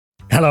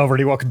Hello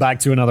everybody, welcome back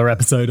to another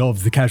episode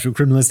of The Casual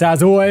Criminalist.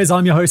 As always,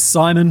 I'm your host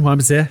Simon. I'm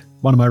here.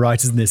 One of my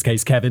writers, in this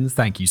case Kevin.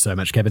 Thank you so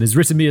much, Kevin, has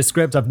written me a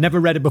script. I've never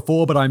read it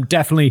before, but I'm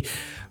definitely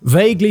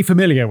vaguely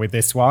familiar with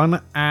this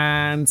one.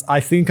 And I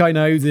think I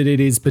know that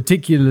it is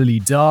particularly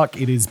dark.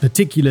 It is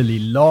particularly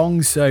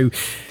long, so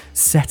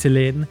settle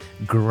in,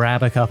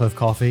 grab a cup of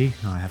coffee.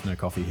 I have no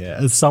coffee here.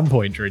 At some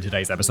point during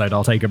today's episode,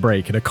 I'll take a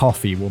break and a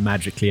coffee will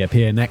magically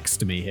appear next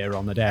to me here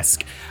on the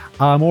desk.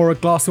 Or a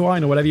glass of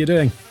wine or whatever you're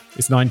doing.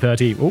 It's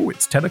 9:30. Oh,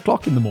 it's 10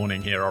 o'clock in the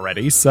morning here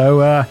already.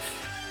 So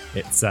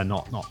it's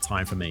not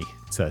time for me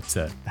to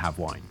have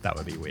wine. That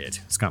would be weird.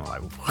 It's kind of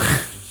like...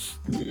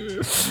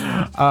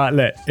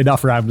 look,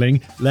 enough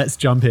rambling. Let's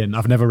jump in.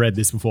 I've never read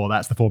this before.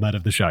 That's the format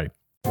of the show.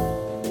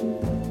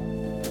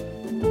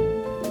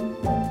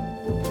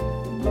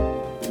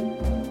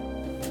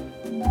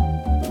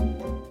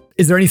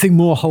 Is there anything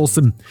more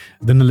wholesome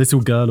than a little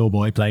girl or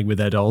boy playing with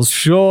their dolls?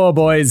 Sure,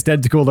 boys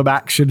tend to call them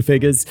action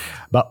figures,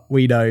 but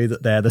we know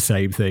that they're the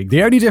same thing.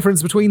 The only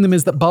difference between them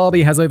is that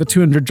Barbie has over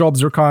 200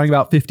 jobs requiring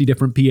about 50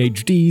 different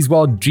PhDs,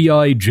 while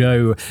G.I.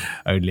 Joe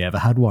only ever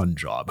had one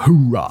job.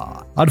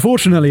 Hoorah!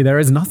 Unfortunately, there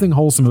is nothing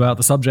wholesome about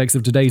the subjects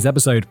of today's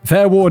episode.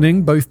 Fair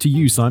warning, both to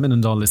you, Simon,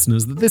 and our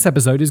listeners, that this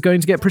episode is going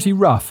to get pretty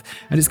rough,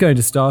 and it's going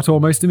to start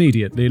almost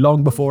immediately,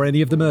 long before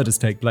any of the murders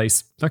take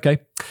place. Okay,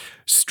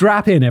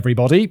 strap in,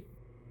 everybody.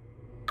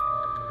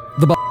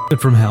 The bastard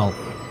from hell.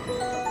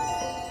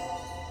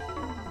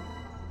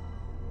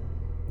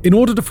 In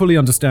order to fully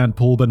understand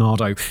Paul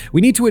Bernardo,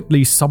 we need to at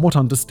least somewhat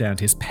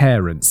understand his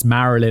parents,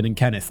 Marilyn and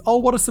Kenneth. Oh,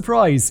 what a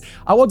surprise.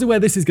 I wonder where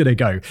this is going to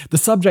go. The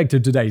subject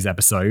of today's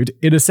episode,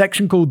 in a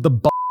section called The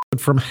Bastard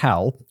from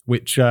Hell,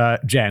 which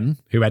Jen,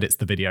 who edits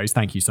the videos,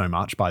 thank you so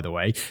much, by the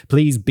way,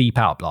 please beep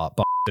out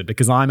bastard,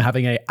 because I'm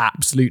having an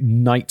absolute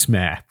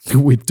nightmare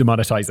with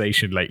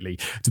demonetization lately,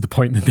 to the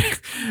point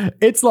that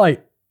it's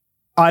like,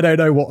 I don't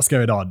know what's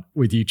going on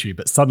with YouTube,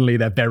 but suddenly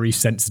they're very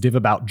sensitive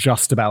about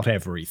just about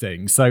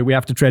everything. So we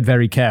have to tread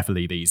very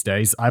carefully these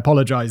days. I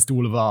apologize to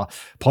all of our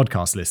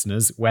podcast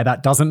listeners where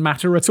that doesn't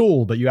matter at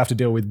all, but you have to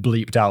deal with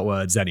bleeped out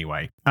words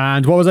anyway.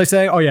 And what was I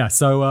saying? Oh yeah,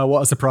 so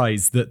what a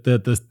surprise that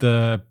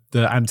the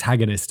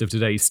antagonist of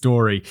today's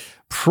story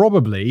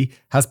probably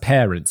has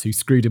parents who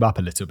screwed him up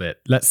a little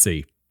bit. Let's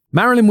see.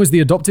 Marilyn was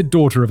the adopted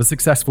daughter of a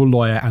successful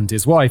lawyer and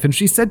his wife, and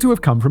she's said to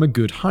have come from a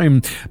good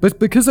home. But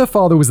because her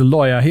father was a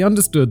lawyer, he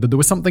understood that there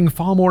was something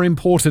far more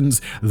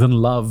important than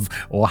love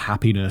or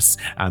happiness,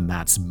 and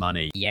that's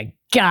money. Yeah,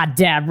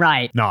 goddamn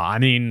right. No, I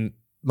mean,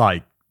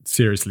 like,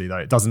 seriously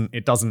though,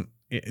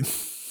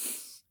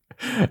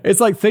 it's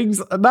like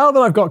things, now that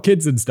I've got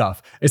kids and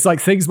stuff, it's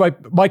like things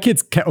my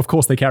kids, of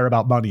course they care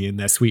about money in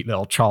their sweet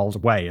little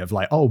child way of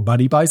like, oh,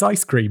 money buys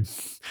ice cream.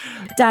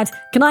 Dad,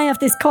 can I have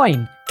this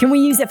coin? Can we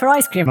use it for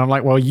ice cream? And I'm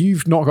like, well,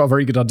 you've not got a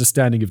very good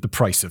understanding of the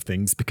price of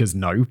things because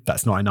no,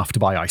 that's not enough to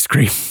buy ice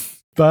cream.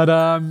 But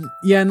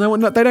yeah, no,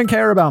 they don't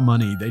care about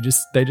money. They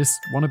just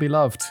want to be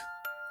loved,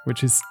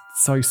 which is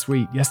so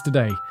sweet.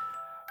 Yesterday,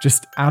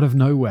 just out of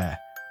nowhere,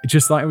 it's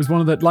just like, it was one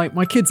of the, like,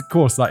 my kids, of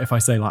course, like, if I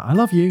say, like, I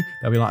love you,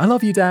 they'll be like, I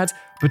love you, Dad.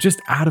 But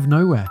just out of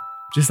nowhere,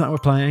 just like we're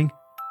playing.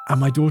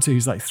 And my daughter,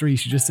 who's like 3,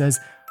 she just says,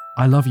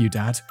 I love you,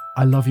 Dad.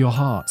 I love your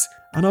heart.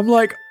 And I'm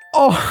like,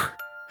 oh,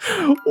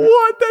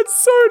 what?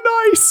 That's so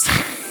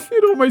nice.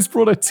 It almost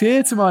brought a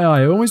tear to my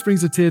eye. It almost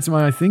brings a tear to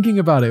my eye thinking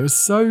about it. It was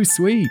so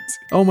sweet.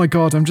 Oh my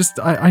God,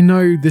 I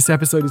know this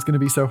episode is going to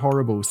be so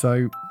horrible.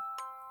 So,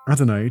 I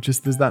don't know,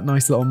 just there's that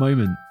nice little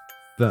moment.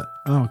 That,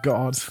 oh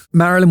God.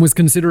 Marilyn was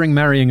considering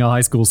marrying a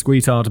high school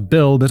sweetheart,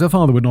 Bill, but her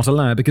father would not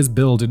allow because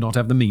Bill did not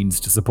have the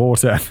means to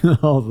support her.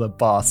 Oh, the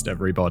past,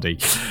 everybody.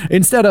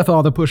 Instead, her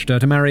father pushed her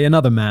to marry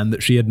another man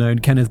that she had known,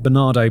 Kenneth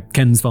Bernardo.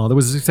 Ken's father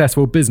was a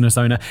successful business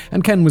owner,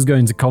 and Ken was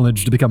going to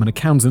college to become an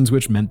accountant,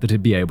 which meant that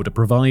he'd be able to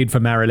provide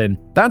for Marilyn.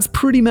 That's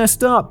pretty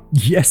messed up.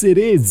 Yes, it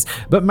is.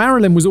 But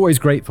Marilyn was always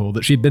grateful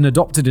that she'd been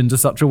adopted into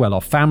such a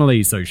well-off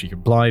family, so she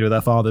complied with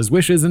her father's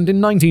wishes and in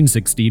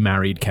 1960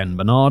 married Ken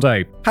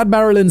Bernardo. Had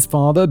Marilyn's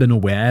father been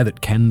aware that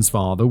Ken's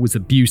father was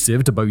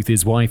abusive to both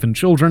his wife and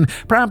children,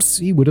 perhaps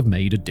he would have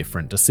made a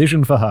different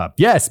decision for her.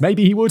 Yes,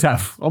 maybe he would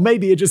have. Or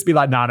maybe he'd just be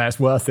like, no, it's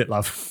worth it,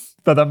 love.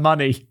 For the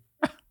money.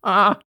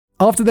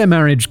 After their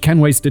marriage, Ken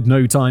wasted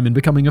no time in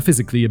becoming a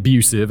physically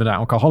abusive and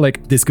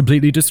alcoholic. This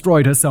completely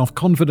destroyed her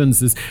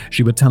self-confidence as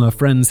she would tell her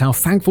friends how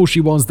thankful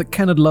she was that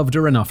Ken had loved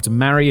her enough to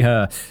marry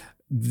her.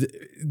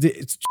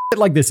 Shit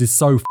like this is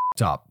so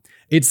f***ed up.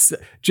 It's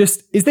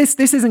just,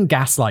 this isn't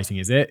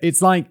gaslighting, is it?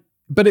 It's like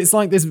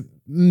this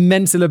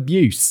mental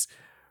abuse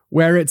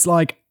where it's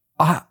like,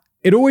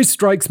 it always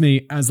strikes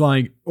me as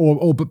like,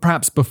 or but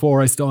perhaps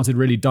before I started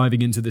really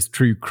diving into this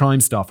true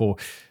crime stuff, or,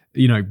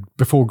 you know,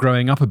 before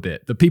growing up a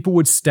bit, that people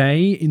would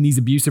stay in these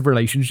abusive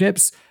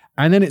relationships.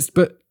 And then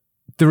but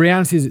the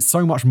reality is it's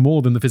so much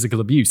more than the physical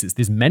abuse. It's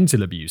this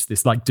mental abuse,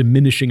 this like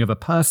diminishing of a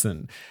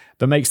person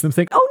that makes them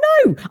think, oh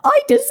no,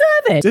 I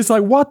deserve it. It's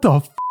like, what the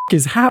f***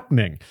 is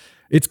happening?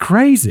 It's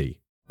crazy.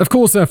 Of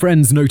course, her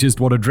friends noticed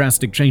what a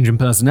drastic change in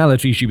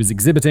personality she was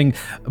exhibiting,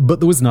 but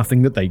there was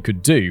nothing that they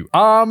could do.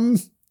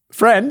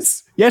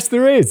 Friends? Yes,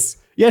 there is.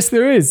 Yes,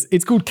 there is.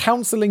 It's called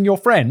counseling your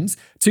friends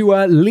to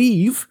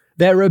leave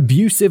their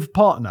abusive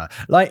partner.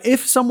 Like,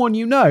 if someone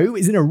you know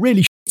is in a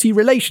really shitty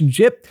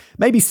relationship,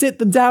 maybe sit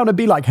them down and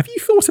be like, have you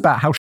thought about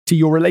how shitty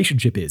your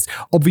relationship is?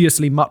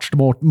 Obviously, much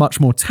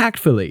more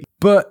tactfully.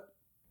 But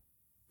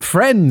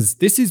friends,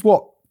 this is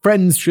what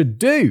friends should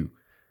do.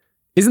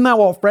 Isn't that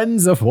what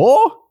friends are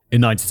for? In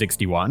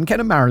 1961,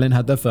 Ken and Marilyn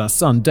had their first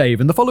son, Dave,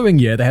 and the following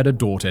year they had a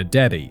daughter,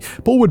 Debbie.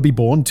 Paul would be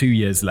born 2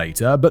 years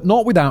later, but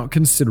not without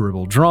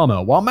considerable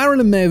drama. While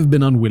Marilyn may have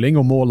been unwilling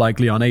or more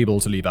likely unable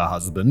to leave her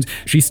husband,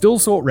 she still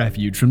sought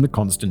refuge from the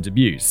constant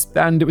abuse,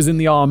 and it was in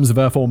the arms of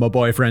her former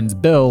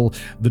boyfriend, Bill,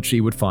 that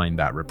she would find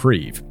that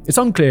reprieve. It's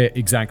unclear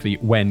exactly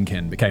when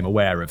Ken became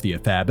aware of the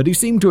affair, but he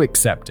seemed to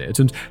accept it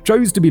and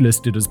chose to be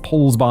listed as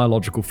Paul's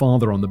biological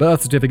father on the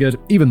birth certificate,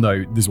 even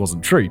though this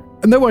wasn't true.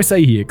 And though I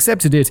say he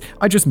accepted it,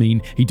 I just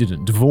mean he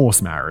didn't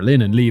divorce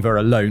Marilyn and leave her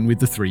alone with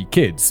the 3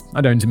 kids.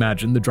 I don't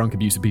imagine the drunk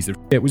abusive piece of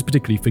shit was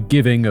particularly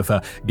forgiving of her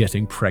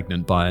getting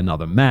pregnant by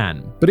another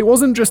man. But it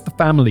wasn't just the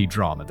family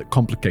drama that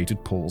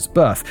complicated Paul's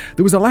birth.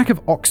 There was a lack of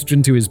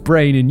oxygen to his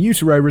brain in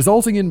utero,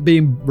 resulting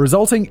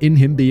in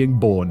him being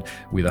born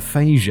with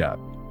aphasia.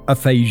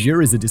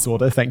 Aphasia is a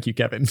disorder. Thank you,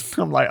 Kevin.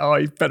 I'm like,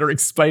 I better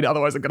explain it,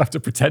 otherwise I'm going to have to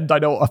pretend I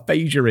know what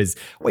aphasia is.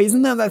 Wait,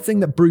 isn't that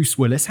thing that Bruce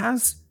Willis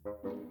has?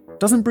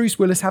 Doesn't Bruce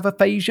Willis have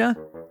aphasia?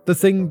 The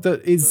thing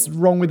that is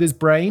wrong with his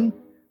brain?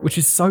 Which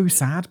is so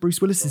sad. Bruce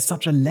Willis is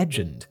such a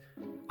legend.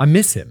 I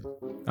miss him.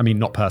 I mean,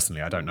 not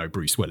personally, I don't know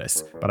Bruce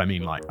Willis, but I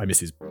mean, I miss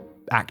his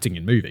acting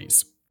in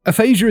movies.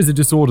 Aphasia is a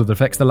disorder that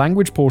affects the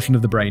language portion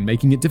of the brain,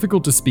 making it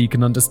difficult to speak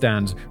and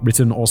understand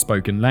written or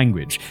spoken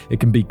language. It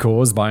can be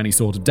caused by any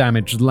sort of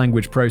damage to the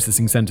language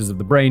processing centers of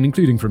the brain,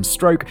 including from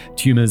stroke,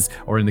 tumors,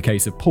 or in the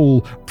case of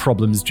Paul,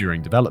 problems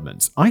during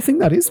development. I think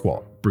that is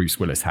what Bruce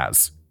Willis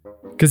has.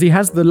 Because he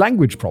has the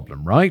language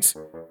problem, right?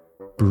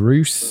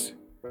 Bruce,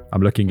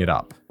 I'm looking it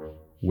up.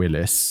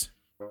 Willis,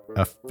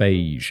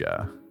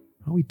 aphasia.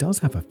 Oh, he does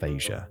have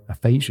aphasia.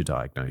 Aphasia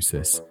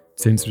diagnosis.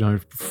 Seems to know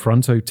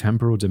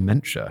frontotemporal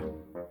dementia.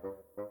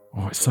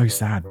 Oh, it's so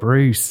sad.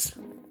 Bruce.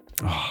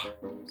 Oh,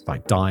 it's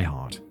like Die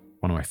Hard.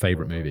 One of my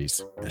favorite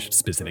movies.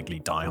 Specifically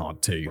Die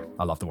Hard 2.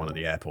 I love the one at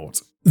the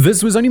airport.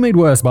 This was only made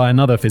worse by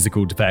another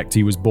physical defect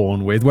he was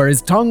born with, where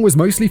his tongue was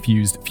mostly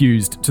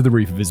fused to the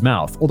roof of his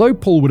mouth. Although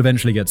Paul would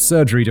eventually get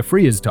surgery to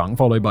free his tongue,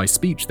 followed by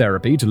speech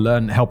therapy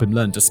to help him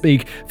learn to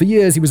speak, for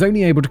years he was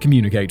only able to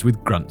communicate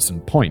with grunts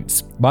and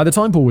points. By the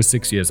time Paul was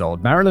 6 years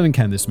old, Marilyn and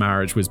Kenneth's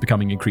marriage was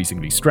becoming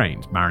increasingly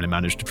strained. Marilyn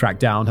managed to track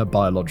down her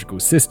biological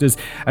sisters,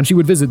 and she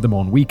would visit them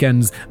on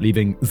weekends,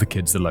 leaving the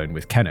kids alone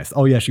with Kenneth.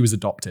 Oh yeah, she was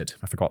adopted.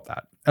 I forgot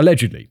that.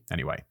 Allegedly,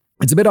 anyway.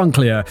 It's a bit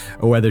unclear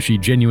whether she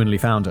genuinely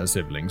found her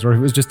siblings or if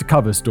it was just a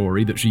cover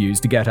story that she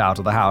used to get out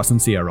of the house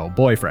and see her old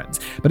boyfriends.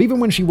 But even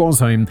when she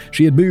was home,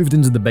 she had moved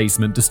into the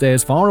basement to stay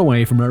as far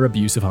away from her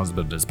abusive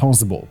husband as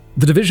possible.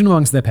 The division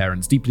amongst their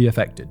parents deeply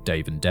affected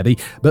Dave and Debbie,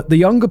 but the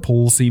younger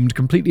Paul seemed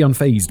completely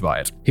unfazed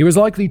by it. He was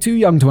likely too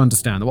young to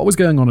understand that what was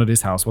going on at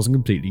his house wasn't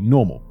completely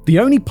normal. The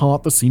only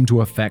part that seemed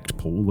to affect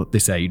Paul at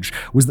this age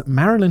was that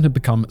Marilyn had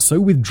become so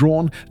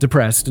withdrawn,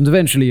 depressed, and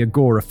eventually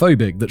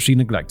agoraphobic that she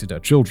neglected her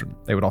children.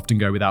 They would often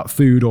go without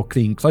food or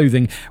clean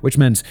clothing, which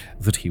meant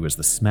that he was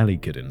the smelly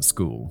kid in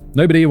school.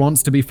 Nobody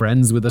wants to be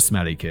friends with a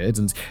smelly kid,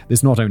 and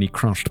this not only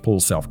crushed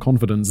Paul's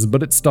self-confidence,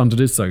 but it stunted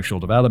his social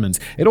development.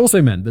 It also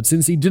meant that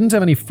since he didn't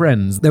have any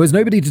friends, there was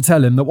nobody to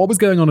tell him that what was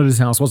going on at his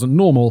house wasn't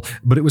normal,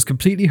 but it was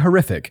completely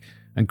horrific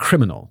and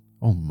criminal.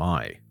 Oh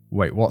my.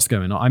 Wait, what's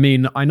going on? I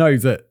mean, I know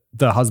that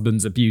the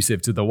husband's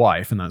abusive to the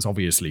wife, and that's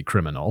obviously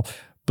criminal,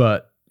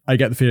 but I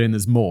get the feeling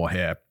there's more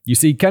here. You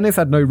see, Kenneth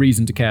had no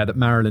reason to care that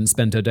Marilyn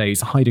spent her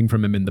days hiding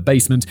from him in the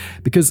basement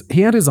because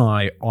he had his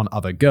eye on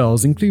other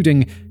girls,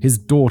 including his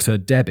daughter,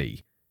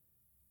 Debbie.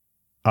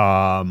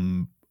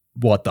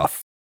 What the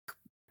f***?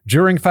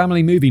 During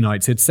family movie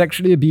nights, he'd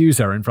sexually abuse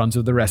her in front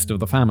of the rest of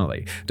the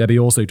family. Debbie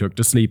also took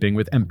to sleeping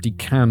with empty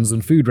cans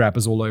and food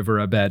wrappers all over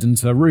her bed and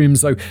her room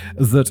so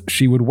that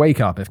she would wake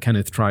up if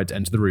Kenneth tried to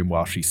enter the room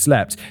while she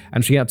slept,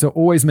 and she had to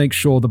always make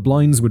sure the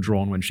blinds were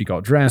drawn when she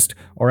got dressed,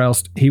 or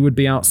else he would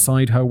be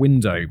outside her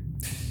window.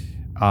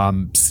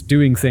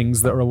 Doing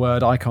things that are a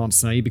word I can't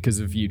say because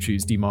of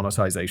YouTube's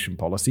demonetization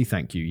policy.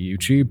 Thank you,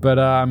 YouTube. But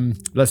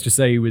let's just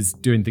say he was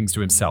doing things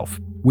to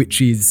himself,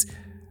 which is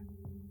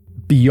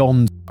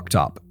beyond fucked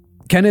up.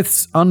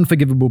 Kenneth's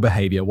unforgivable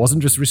behavior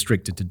wasn't just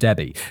restricted to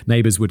Debbie.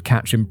 Neighbors would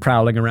catch him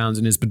prowling around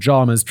in his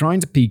pajamas, trying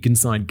to peek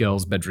inside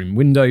girls' bedroom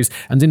windows,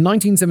 and in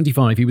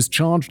 1975 he was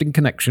charged in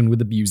connection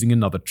with abusing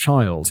another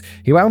child.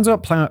 He wound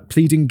up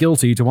pleading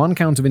guilty to one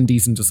count of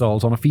indecent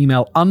assault on a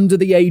female under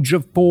the age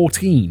of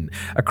 14,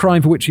 a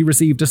crime for which he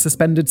received a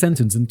suspended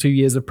sentence and 2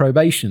 years of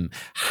probation.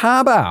 How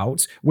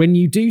about when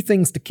you do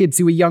things to kids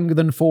who are younger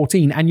than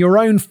 14 and your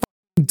own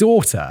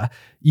daughter,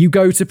 you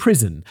go to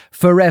prison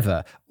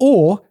forever,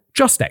 or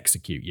just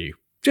execute you.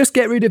 Just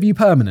get rid of you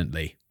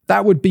permanently.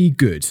 That would be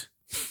good.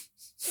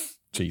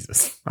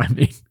 Jesus. I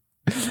mean,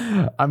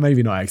 I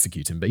maybe not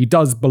execute him, but he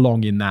does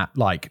belong in that,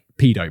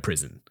 pedo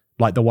prison.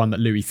 Like the one that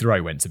Louis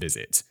Theroux went to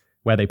visit,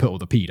 where they put all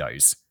the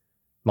pedos.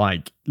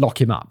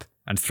 Lock him up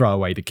and throw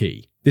away the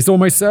key. This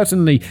almost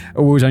certainly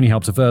would only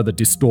help to further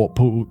distort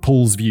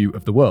Paul's view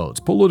of the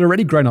world. Paul had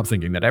already grown up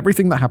thinking that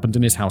everything that happened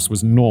in his house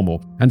was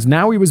normal, and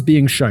now he was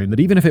being shown that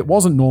even if it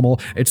wasn't normal,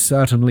 it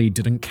certainly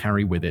didn't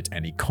carry with it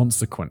any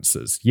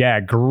consequences. Yeah,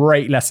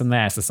 great lesson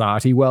there,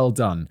 society. Well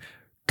done.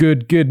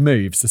 Good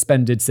move.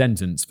 Suspended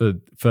sentence for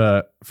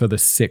the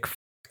sick.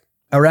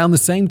 Around the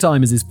same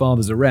time as his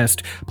father's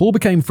arrest, Paul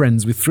became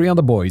friends with 3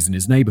 other boys in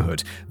his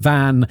neighborhood,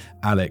 Van,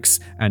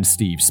 Alex, and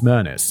Steve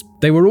Smirnis.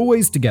 They were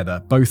always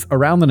together, both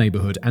around the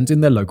neighborhood and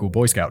in their local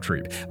Boy Scout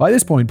troop. By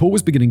this point, Paul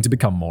was beginning to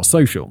become more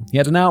social. He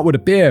had an outward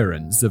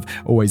appearance of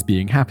always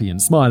being happy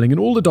and smiling, and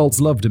all adults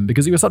loved him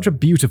because he was such a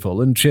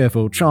beautiful and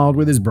cheerful child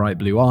with his bright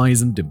blue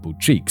eyes and dimpled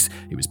cheeks.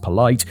 He was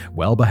polite,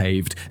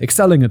 well-behaved,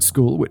 excelling at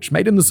school, which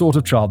made him the sort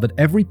of child that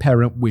every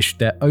parent wished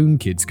their own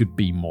kids could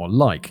be more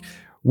like,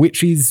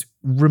 which is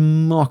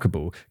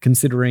remarkable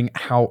considering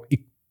how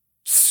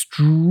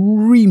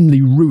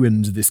extremely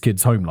ruined this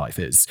kid's home life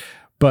is.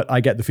 But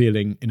I get the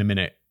feeling in a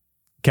minute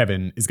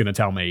Kevin is going to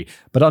tell me,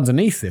 but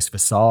underneath this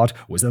facade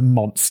was a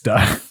monster.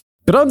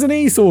 But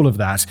underneath all of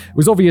that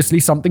was obviously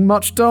something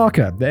much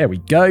darker. There we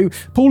go.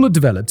 Paul had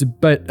developed a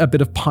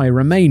bit of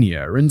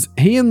pyromania, and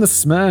he and the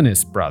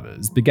Smirnis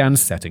brothers began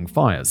setting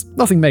fires.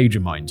 Nothing major,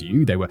 mind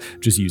you. They were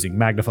just using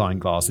magnifying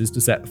glasses to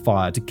set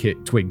fire to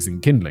twigs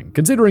and kindling.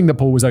 Considering that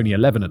Paul was only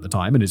 11 at the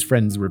time and his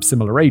friends were of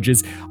similar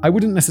ages, I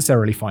wouldn't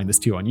necessarily find this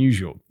too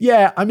unusual.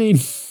 Yeah, I mean,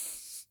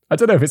 I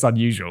don't know if it's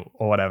unusual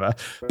or whatever,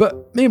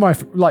 but me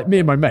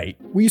and my mate,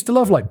 we used to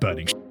love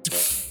burning shit.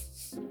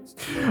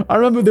 I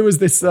remember there was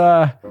this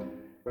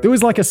there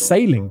was a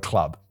sailing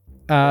club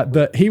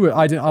that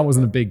I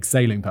wasn't a big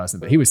sailing person,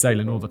 but he was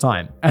sailing all the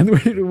time. And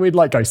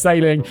we'd go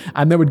sailing,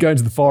 and then we'd go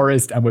into the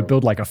forest and we'd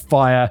build a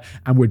fire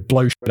and we'd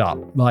blow shit up.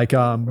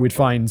 We'd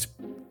find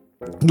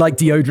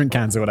deodorant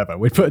cans or whatever.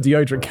 We'd put a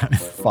deodorant can in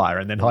the fire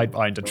and then hide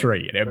behind a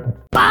tree and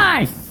it'd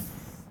bang!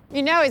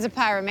 You know he's a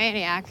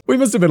pyromaniac. We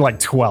must have been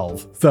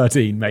 12,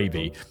 13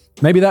 maybe.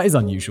 Maybe that is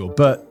unusual,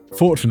 but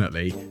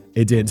fortunately,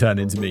 it didn't turn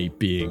into me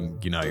being,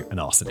 an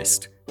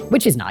arsonist.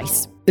 Which is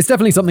nice. It's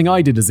definitely something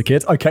I did as a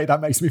kid. Okay,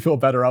 that makes me feel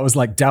better. I was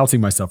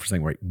doubting myself for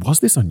saying, wait, was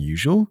this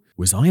unusual?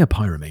 Was I a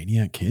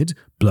pyromaniac kid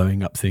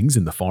blowing up things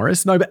in the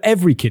forest? No, but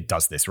every kid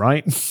does this,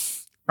 right?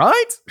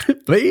 Right?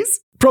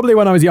 Please? Probably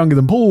when I was younger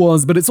than Paul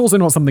was, but it's also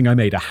not something I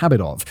made a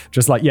habit of.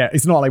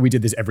 It's not like we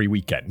did this every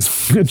weekend.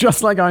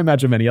 Just like I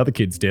imagine many other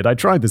kids did, I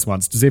tried this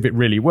once to see if it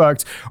really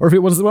worked, or if it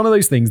was one of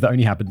those things that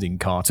only happened in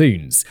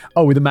cartoons.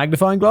 Oh, with a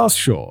magnifying glass?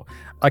 Sure.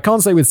 I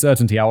can't say with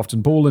certainty how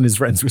often Paul and his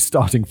friends were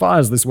starting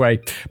fires this way,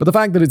 but the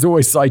fact that it's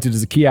always cited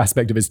as a key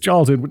aspect of his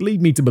childhood would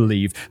lead me to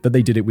believe that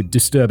they did it with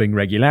disturbing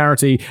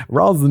regularity,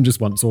 rather than just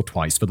once or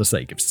twice for the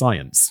sake of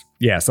science.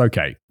 Yes,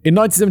 okay. In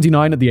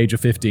 1979, at the age of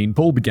 15,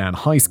 Paul began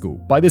high school.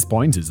 By this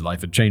point, his life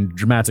had changed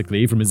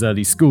dramatically from his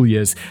early school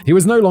years. He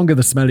was no longer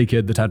the smelly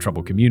kid that had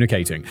trouble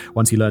communicating.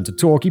 Once he learned to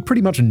talk, he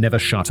pretty much never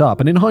shut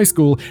up, and in high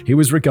school, he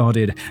was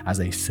regarded as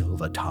a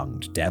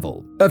silver-tongued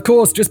devil. Of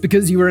course, just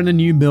because you were in a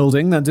new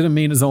building, that didn't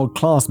mean his old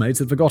classmates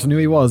had forgotten who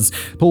he was.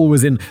 Paul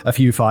was in a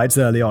few fights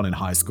early on in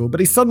high school, but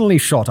he suddenly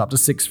shot up to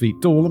 6 feet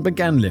tall and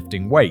began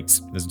lifting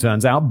weights. As it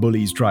turns out,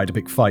 bullies try to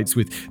pick fights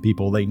with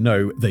people they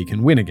know they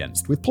can win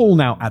against. With Paul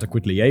now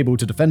adequately able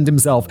to defend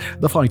himself,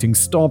 the fighting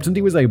stopped and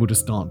he was able to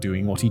start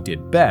doing what he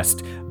did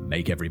best: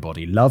 make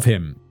everybody love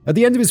him. At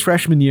the end of his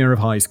freshman year of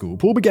high school,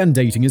 Paul began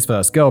dating his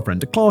first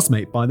girlfriend, a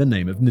classmate by the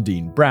name of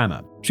Nadine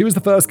Brammer. She was the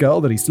first girl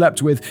that he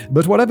slept with,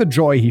 but whatever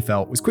joy he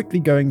felt was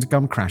quickly going to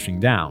come crashing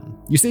down.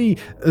 You see,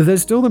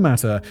 there's still the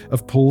matter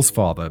of Paul's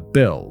father,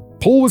 Bill.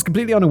 Paul was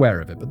completely unaware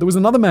of it, but there was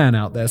another man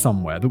out there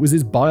somewhere that was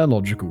his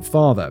biological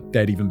father.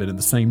 They'd even been in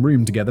the same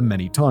room together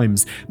many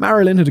times.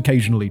 Marilyn had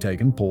occasionally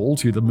taken Paul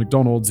to the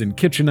McDonald's in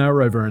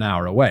Kitchener over an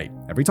hour away.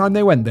 Every time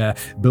they went there,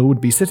 Bill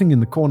would be sitting in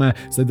the corner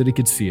so that he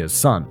could see his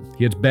son.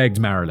 He had begged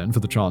Marilyn for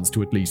the chance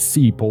to at least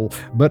see Paul,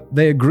 but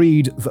they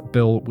agreed that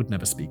Bill would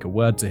never speak a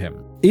word to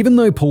him. Even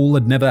though Paul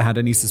had never had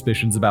any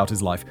suspicions about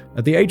his life,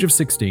 at the age of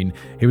 16,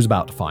 he was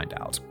about to find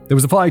out. There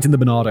was a fight in the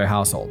Bernardo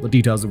household, the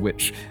details of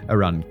which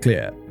are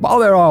unclear. While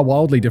there are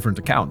wildly different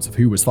accounts of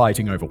who was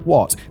fighting over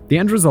what, the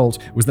end result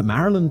was that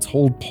Marilyn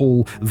told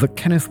Paul that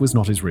Kenneth was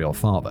not his real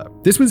father.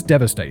 This was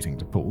devastating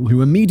to Paul,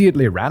 who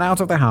immediately ran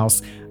out of the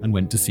house and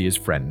went to see his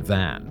friend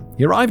Van.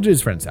 He arrived at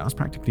his friend's house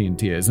practically in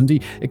tears, and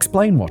he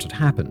explained what had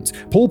happened.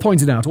 Paul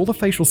pointed out all the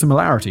facial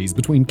similarities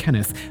between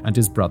Kenneth and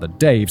his brother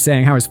Dave,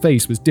 saying how his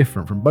face was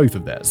different from both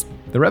of theirs.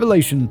 The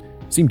revelation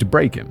seemed to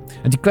break him,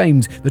 and he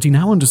claimed that he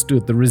now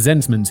understood the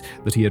resentment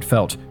that he had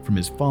felt from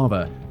his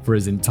father for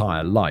his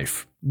entire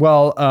life.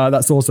 Well,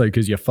 that's also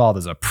because your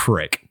father's a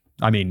prick.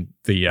 I mean,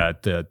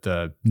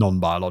 the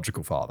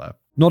non-biological father.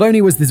 Not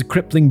only was this a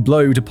crippling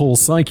blow to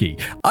Paul's psyche,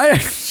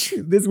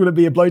 this would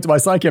be a blow to my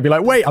psyche. I'd be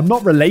like, wait, I'm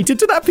not related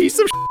to that piece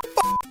of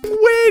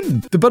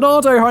win! The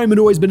Bernardo home had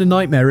always been a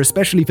nightmare,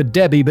 especially for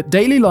Debbie, but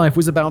daily life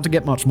was about to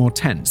get much more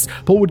tense.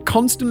 Paul would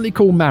constantly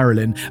call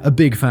Marilyn a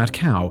big fat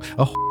cow,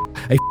 a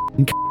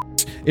f***ing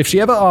c***. If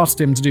she ever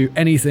asked him to do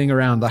anything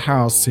around the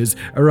house, his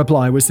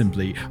reply was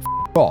simply,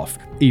 off,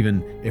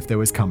 even if there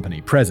was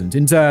company present.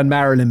 In turn,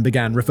 Marilyn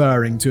began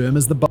referring to him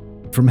as the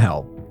from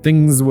hell.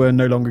 Things were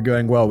no longer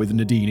going well with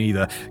Nadine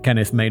either.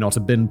 Kenneth may not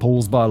have been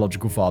Paul's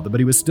biological father,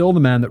 but he was still the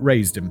man that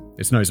raised him.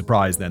 It's no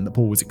surprise then that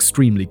Paul was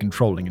extremely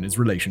controlling in his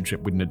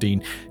relationship with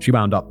Nadine. She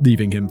wound up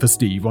leaving him for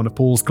Steve, one of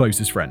Paul's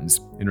closest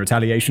friends. In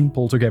retaliation,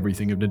 Paul took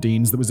everything of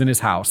Nadine's that was in his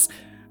house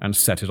and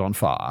set it on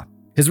fire.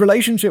 His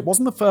relationship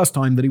wasn't the first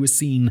time that he was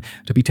seen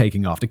to be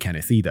taking after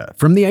Kenneth either.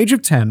 From the age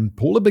of 10,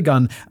 Paul had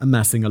begun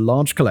amassing a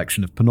large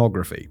collection of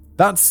pornography.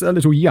 That's a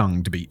little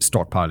young to be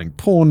stockpiling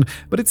porn,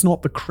 but it's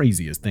not the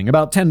craziest thing.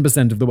 About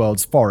 10% of the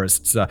world's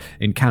forests are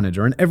in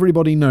Canada, and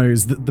everybody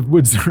knows that the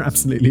woods are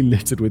absolutely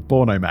littered with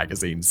porno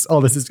magazines.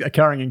 Oh, this is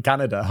occurring in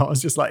Canada. I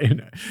was just like,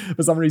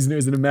 for some reason it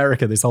was in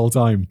America this whole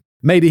time.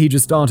 Maybe he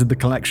just started the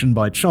collection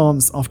by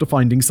chance after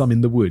finding some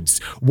in the woods.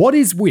 What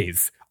is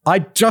with? I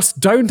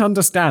just don't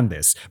understand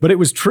this, but it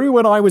was true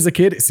when I was a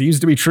kid. It seems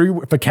to be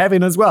true for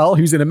Kevin as well,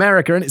 who's in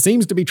America, and it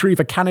seems to be true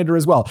for Canada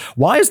as well.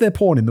 Why is there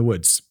porn in the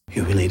woods?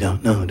 You really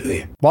don't know, do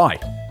you? Why?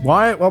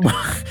 Why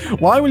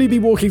will he be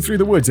walking through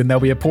the woods and there'll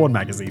be a porn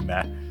magazine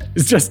there?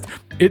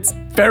 It's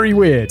very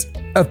weird.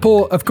 Of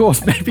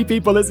course, maybe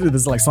people listening to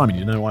this are like, Simon,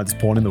 you know why there's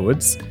porn in the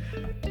woods?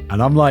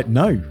 And I'm like,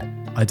 no,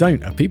 I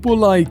don't. Are people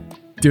like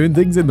doing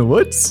things in the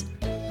woods?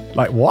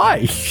 Like,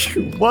 why?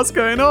 What's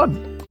going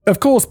on? Of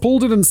course, Paul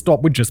didn't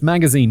stop with just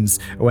magazines.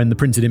 When the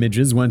printed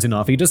images weren't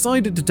enough, he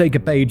decided to take a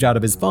page out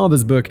of his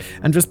father's book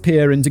and just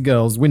peer into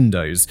girls'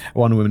 windows.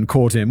 One woman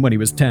caught him when he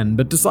was 10,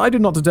 but decided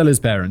not to tell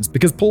his parents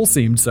because Paul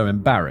seemed so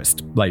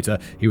embarrassed. Later,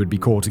 he would be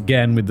caught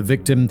again with the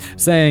victim,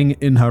 saying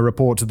in her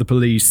report to the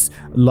police,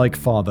 like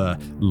father,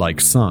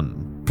 like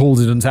son. Paul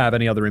didn't have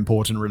any other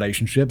important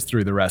relationships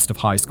through the rest of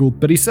high school,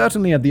 but he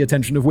certainly had the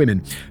attention of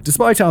women.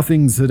 Despite how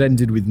things had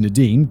ended with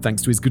Nadine,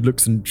 thanks to his good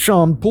looks and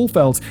charm, Paul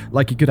felt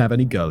like he could have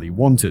any girl he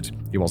wanted.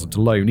 He wasn't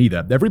alone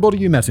either. Everybody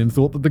who met him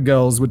thought that the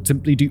girls would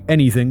simply do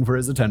anything for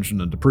his attention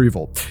and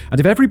approval.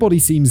 And if everybody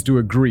seems to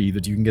agree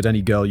that you can get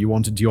any girl you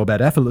want into your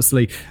bed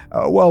effortlessly,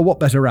 well, what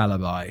better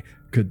alibi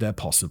could there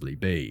possibly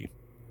be?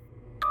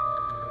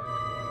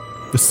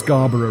 The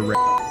Scarborough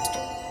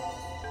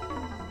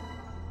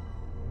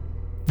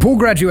Paul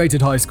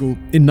graduated high school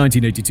in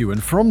 1982,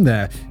 and from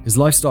there, his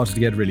life started to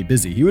get really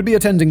busy. He would be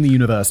attending the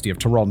University of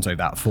Toronto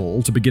that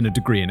fall to begin a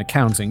degree in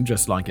accounting,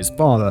 just like his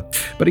father,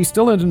 but he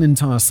still had an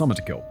entire summer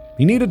to kill.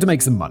 He needed to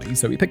make some money,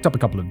 so he picked up a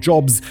couple of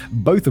jobs,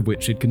 both of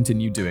which he'd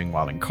continued doing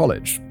while in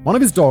college. One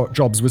of his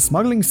jobs was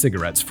smuggling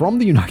cigarettes from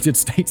the United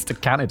States to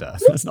Canada.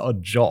 That's not a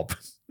job.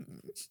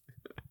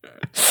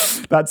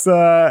 That's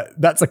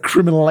a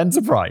criminal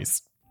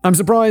enterprise. I'm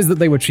surprised that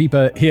they were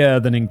cheaper here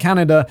than in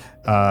Canada.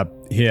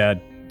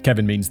 Here,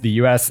 Kevin means the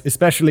US,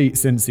 especially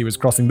since he was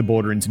crossing the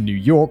border into New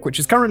York, which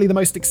is currently the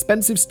most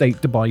expensive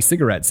state to buy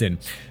cigarettes in.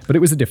 But it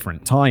was a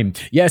different time.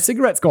 Yeah,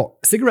 cigarettes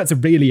are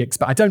really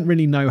expensive. I don't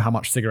really know how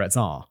much cigarettes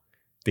are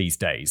these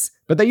days,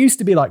 but they used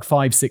to be like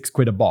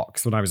 $5-6 a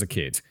box when I was a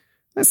kid.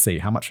 Let's see,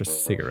 how much are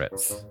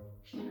cigarettes?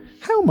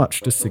 How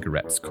much do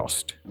cigarettes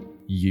cost?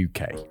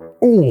 UK.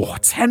 Oh,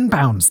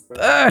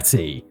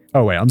 £10.30.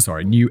 Oh wait, I'm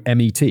sorry, new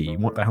MET.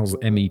 What the hell's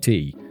MET?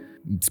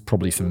 It's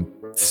probably some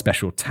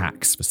special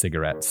tax for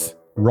cigarettes.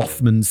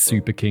 Rothmans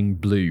Super King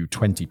Blue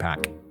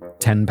 20-pack,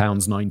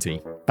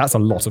 £10.90. That's a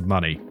lot of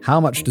money. How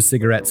much do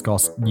cigarettes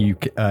cost New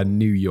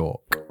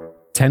York?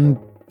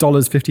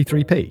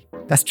 $10.53p.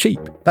 That's cheap.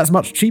 That's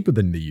much cheaper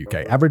than the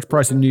UK. Average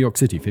price in New York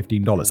City,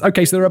 $15.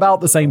 Okay, so they're about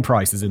the same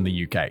price as in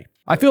the UK.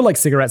 I feel like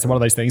cigarettes are one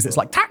of those things that's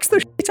like, tax the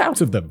shit out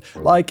of them.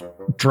 Like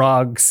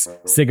drugs,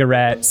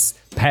 cigarettes,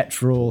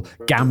 petrol,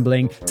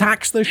 gambling,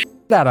 tax the shit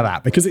out of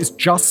that, because it's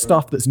just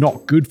stuff that's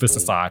not good for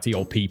society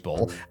or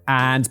people,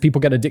 and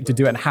people get addicted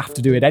to it and have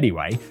to do it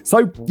anyway.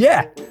 So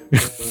yeah,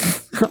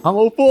 I'm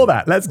all for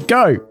that. Let's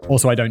go.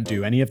 Also, I don't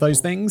do any of those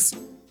things,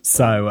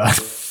 so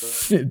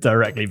it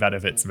directly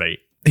benefits me.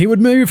 He would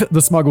move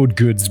the smuggled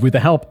goods with the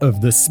help of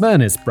the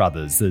Smirnis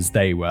brothers, as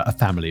they were a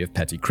family of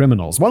petty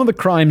criminals. One of the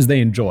crimes they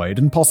enjoyed,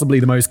 and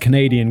possibly the most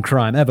Canadian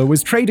crime ever,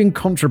 was trading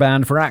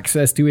contraband for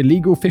access to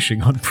illegal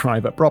fishing on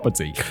private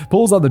property.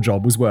 Paul's other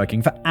job was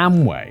working for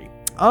Amway.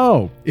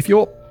 Oh, if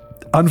you're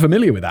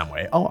unfamiliar with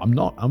Amway, I'm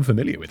not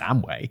unfamiliar with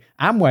Amway.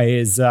 Amway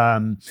is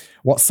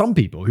what some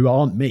people who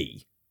aren't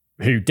me,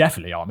 who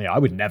definitely aren't me, I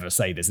would never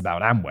say this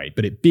about Amway,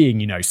 but it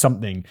being,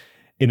 something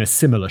in a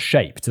similar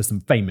shape to some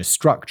famous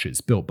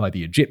structures built by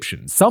the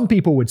Egyptians. Some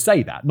people would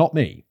say that, not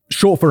me.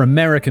 Short for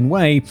American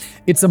Way,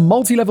 it's a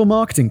multi-level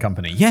marketing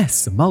company.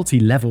 Yes, a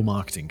multi-level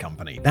marketing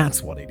company.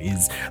 That's what it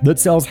is, that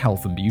sells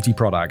health and beauty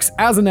products.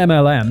 As an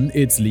MLM,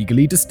 it's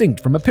legally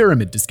distinct from a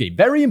pyramid scheme.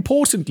 Very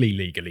importantly,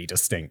 legally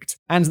distinct.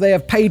 And they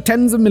have paid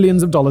tens of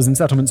millions of dollars in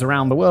settlements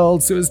around the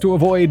world so as to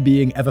avoid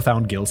being ever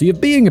found guilty of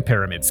being a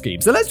pyramid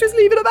scheme. So let's just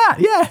leave it at that.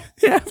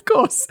 Yeah, of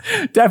course.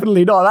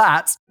 Definitely not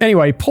that.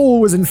 Anyway,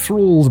 Paul was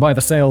enthralled by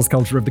the sales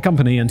culture of the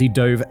company, and he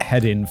dove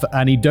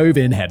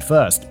in head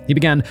first. He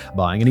began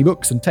buying any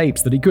books and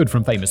tapes that he could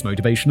from famous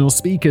motivational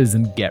speakers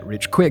and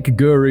get-rich-quick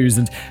gurus,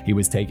 and he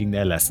was taking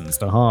their lessons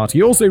to heart.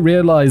 He also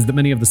realized that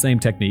many of the same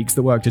techniques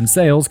that worked in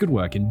sales could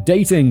work in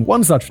dating.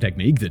 One such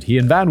technique that he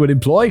and Van would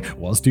employ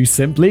was to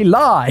simply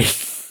lie.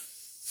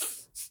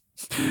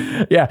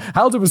 Yeah,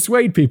 how to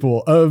persuade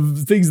people of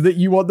things that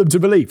you want them to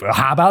believe. Well,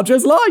 how about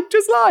just lie?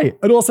 Just lie.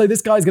 And also,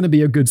 this guy's going to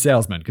be a good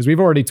salesman because we've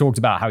already talked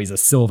about how he's a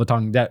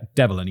silver-tongued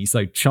devil and he's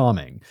so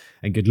charming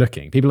and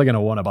good-looking. People are going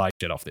to want to buy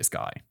shit off this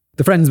guy.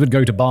 The friends would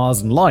go to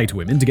bars and lie to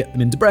women to get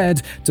them into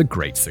bed to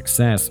great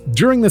success.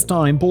 During this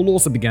time, Paul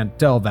also began to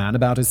tell Van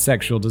about his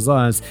sexual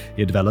desires.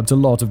 He had developed a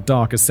lot of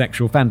darker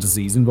sexual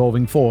fantasies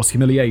involving force,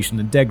 humiliation,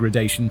 and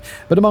degradation.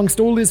 But amongst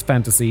all his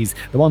fantasies,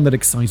 the one that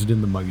excited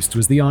him the most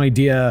was the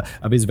idea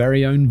of his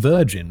very own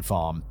virgin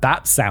farm.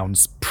 That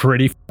sounds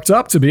pretty fucked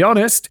up, to be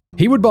honest.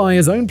 He would buy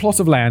his own plot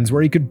of land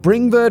where he could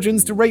bring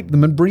virgins to rape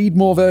them and breed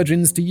more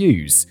virgins to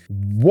use.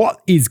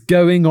 What is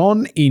going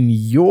on in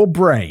your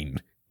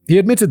brain? He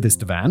admitted this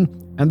to Van,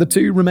 and the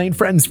two remained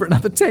friends for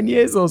another 10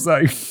 years or so.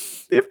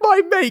 If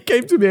my mate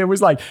came to me and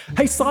was like,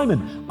 "Hey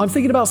Simon, I'm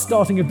thinking about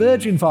starting a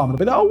virgin farm," I'd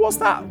be like, "Oh, what's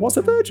that? What's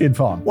a virgin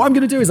farm?" What I'm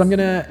going to do is I'm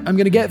going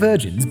to get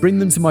virgins, bring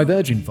them to my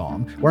virgin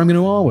farm, where I'm going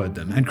to R-word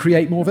them and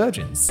create more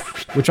virgins,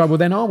 which I will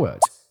then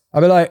R-word.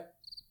 I'd be like,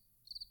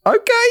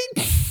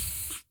 "Okay,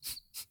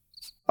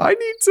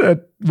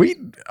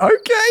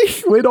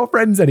 we're not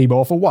friends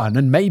anymore for one,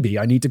 and maybe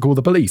I need to call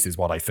the police," is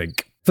what I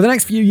think. For the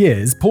next few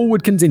years, Paul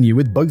would continue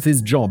with both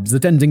his jobs,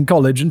 attending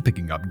college and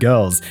picking up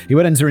girls. He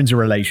would enter into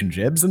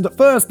relationships, and at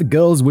first the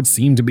girls would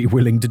seem to be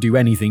willing to do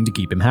anything to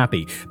keep him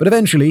happy. But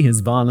eventually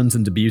his violent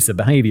and abusive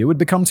behavior would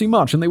become too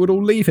much and they would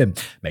all leave him.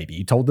 Maybe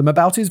he told them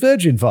about his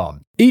virgin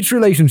farm. Each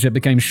relationship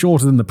became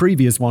shorter than the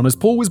previous one as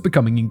Paul was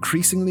becoming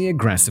increasingly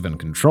aggressive and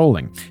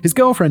controlling. His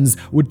girlfriends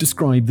would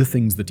describe the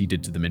things that he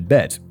did to them in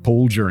bed.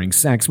 Paul, during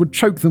sex, would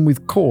choke them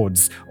with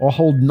cords or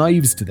hold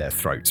knives to their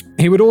throat.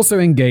 He would also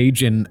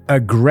engage in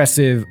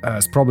aggressive,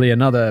 it's probably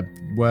another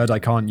word I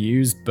can't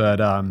use, but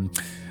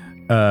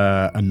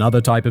another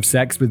type of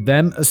sex with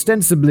them,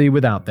 ostensibly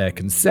without their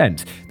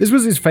consent. This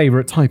was his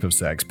favorite type of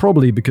sex,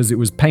 probably because it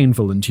was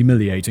painful and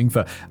humiliating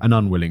for an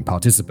unwilling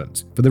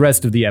participant. For the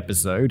rest of the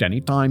episode,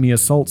 anytime he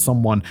assaults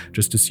someone,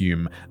 just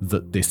assume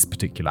that this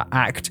particular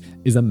act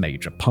is a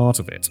major part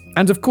of it.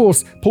 And of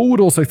course, Paul would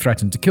also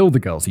threaten to kill the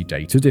girls he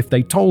dated if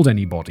they told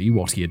anybody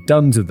what he had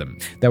done to them.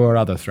 There were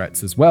other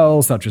threats as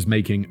well, such as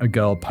making a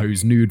girl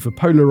pose nude for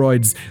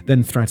Polaroids,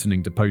 then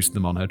threatening to post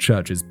them on her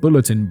church's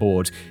bulletin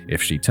board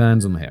if she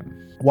turned on him.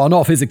 While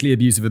not physically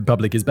abusive in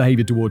public, his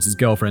behavior towards his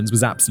girlfriends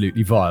was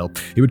absolutely vile.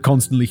 He would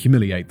constantly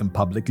humiliate them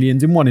publicly,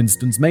 and in one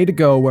instance made a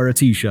girl wear a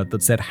t-shirt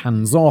that said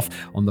 "hands off"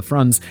 on the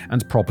front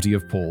and "property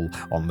of Paul"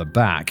 on the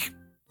back.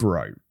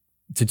 Bro,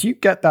 did you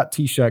get that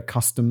t-shirt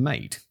custom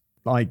made?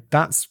 Like,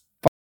 that's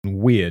fucking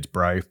weird,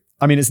 bro.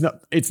 I mean, it's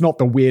not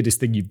the weirdest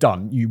thing you've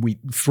done.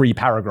 3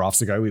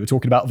 paragraphs ago, we were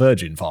talking about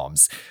virgin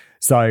farms.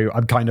 So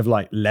I'm kind of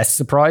like less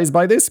surprised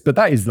by this, but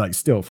that is like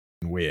still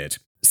fucking weird.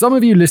 Some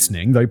of you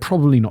listening, though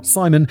probably not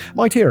Simon,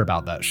 might hear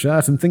about that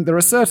shirt and think there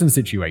are certain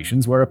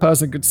situations where a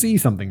person could see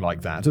something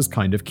like that as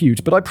kind of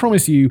cute, but I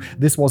promise you,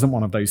 this wasn't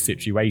one of those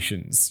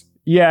situations.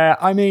 Yeah,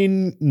 I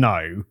mean,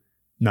 no.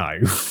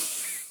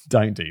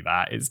 Don't do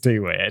that. It's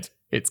too weird.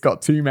 It's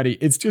got too many,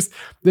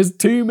 there's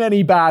too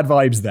many bad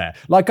vibes there.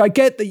 Like, I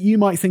get that you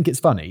might think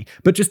it's funny,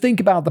 but just think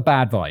about the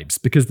bad vibes,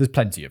 because there's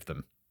plenty of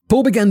them.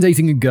 Paul began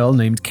dating a girl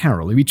named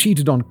Carol, who he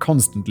cheated on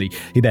constantly.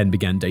 He then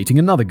began dating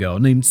another girl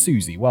named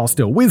Susie while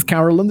still with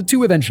Carol, and the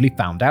two eventually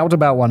found out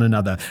about one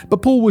another.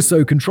 But Paul was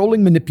so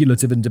controlling,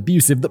 manipulative, and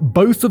abusive that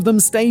both of them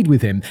stayed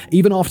with him,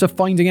 even after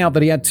finding out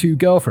that he had 2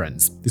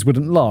 girlfriends. This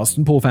wouldn't last,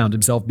 and Paul found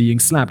himself being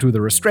slapped with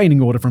a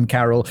restraining order from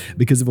Carol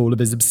because of all of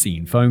his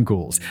obscene phone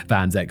calls.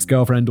 Van's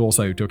ex-girlfriend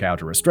also took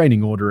out a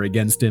restraining order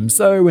against him,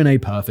 so in a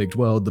perfect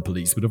world, the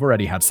police would have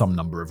already had some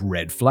number of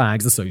red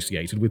flags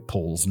associated with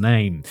Paul's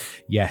name.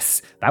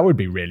 Yes, that would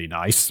be really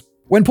nice.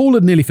 When Paul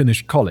had nearly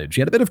finished college,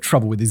 he had a bit of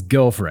trouble with his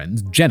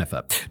girlfriend,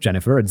 Jennifer.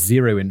 Jennifer had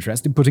zero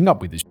interest in putting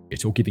up with his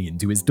shit or giving in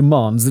to his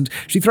demands, and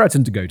she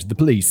threatened to go to the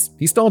police.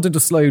 He started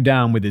to slow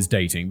down with his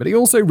dating, but he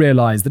also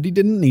realized that he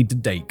didn't need to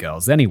date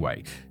girls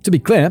anyway. To be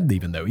clear,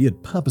 even though he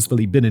had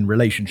purposefully been in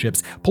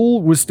relationships,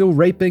 Paul was still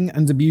raping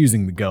and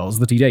abusing the girls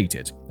that he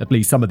dated. At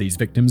least some of these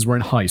victims were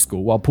in high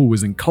school while Paul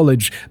was in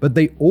college, but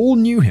they all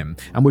knew him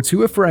and were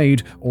too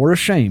afraid or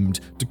ashamed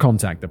to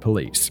contact the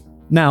police.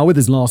 Now, with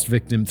his last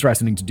victim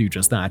threatening to do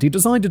just that, he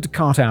decided to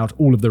cut out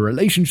all of the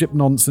relationship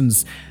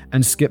nonsense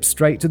and skip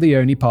straight to the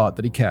only part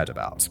that he cared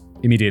about.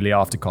 Immediately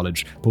after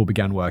college, Paul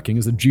began working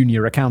as a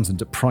junior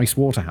accountant at Price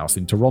Waterhouse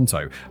in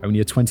Toronto, only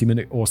a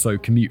 20-minute or so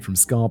commute from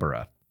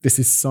Scarborough. This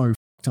is so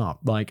fucked up.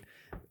 Like,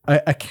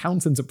 an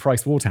accountant at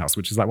Price Waterhouse,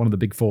 which is like one of the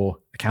big 4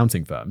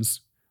 accounting firms,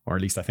 or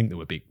at least I think there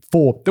were big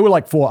 4. There were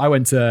like 4. I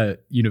went to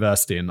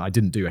university and I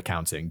didn't do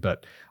accounting,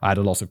 but I had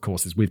a lot of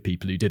courses with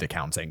people who did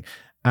accounting.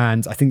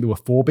 And I think there were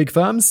 4 big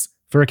firms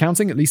for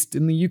accounting, at least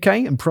in the UK,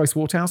 and Price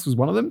Waterhouse was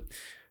one of them.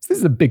 So this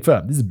is a big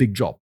firm. This is a big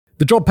job.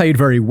 The job paid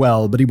very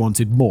well, but he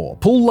wanted more.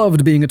 Paul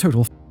loved being a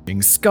total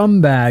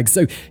scumbag,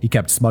 so he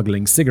kept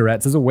smuggling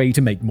cigarettes as a way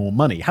to make more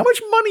money. How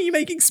much money are you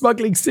making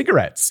smuggling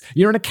cigarettes?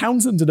 You're an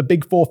accountant at a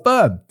Big Four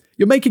firm.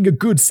 You're making a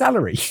good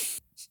salary.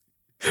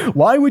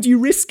 Why would you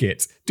risk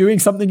it doing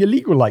something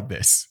illegal like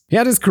this? He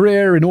had his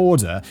career in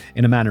order,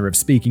 in a manner of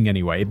speaking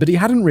anyway, but he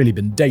hadn't really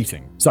been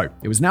dating. So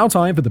it was now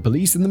time for the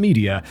police and the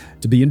media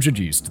to be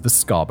introduced to the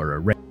Scarborough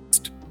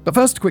rapist. But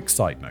first, a quick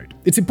side note.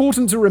 It's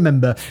important to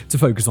remember to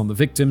focus on the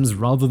victims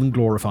rather than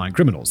glorifying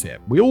criminals here.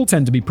 We all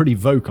tend to be pretty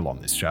vocal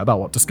on this show about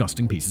what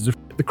disgusting pieces of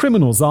the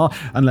criminals are,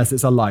 unless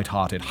it's a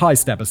light-hearted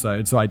heist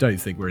episode, so I don't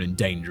think we're in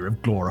danger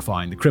of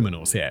glorifying the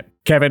criminals here.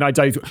 Kevin,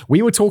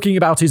 we were talking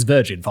about his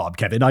virgin farm,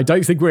 Kevin. I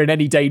don't think we're in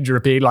any danger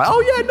of being like,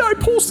 oh yeah, no,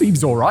 Paul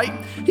seems all right.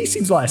 He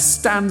seems like a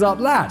stand-up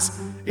lad.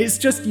 It's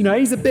just,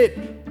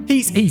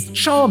 he's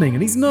charming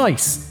and he's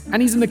nice,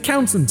 and he's an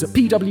accountant at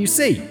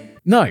PwC.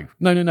 No.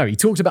 He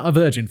talked about a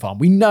virgin farm.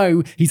 We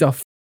know he's a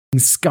f***ing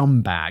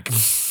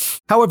scumbag.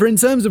 However, in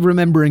terms of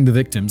remembering the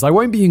victims, I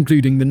won't be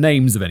including the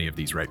names of any of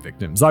these rape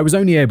victims. I was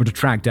only able to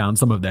track down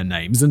some of their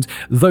names, and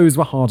those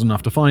were hard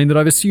enough to find that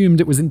I've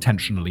assumed it was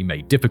intentionally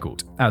made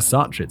difficult. As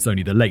such, it's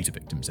only the later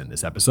victims in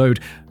this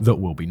episode that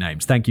will be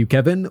named. Thank you,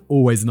 Kevin.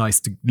 Always nice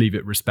to leave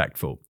it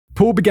respectful.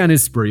 Paul began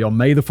his spree on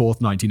May the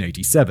 4th,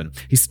 1987.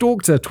 He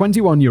stalked a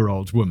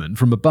 21-year-old woman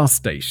from a bus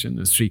station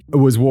as she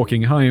was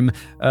walking home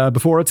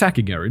before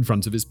attacking her in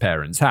front of his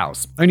parents'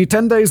 house. Only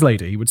 10 days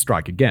later, he would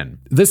strike again.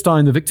 This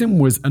time, the victim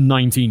was a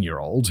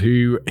 19-year-old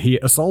who he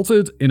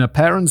assaulted in a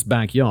parent's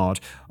backyard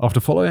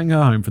after following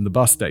her home from the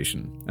bus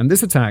station. And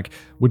this attack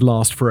would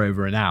last for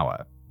over an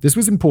hour. This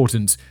was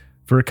important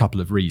for a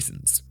couple of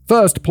reasons.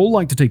 First, Paul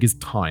liked to take his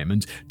time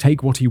and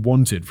take what he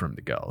wanted from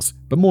the girls.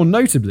 But more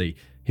notably,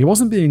 he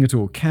wasn't being at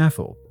all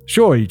careful.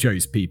 Sure, he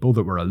chose people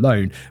that were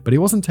alone, but he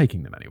wasn't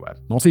taking them anywhere,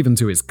 not even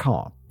to his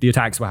car. The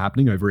attacks were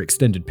happening over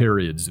extended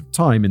periods of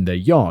time in their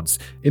yards.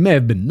 It may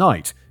have been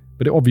night,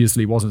 but it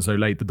obviously wasn't so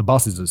late that the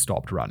buses had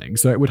stopped running,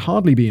 so it would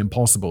hardly be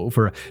impossible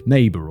for a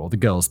neighbor or the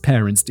girl's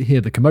parents to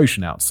hear the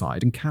commotion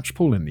outside and catch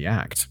Paul in the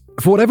act.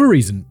 For whatever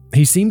reason,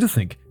 he seemed to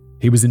think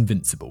he was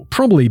invincible,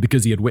 probably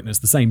because he had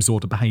witnessed the same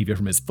sort of behavior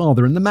from his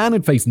father, and the man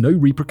had faced no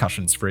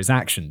repercussions for his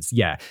actions.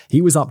 Yeah, he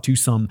was up to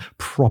some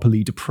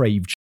properly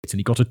depraved shit, and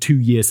he got a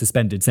 2-year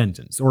suspended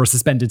sentence, or a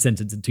suspended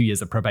sentence and 2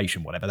 years of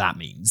probation, whatever that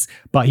means.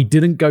 But he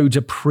didn't go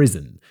to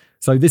prison.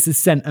 So this has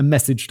sent a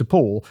message to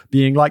Paul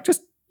being like,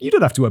 you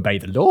don't have to obey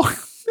the law.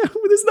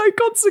 There's no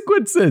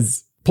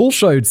consequences. Paul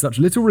showed such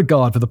little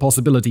regard for the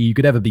possibility he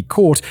could ever be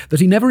caught that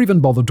he never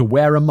even bothered to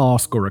wear a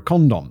mask or a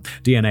condom.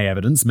 DNA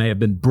evidence may have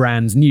been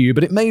brand new,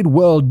 but it made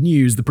world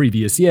news the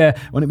previous year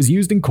when it was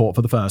used in court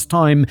for the first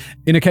time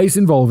in a case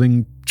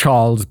involving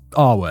child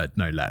R-word,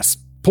 no less.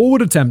 Paul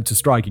would attempt to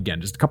strike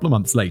again just a couple of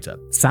months later,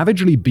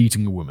 savagely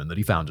beating a woman that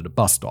he found at a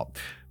bus stop,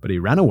 but he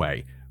ran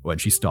away when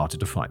she started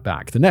to fight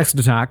back. The next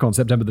attack on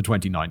September the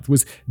 29th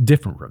was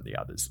different from the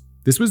others.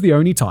 This was the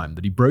only time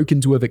that he broke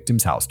into a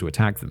victim's house to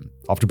attack them.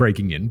 After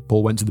breaking in,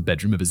 Paul went to the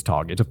bedroom of his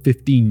target, a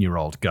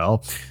 15-year-old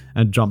girl,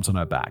 and jumped on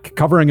her back,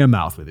 covering her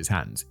mouth with his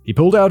hand. He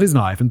pulled out his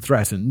knife and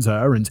threatened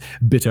her and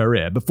bit her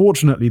ear, but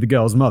fortunately the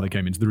girl's mother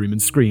came into the room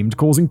and screamed,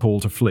 causing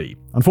Paul to flee.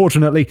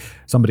 Unfortunately,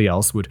 somebody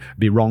else would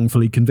be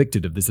wrongfully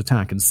convicted of this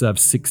attack and serve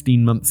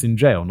 16 months in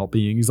jail, not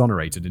being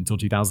exonerated until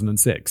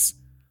 2006.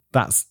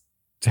 That's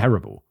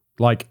terrible.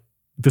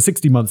 The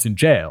 60 months in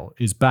jail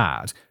is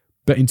bad,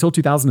 but until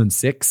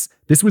 2006,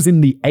 this was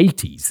in the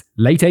 80s,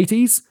 late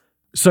 80s.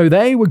 So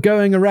they were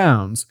going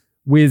around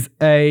with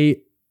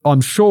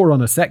I'm sure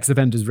on a sex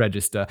offenders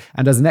register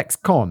and as an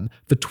ex-con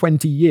for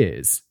 20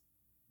 years,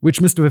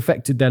 which must have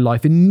affected their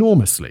life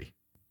enormously.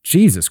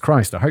 Jesus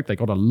Christ, I hope they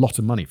got a lot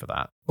of money for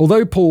that.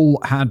 Although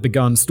Paul had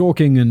begun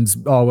stalking and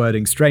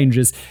R-wording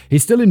strangers, he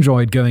still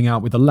enjoyed going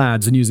out with the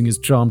lads and using his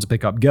charm to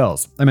pick up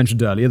girls. I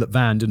mentioned earlier that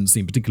Van didn't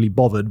seem particularly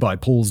bothered by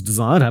Paul's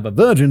desire to have a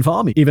virgin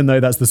farm, even though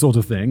that's the sort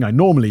of thing I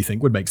normally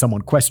think would make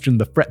someone question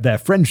their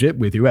friendship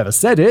with whoever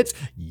said it.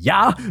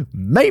 Yeah,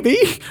 maybe.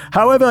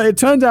 However, it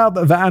turned out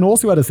that Van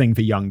also had a thing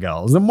for young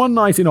girls, and one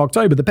night in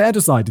October, the pair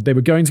decided they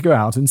were going to go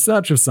out in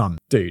search of some.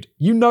 Dude,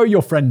 you know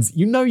your friends,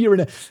 you know you're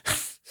in a...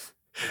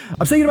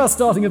 I'm thinking about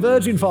starting a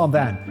virgin farm,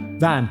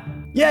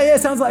 Van. Yeah,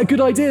 sounds like a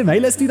good idea,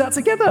 mate. Let's do that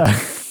together.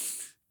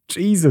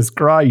 Jesus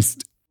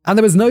Christ. And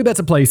there was no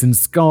better place in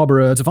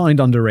Scarborough to find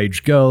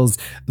underage girls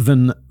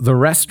than the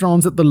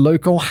restaurant at the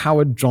local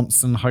Howard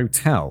Johnson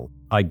Hotel,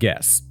 I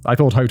guess. I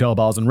thought hotel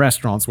bars and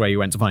restaurants where you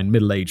went to find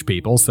middle-aged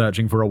people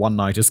searching for a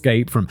one-night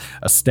escape from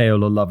a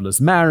stale or loveless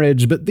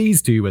marriage, but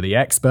these two were the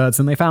experts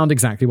and they found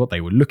exactly what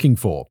they were looking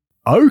for.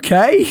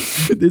 Okay,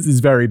 this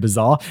is very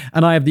bizarre,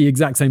 and I have the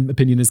exact same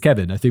opinion as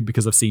Kevin, I think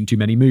because I've seen too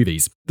many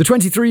movies. The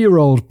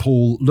 23-year-old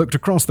Paul looked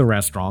across the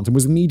restaurant and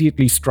was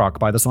immediately struck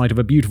by the sight of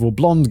a beautiful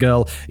blonde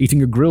girl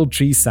eating a grilled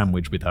cheese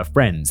sandwich with her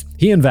friends.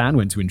 He and Van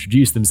went to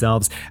introduce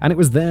themselves, and it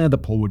was there that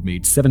Paul would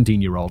meet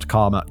 17-year-old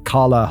Karla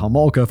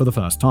Homolka for the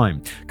first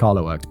time.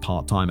 Karla worked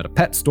part-time at a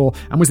pet store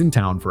and was in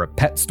town for a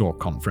pet store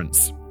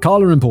conference.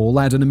 Karla and Paul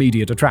had an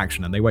immediate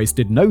attraction and they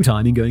wasted no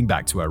time in going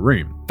back to her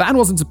room. Van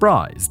wasn't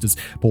surprised, as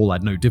Paul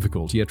had no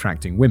difficulty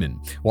attracting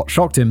women. What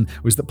shocked him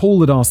was that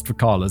Paul had asked for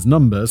Karla's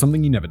number,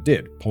 something he never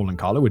did. Paul and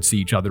Karla would see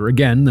each other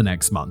again the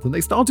next month, and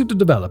they started to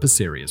develop a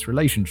serious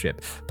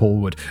relationship. Paul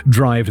would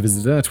drive to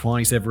visit her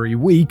twice every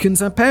week, and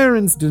her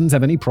parents didn't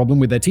have any problem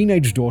with their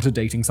teenage daughter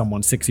dating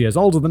someone 6 years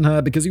older than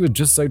her because he was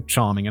just so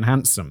charming and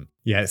handsome.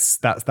 Yes,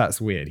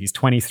 that's weird. He's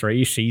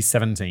 23, she's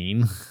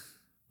 17.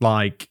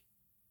 I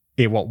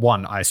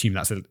assume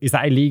is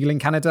that illegal in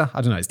Canada?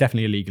 I don't know. It's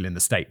definitely illegal in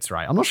the States,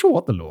 right? I'm not sure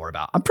what the law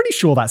about. I'm pretty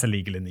sure that's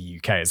illegal in the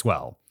UK as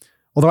well.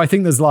 Although I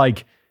think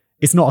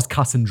it's not as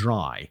cut and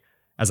dry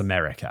as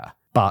America.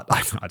 But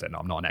I don't know.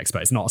 I'm not an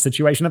expert. It's not a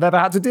situation I've ever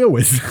had to deal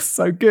with.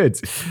 So good.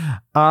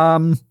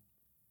 But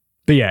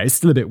yeah, it's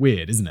still a bit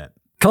weird, isn't it?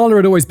 Karla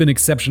had always been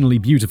exceptionally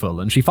beautiful,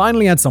 and she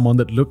finally had someone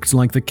that looked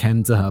like the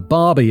Ken to her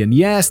Barbie, and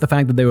yes, the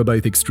fact that they were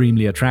both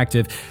extremely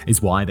attractive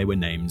is why they were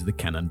named the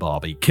Ken and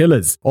Barbie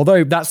Killers.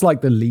 Although that's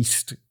the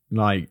least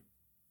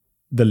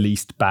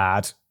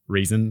bad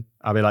reason.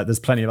 I mean, there's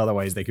plenty of other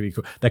ways they could be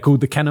called. They're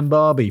called the Ken and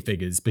Barbie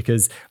figures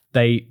because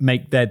they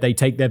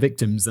take their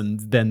victims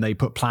and then they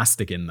put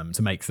plastic in them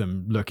to make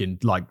them look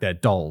like they're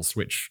dolls,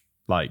 which,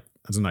 I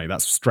don't know,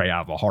 that's straight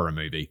out of a horror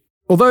movie.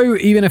 Although,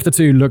 even if the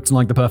two looked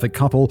like the perfect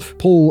couple,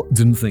 Paul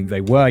didn't think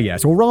they were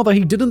yet, or rather,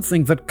 he didn't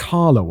think that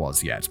Karla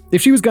was yet.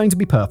 If she was going to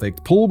be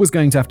perfect, Paul was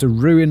going to have to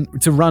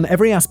run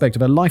every aspect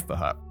of her life for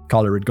her.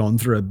 Karla had gone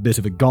through a bit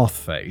of a goth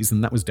phase,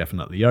 and that was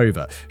definitely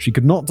over. She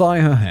could not dye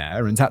her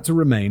hair and had to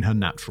remain her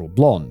natural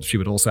blonde. She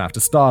would also have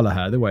to style her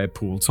hair the way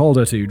Paul told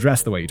her to,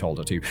 dress the way he told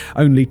her to,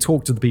 only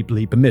talk to the people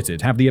he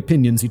permitted, have the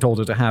opinions he told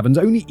her to have, and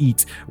only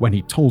eat when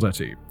he told her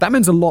to. That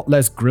meant a lot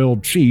less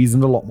grilled cheese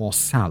and a lot more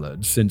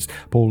salad, since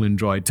Paul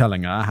enjoyed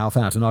telling her how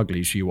fat and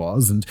ugly she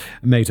was and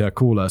made her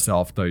call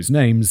herself those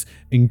names,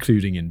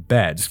 including in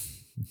bed.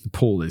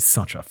 Paul is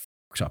such a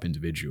up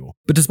individual.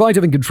 But despite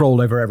having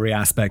control over every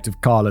aspect of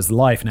Karla's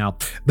life now,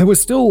 there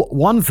was still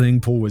one thing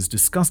Paul was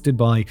disgusted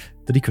by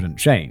that he couldn't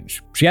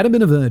change. She hadn't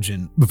been a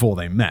virgin before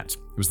they met.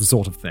 It was the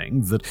sort of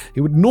thing that he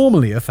would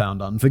normally have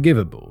found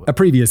unforgivable. A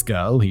previous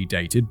girl he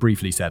dated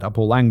briefly said how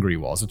Paul angry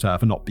was at her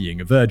for not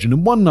being a virgin,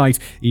 and one night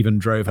even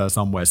drove her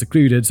somewhere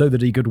secluded so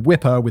that he could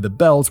whip her with a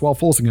belt while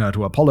forcing her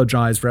to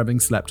apologize for having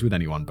slept with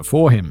anyone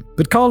before him.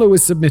 But Karla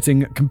was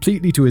submitting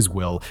completely to his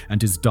will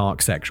and his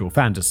dark sexual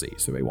fantasy,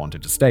 so he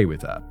wanted to stay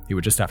with her. He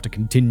would just have to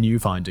continue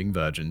finding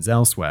virgins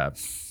elsewhere.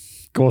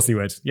 Of course he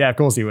would. Yeah, of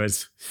course he would.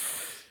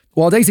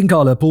 While dating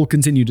Karla, Paul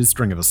continued his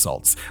string of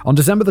assaults. On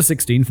December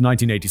 16,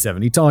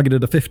 1987, he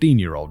targeted a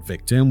 15-year-old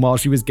victim while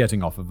she was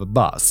getting off of a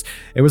bus.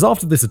 It was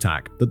after this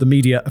attack that the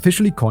media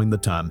officially coined the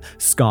term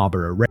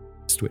Scarborough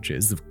Rapist, which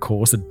is, of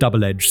course, a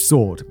double-edged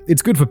sword.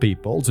 It's good for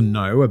people to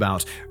know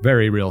about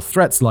very real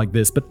threats like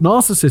this, but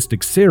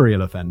narcissistic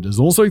serial offenders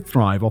also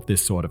thrive off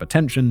this sort of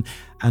attention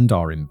and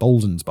are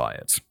emboldened by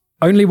it.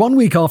 Only 1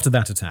 week after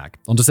that attack,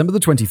 on December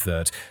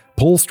 23rd,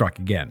 Paul struck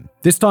again.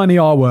 This time he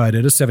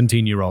R-worded a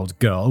 17-year-old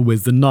girl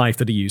with the knife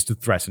that he used to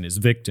threaten his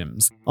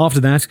victims. After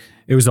that,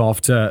 it was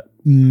off to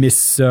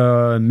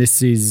Mississauga,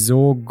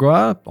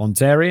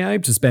 Ontario,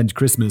 to spend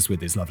Christmas with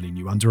his lovely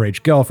new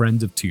underage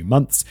girlfriend of 2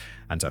 months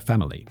and her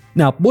family.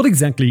 Now, what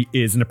exactly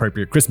is an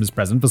appropriate Christmas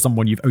present for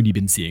someone you've only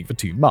been seeing for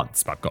 2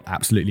 months? I've got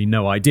absolutely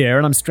no idea,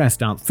 and I'm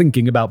stressed out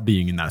thinking about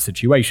being in that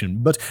situation.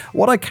 But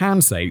what I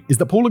can say is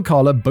that Paul and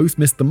Karla both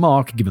missed the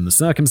mark given the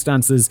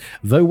circumstances,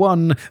 though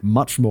one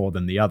much more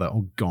than the other.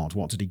 Oh God,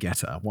 what did he get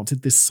her? What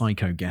did this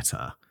psycho get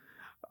her?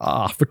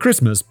 For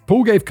Christmas,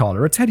 Paul gave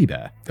Karla a teddy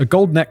bear, a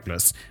gold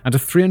necklace, and a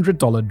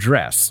 $300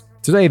 dress.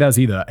 Today, that's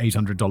either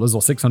 $800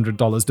 or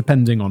 $600,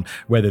 depending on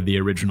whether the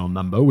original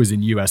number was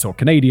in US or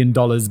Canadian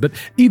dollars, but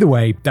either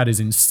way, that is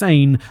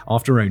insane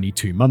after only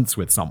 2 months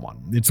with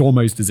someone. It's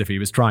almost as if he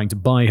was trying to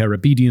buy her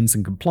obedience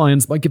and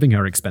compliance by giving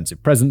her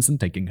expensive presents and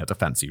taking her to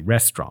fancy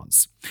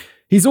restaurants.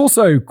 He's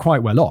also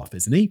quite well off,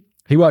 isn't he?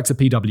 He works at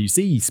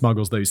PwC, he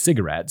smuggles those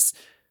cigarettes.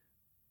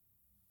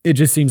 It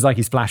just seems like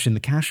he's flashing the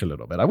cash a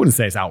little bit. I wouldn't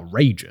say it's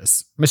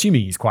outrageous. I'm assuming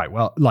he's quite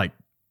well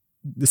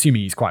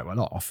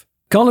off.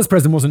 Karla's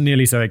present wasn't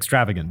nearly so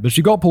extravagant, but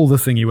she got Paul the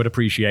thing he would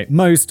appreciate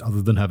most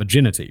other than her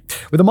virginity.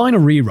 With a minor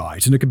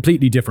rewrite and a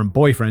completely different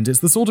boyfriend, it's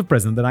the sort of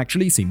present that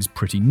actually seems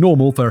pretty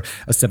normal for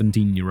a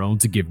 17-year-old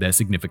to give their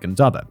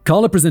significant other.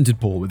 Karla presented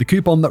Paul with a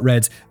coupon that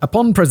read,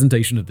 "Upon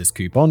presentation of this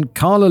coupon,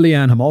 Karla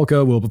Leanne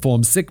Homolka will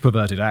perform sick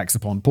perverted acts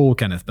upon Paul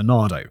Kenneth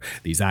Bernardo.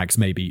 These acts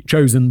may be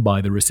chosen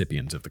by the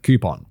recipient of the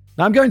coupon."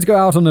 Now, I'm going to go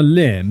out on a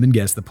limb and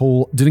guess that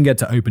Paul didn't get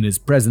to open his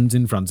present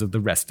in front of the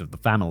rest of the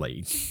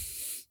family.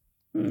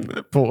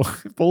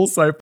 Paul's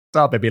so f***ed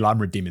up, they'd be like,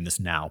 I'm redeeming this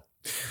now.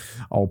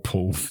 Oh,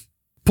 Paul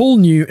Paul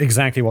knew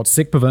exactly what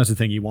sick, perverted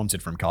thing he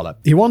wanted from Karla.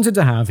 He wanted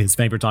to have his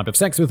favorite type of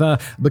sex with her,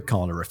 but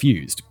Karla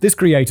refused. This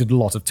created a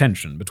lot of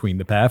tension between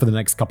the pair for the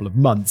next couple of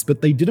months,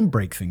 but they didn't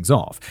break things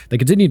off. They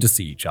continued to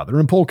see each other,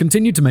 and Paul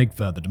continued to make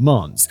further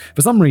demands.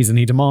 For some reason,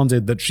 he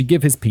demanded that she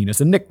give his penis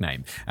a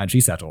nickname, and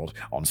she settled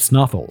on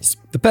Snuffles.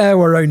 The pair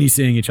were only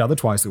seeing each other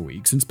twice a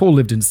week, since Paul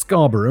lived in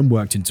Scarborough and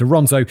worked in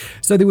Toronto,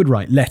 so they would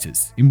write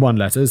letters. In one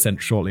letter,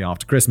 sent shortly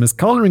after Christmas,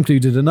 Karla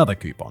included another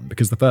coupon,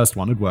 because the first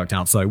one had worked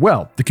out so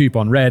well. The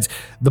coupon read,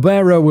 "The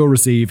bearer will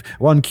receive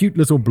one cute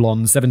little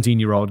blonde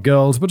 17-year-old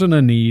girl to put on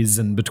her knees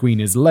and between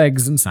his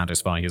legs and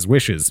satisfy his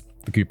wishes."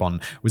 The coupon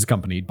was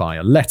accompanied by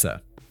a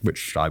letter,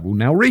 which I will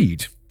now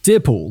read. "Dear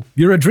Paul,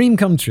 you're a dream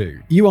come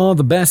true. You are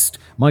the best,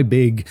 my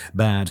big,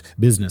 bad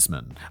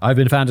businessman. I've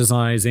been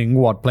fantasizing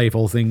what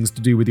playful things to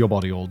do with your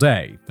body all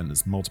day." Then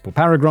there's multiple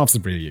paragraphs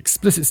of really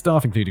explicit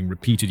stuff, including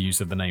repeated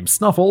use of the name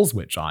Snuffles,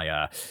 which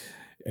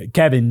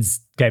Kevin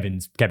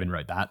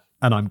wrote that.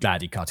 And I'm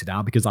glad he cut it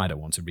out because I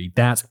don't want to read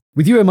that.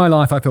 "With you in my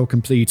life, I feel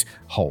complete,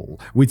 whole.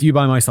 With you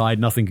by my side,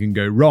 nothing can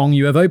go wrong.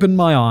 You have opened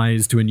my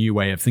eyes to a new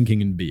way of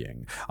thinking and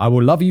being. I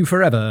will love you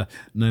forever,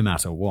 no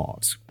matter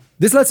what."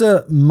 This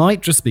letter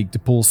might just speak to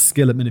Paul's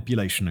skill at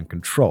manipulation and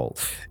control.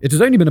 It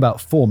had only been about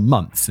 4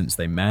 months since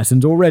they met,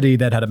 and already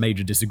they'd had a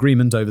major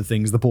disagreement over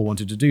things that Paul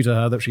wanted to do to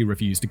her that she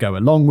refused to go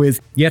along with,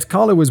 yet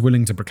Karla was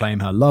willing to proclaim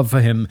her love for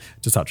him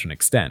to such an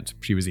extent.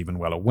 She was even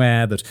well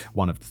aware that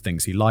one of the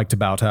things he liked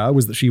about her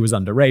was that she was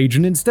underage,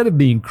 and instead of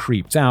being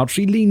creeped out,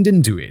 she leaned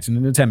into it in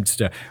an attempt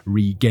to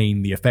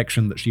regain the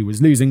affection that she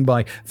was losing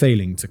by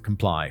failing to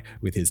comply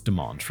with his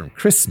demand from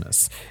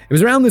Christmas. It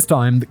was around this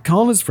time that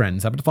Karla's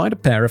friends happened to find a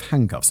pair of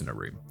handcuffs in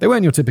room. They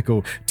weren't your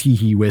typical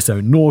tee-hee, we're so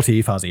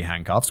naughty fuzzy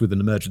handcuffs with an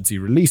emergency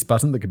release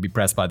button that could be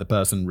pressed by the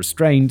person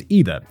restrained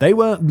either. They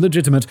were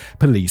legitimate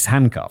police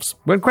handcuffs.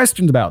 When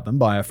questioned about them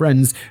by her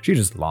friends, she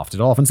just laughed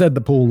it off and said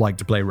that Paul liked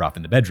to play rough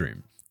in the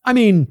bedroom. I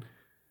mean,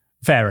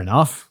 fair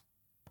enough.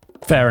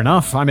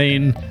 I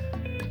mean,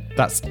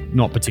 that's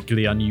not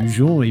particularly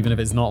unusual, even if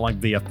it's not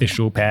like the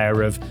official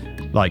pair of,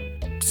 like,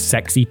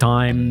 sexy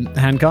time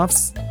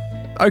handcuffs.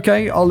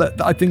 Okay,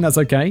 I think that's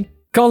okay.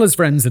 Karla's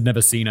friends had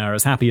never seen her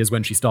as happy as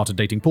when she started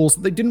dating Paul, so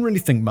they didn't really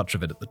think much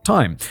of it at the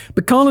time.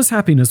 But Karla's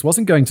happiness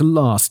wasn't going to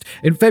last.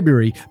 In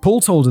February,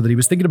 Paul told her that he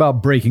was thinking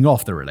about breaking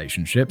off the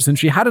relationship since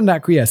she hadn't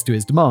acquiesced to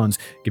his demands.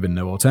 Given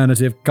no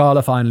alternative,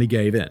 Karla finally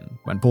gave in.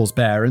 When Paul's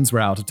parents were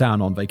out of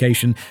town on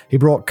vacation, he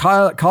brought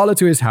Karla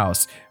to his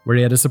house, where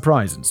he had a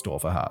surprise in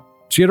store for her.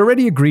 She had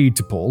already agreed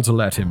to Paul to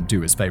let him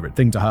do his favorite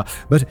thing to her,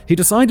 but he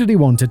decided he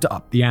wanted to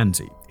up the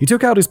ante. He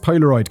took out his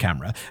Polaroid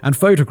camera and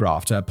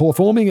photographed her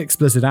performing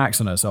explicit acts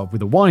on herself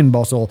with a wine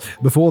bottle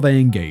before they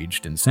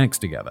engaged in sex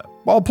together.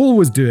 While Paul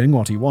was doing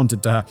what he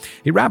wanted to her,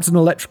 he wrapped an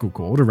electrical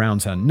cord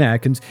around her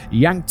neck and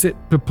yanked it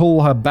to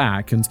pull her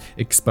back and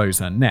expose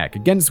her neck,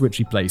 against which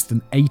he placed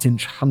an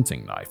 8-inch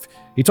hunting knife.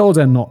 He told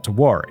her not to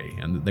worry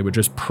and that they were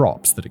just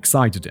props that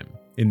excited him.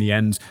 In the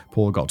end,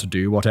 Paul got to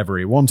do whatever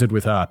he wanted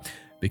with her,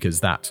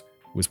 because that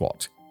was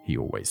what he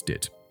always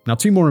did. Now,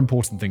 2 more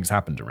important things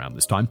happened around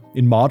this time.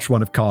 In March,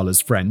 one of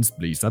Karla's friends,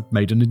 Lisa,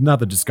 made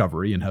another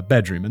discovery in her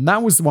bedroom, and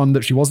that was the one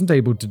that she wasn't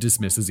able to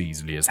dismiss as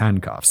easily as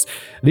handcuffs.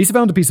 Lisa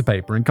found a piece of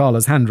paper in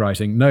Karla's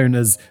handwriting known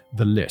as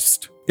the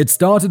list. It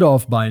started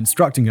off by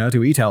instructing her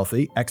to eat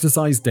healthy,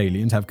 exercise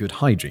daily, and have good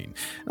hygiene.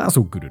 That's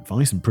all good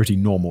advice and pretty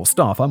normal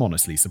stuff. I'm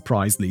honestly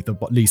surprised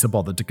Lisa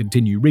bothered to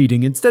continue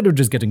reading instead of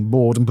just getting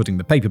bored and putting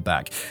the paper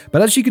back.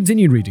 But as she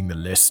continued reading the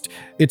list,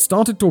 it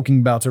started talking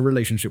about her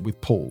relationship with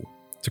Paul.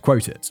 To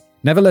quote it,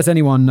 "Never let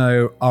anyone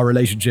know our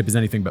relationship is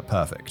anything but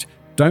perfect.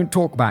 Don't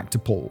talk back to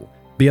Paul.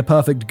 Be a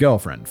perfect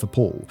girlfriend for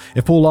Paul.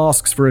 If Paul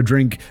asks for a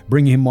drink,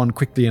 bring him one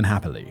quickly and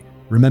happily.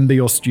 Remember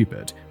you're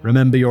stupid.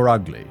 Remember you're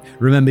ugly.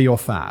 Remember you're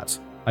fat.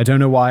 I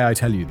don't know why I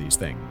tell you these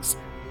things,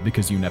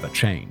 because you never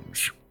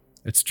change."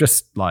 It's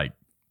just like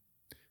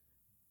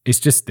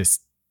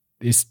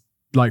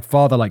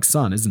father like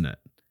son, isn't it?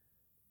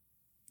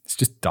 It's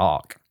just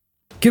dark.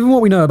 Given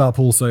what we know about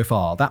Paul so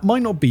far, that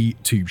might not be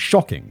too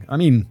shocking. I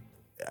mean,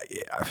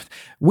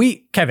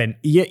 Kevin,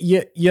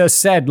 you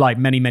said like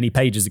many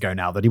pages ago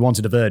now that he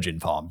wanted a virgin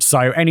farm. So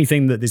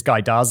anything that this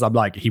guy does, I'm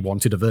like, he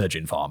wanted a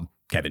virgin farm,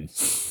 Kevin.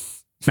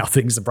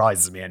 Nothing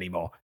surprises me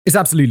anymore. It's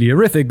absolutely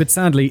horrific, but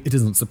sadly, it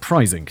isn't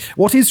surprising.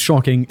 What is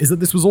shocking is that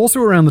this was also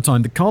around the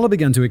time that Karla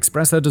began to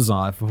express her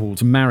desire for Paul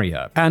to marry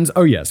her. And,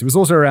 oh yes, it was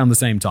also around the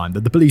same time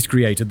that the police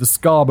created the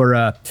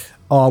Scarborough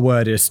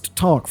R-wordist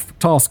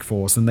task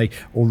force, and they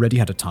already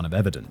had a ton of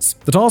evidence.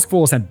 The task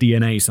force had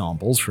DNA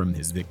samples from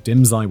his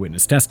victims'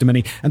 eyewitness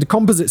testimony and a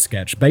composite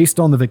sketch based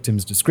on the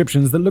victims'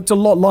 descriptions that looked a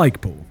lot like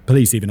Paul.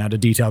 Police even had a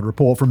detailed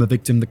report from a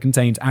victim that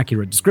contained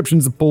accurate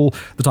descriptions of Paul,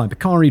 the type of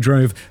car he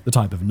drove, the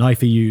type of knife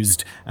he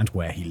used, and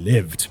where he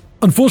lived.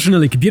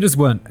 Unfortunately, computers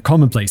weren't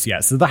commonplace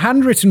yet, so the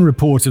handwritten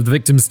report of the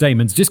victim's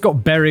statements just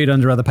got buried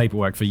under other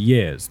paperwork for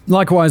years.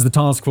 Likewise, the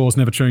task force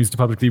never chose to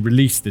publicly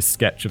release this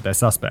sketch of their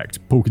suspect.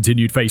 Paul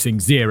continued facing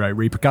zero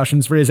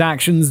repercussions for his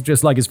actions,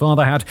 just like his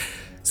father had,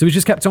 so he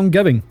just kept on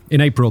going.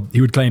 In April,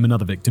 he would claim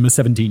another victim, a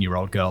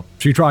 17-year-old girl.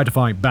 She tried to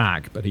fight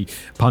back, but he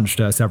punched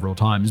her several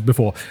times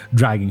before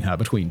dragging her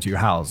between two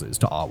houses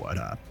to R-word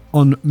her.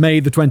 On May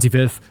the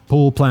 25th,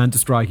 Paul planned to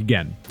strike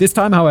again. This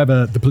time,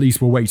 however, the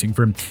police were waiting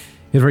for him.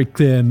 He had a very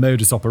clear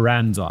modus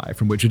operandi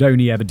from which had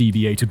only ever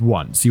deviated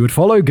once. He would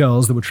follow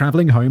girls that were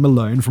traveling home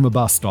alone from a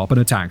bus stop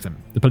and attack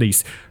them. The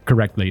police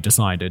correctly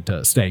decided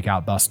to stake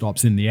out bus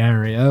stops in the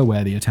area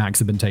where the attacks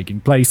had been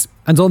taking place,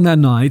 and on that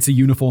night, a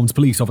uniformed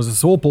police officer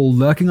saw Paul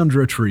lurking under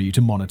a tree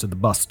to monitor the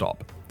bus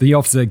stop. The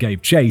officer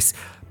gave chase,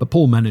 but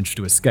Paul managed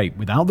to escape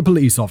without the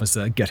police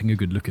officer getting a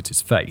good look at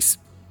his face.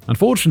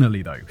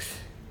 Unfortunately, though,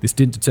 this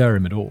didn't deter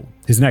him at all.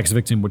 His next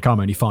victim would come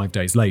only 5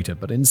 days later,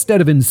 but instead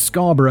of in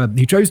Scarborough,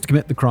 he chose to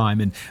commit the crime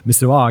in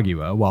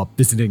Mississauga while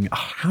visiting...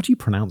 how do you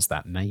pronounce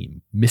that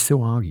name?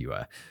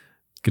 Mississauga.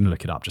 Gonna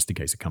look it up just in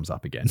case it comes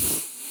up again.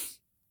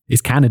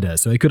 It's Canada,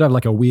 so it could have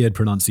like a weird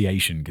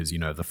pronunciation because, you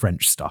know, the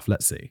French stuff.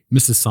 Let's see.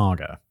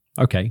 Mississauga.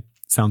 Okay,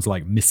 sounds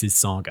like Mrs.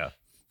 Saga.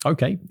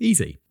 Okay,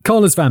 easy.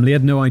 Karla's family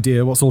had no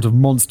idea what sort of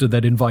monster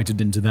they'd invited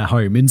into their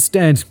home.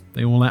 Instead,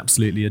 they all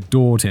absolutely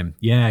adored him.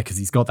 Yeah, because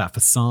he's got that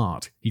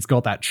facade. He's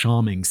got that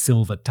charming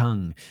silver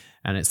tongue.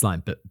 And it's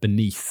like, but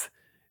beneath,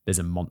 there's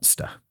a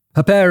monster.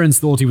 Her parents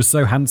thought he was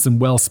so handsome,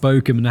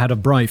 well-spoken, and had a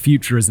bright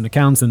future as an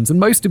accountant, and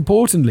most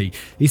importantly,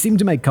 he seemed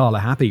to make Karla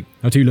happy.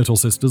 Her two little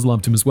sisters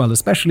loved him as well,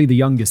 especially the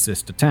youngest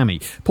sister,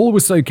 Tammy. Paul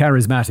was so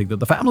charismatic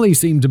that the family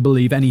seemed to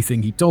believe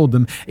anything he told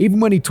them, even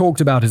when he talked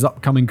about his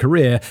upcoming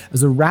career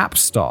as a rap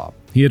star.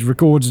 He had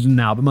recorded an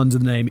album under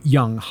the name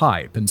Young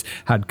Hype and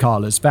had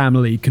Karla's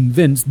family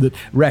convinced that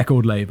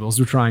record labels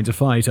were trying to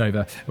fight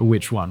over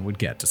which one would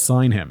get to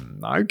sign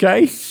him.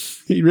 Okay,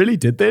 he really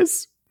did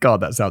this? God,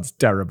 that sounds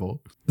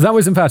terrible. That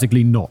was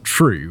emphatically not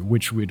true,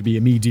 which would be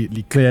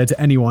immediately clear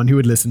to anyone who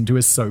had listened to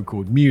his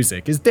so-called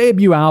music. His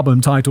debut album,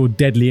 titled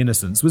Deadly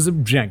Innocence, was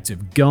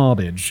objective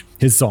garbage.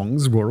 His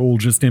songs were all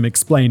just him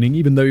explaining,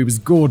 even though he was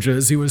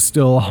gorgeous, he was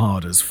still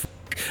hard as f***.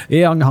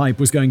 Young Hype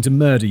was going to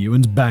murder you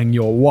and bang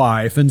your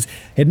wife, and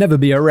he'd never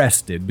be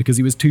arrested because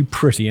he was too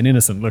pretty and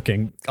innocent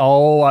looking.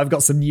 Oh, I've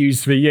got some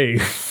news for you.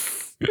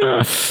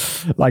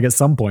 Like at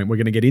some point we're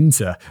going to get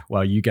into,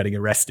 well, you getting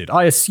arrested.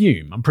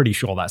 I'm pretty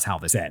sure that's how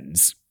this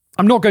ends.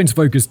 I'm not going to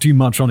focus too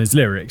much on his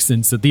lyrics,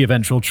 since at the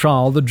eventual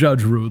trial, the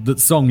judge ruled that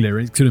song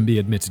lyrics couldn't be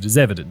admitted as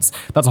evidence.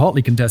 That's a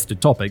hotly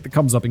contested topic that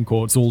comes up in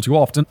courts all too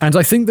often, and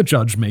I think the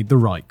judge made the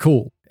right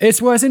call.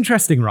 It's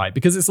interesting, right?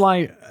 Because it's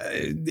like,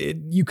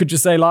 you could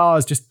just say, I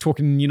was just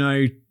talking,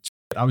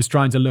 I was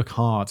trying to look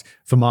hard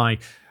for my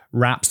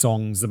rap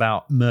songs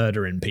about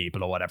murdering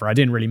people or whatever. I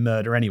didn't really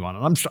murder anyone.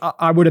 And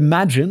I would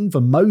imagine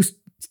for most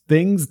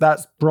things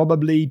that's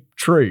probably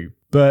true.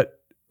 But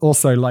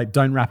also,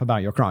 don't rap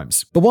about your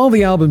crimes. But while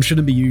the album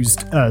shouldn't be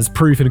used as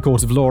proof in a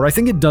court of law, I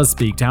think it does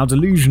speak to how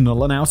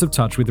delusional and out of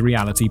touch with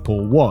reality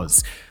Paul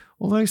was.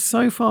 Although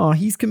so far,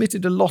 he's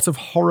committed a lot of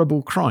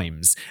horrible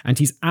crimes, and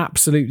he's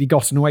absolutely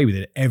gotten away with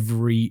it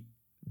every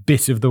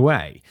bit of the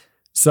way.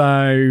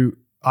 So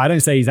I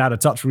don't say he's out of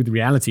touch with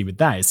reality with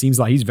that. It seems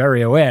like he's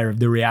very aware of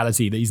the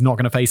reality that he's not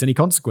going to face any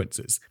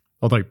consequences.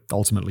 Although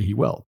ultimately he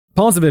will.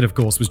 Part of it, of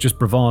course, was just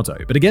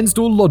bravado, but against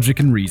all logic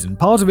and reason,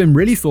 part of him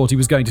really thought he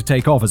was going to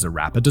take off as a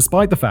rapper,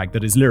 despite the fact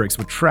that his lyrics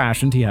were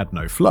trash and he had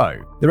no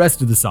flow. The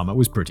rest of the summer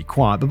was pretty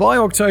quiet, but by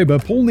October,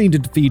 Paul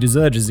needed to feed his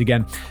urges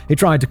again. He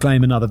tried to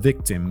claim another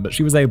victim, but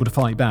she was able to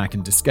fight back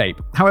and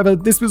escape. However,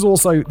 this was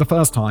also the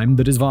first time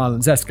that his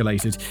violence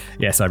escalated.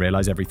 Yes, I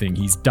realize everything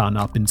he's done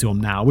up until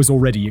now was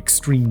already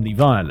extremely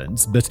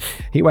violent, but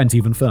he went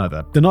even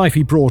further. The knife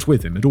he brought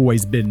with him had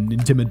always been an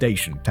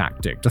intimidation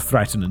tactic to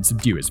threaten and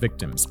subdue his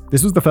victims.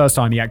 This was the first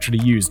time he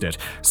actually used it,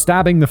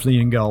 stabbing the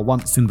fleeing girl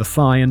once in the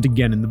thigh and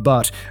again in the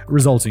butt,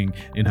 resulting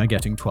in her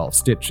getting 12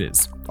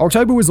 stitches.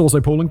 October was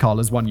also Paul and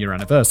Karla's 1-year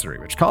anniversary,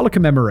 which Karla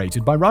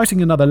commemorated by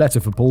writing another letter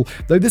for Paul,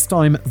 though this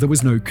time there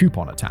was no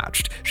coupon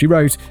attached. She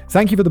wrote,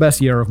 "Thank you for the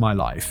best year of my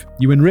life.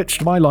 You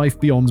enriched my life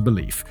beyond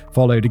belief,"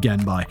 followed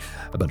again by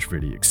a bunch of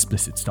really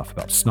explicit stuff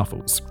about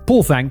snuffles.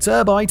 Paul thanked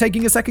her by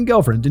taking a second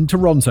girlfriend in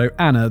Toronto,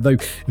 Anna, though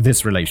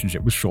this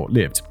relationship was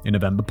short-lived. In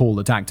November, Paul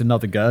attacked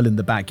another girl in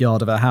the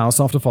backyard of her house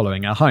after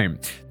following her home.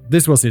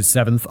 This was his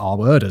 7th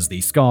R-word as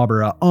the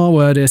Scarborough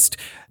R-wordist.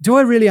 Do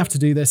I really have to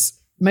do this?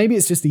 Maybe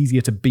it's just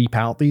easier to beep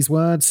out these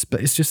words,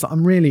 but it's just,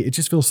 it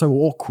just feels so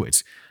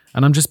awkward,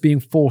 and I'm just being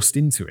forced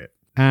into it,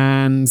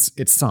 and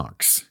it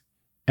sucks.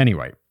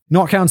 Anyway,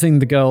 not counting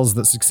the girls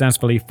that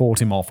successfully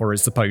fought him off or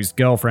his supposed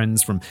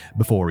girlfriends from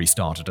before he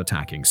started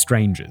attacking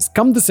strangers.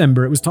 Come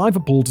December, it was time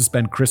for Paul to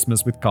spend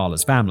Christmas with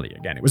Karla's family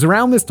again. It was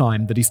around this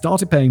time that he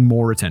started paying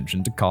more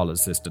attention to Karla's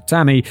sister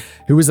Tammy,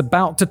 who was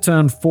about to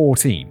turn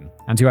 14.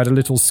 and who had a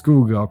little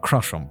schoolgirl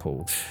crush on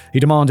Paul. He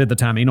demanded that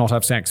Tammy not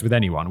have sex with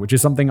anyone, which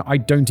is something I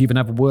don't even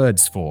have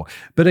words for.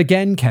 But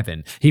again,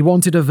 Kevin, he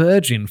wanted a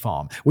virgin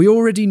farm. We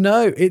already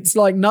know. It's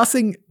like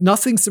nothing,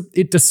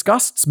 it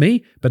disgusts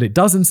me, but it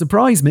doesn't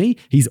surprise me.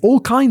 He's all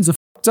kinds of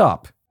fucked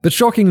up. But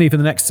shockingly, for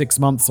the next 6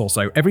 months or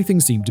so, everything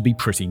seemed to be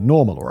pretty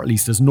normal, or at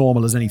least as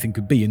normal as anything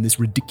could be in this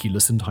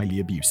ridiculous and highly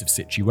abusive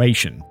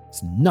situation.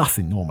 There's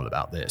nothing normal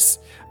about this.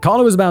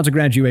 Karla was about to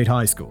graduate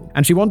high school,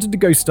 and she wanted to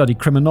go study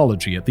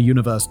criminology at the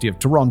University of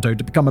Toronto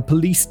to become a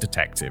police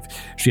detective.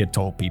 She had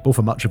told people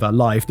for much of her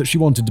life that she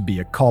wanted to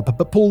be a cop,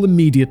 but Paul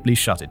immediately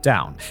shut it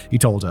down. He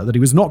told her that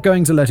he was not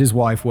going to let his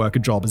wife work a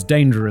job as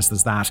dangerous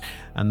as that,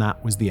 and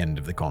that was the end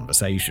of the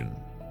conversation.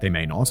 They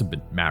may not have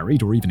been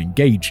married or even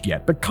engaged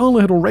yet, but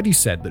Karla had already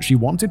said that she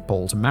wanted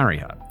Paul to marry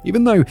her.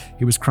 Even though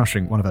he was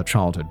crushing one of her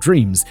childhood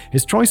dreams,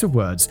 his choice of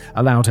words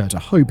allowed her to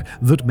hope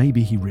that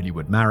maybe he really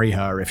would marry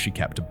her if she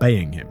kept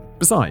obeying him.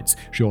 Besides,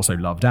 she also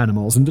loved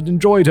animals and had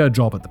enjoyed her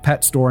job at the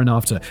pet store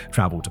enough to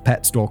travel to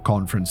pet store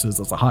conferences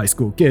as a high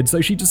school kid,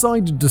 so she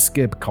decided to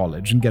skip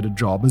college and get a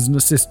job as an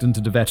assistant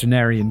at a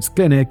veterinarian's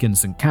clinic in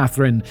St.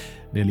 Catherine,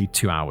 nearly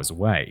 2 hours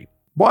away.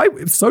 Why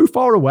so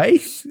far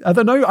away?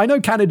 I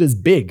know Canada's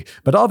big,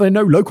 but are there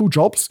no local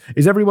jobs?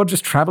 Is everyone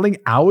just traveling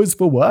hours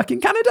for work in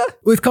Canada?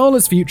 With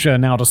Karla's future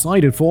now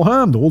decided for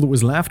her, all that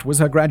was left was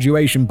her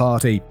graduation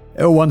party.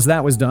 Once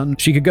that was done,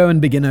 she could go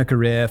and begin her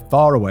career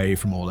far away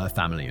from all her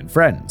family and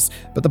friends.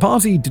 But the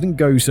party didn't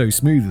go so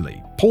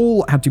smoothly.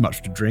 Paul had too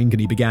much to drink, and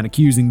he began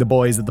accusing the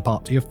boys at the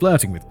party of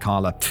flirting with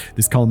Karla.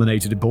 This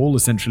culminated in Paul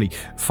essentially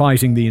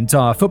fighting the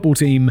entire football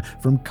team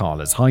from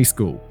Karla's high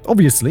school.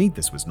 Obviously,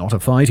 this was not a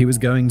fight he was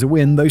going to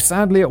win, though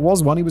sadly it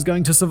was one he was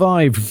going to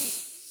survive.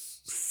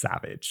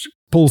 Savage.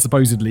 Paul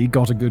supposedly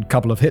got a good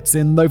couple of hits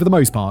in, though for the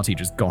most part he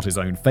just got his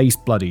own face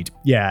bloodied.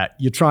 Yeah,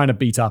 you're trying to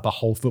beat up a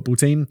whole football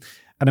team?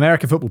 And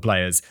American football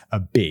players are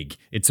big.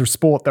 It's a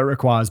sport that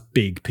requires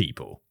big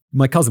people.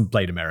 My cousin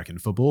played American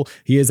football.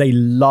 He is a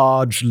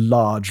large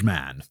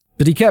man.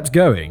 But he kept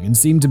going and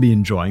seemed to be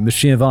enjoying the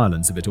sheer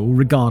violence of it all,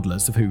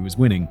 regardless of who was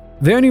winning.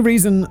 The only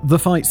reason the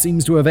fight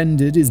seems to have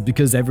ended is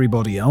because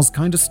everybody else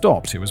kind of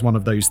stopped. It was one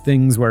of those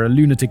things where a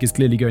lunatic is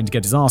clearly going to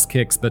get his ass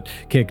kicked,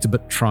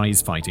 but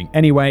tries fighting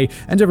anyway,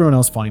 and everyone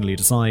else finally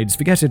decides,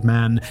 forget it,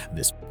 man,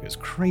 this is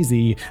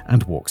crazy,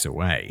 and walks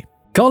away.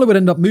 Karla would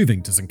end up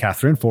moving to St.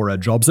 Catherine for her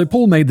job, so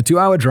Paul made the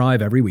 2-hour drive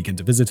every weekend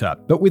to visit her.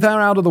 But with her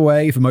out of the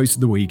way for most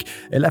of the week,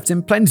 it left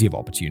him plenty of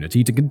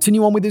opportunity to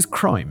continue on with his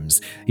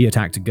crimes. He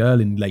attacked a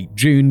girl in late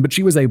June, but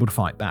she was able to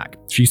fight back.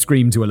 She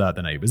screamed to alert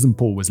the neighbors, and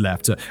Paul was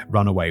left to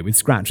run away with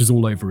scratches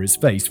all over his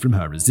face from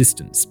her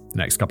resistance. The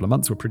next couple of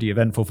months were pretty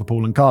eventful for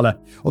Paul and Karla.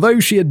 Although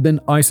she had been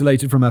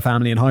isolated from her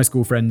family and high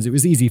school friends, it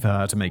was easy for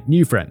her to make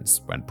new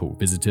friends. When Paul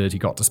visited, he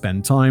got to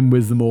spend time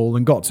with them all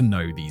and got to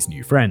know these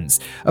new friends.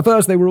 At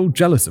first, they were all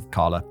jealous of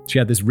Karla. She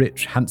had this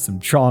rich, handsome,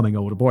 charming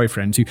older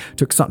boyfriend who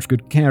took such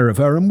good care of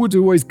her and would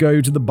always go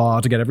to the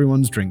bar to get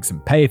everyone's drinks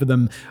and pay for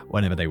them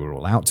whenever they were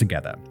all out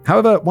together.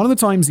 However, one of the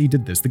times he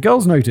did this, the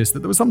girls noticed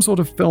that there was some sort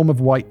of film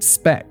of white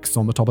specks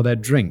on the top of their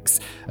drinks.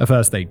 At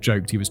first, they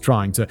joked he was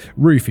trying to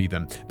roofie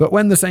them, but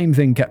when the same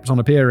thing kept on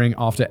appearing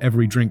after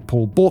every drink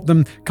Paul bought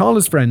them,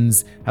 Karla's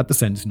friends had the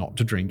sense not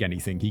to drink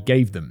anything he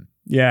gave them.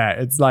 Yeah,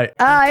 it's like,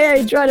 yeah,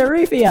 you trying to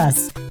roofie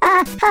us.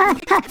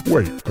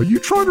 Wait, are you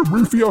trying to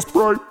roofie us,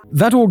 bro?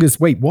 That August,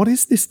 wait, what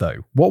is this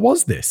though? What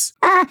was this?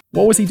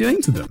 What was he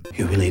doing to them?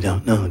 You really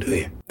don't know, do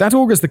you? That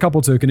August, the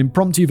couple took an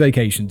impromptu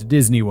vacation to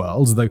Disney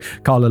World, though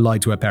Karla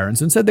lied to her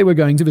parents and said they were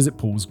going to visit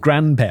Paul's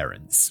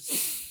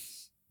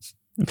grandparents.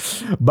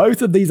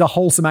 Both of these are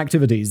wholesome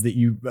activities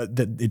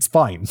that it's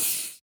fine.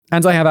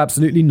 And I have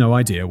absolutely no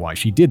idea why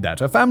she did that.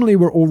 Her family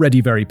were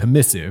already very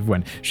permissive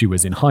when she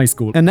was in high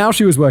school, and now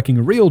she was working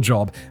a real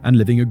job and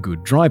living a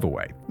good drive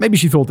away. Maybe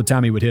she thought that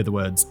Tammy would hear the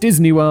words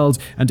Disney World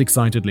and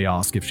excitedly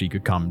ask if she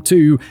could come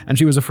too, and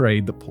she was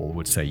afraid that Paul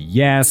would say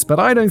yes, but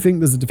I don't think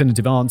there's a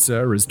definitive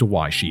answer as to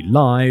why she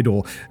lied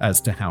or as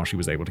to how she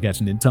was able to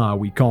get an entire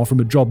week off from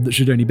a job that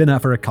she'd only been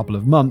at for a couple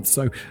of months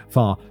so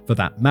far for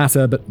that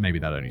matter, but maybe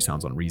that only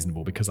sounds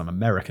unreasonable because I'm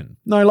American.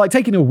 No, like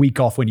taking a week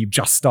off when you've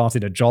just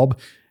started a job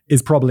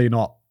is probably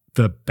not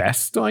the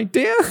best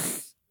idea.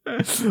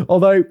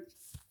 Although,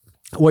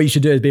 what you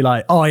should do is be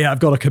like, oh yeah, I've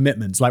got a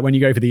commitment. Like when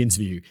you go for the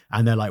interview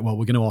and they're like, well,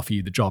 we're going to offer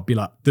you the job. Be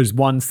like, there's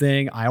one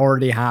thing, I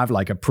already have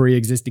like a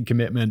pre-existing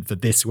commitment for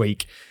this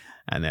week.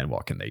 And then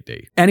what can they do?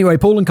 Anyway,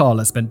 Paul and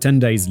Karla spent 10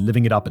 days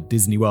living it up at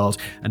Disney World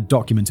and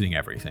documenting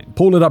everything.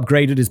 Paul had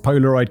upgraded his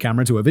Polaroid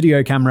camera to a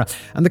video camera,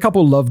 and the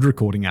couple loved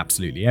recording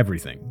absolutely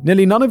everything.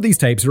 Nearly none of these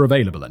tapes are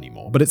available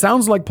anymore, but it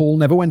sounds like Paul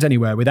never went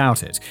anywhere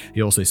without it.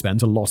 He also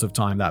spent a lot of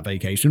time that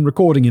vacation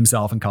recording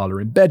himself and Karla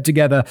in bed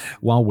together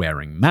while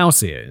wearing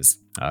mouse ears.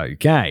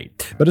 Okay,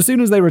 but as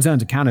soon as they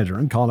returned to Canada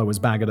and Karla was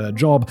back at her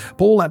job,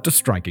 Paul had to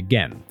strike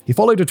again. He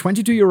followed a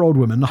 22-year-old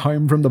woman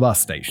home from the bus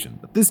station,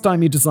 but this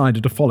time he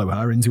decided to follow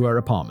her into her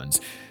apartment.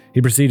 He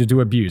proceeded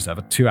to abuse her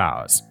for 2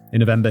 hours. In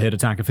November, he'd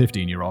attack a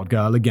 15-year-old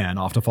girl again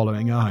after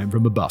following her home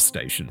from a bus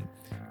station.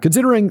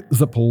 Considering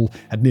that Paul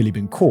had nearly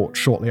been caught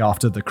shortly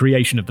after the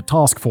creation of the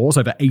task force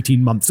over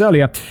 18 months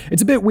earlier,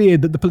 it's a bit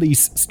weird that the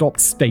police stopped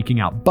staking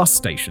out bus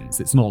stations.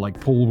 It's not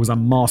like Paul was a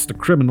master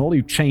criminal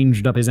who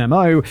changed up his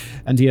MO,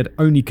 and he had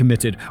only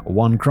committed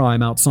one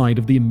crime outside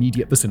of the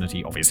immediate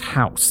vicinity of his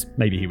house.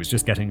 Maybe he was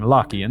just getting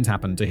lucky and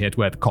happened to hit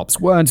where the cops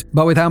weren't,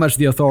 but with how much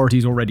the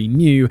authorities already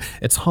knew,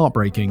 it's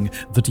heartbreaking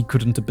that he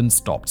couldn't have been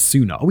stopped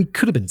sooner. Oh, he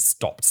could have been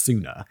stopped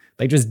sooner.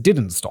 They just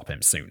didn't stop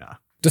him sooner.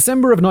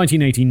 December of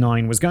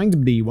 1989 was going to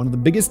be one of the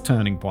biggest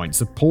turning points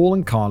of Paul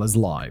and Karla's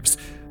lives.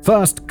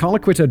 First, Karla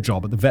quit her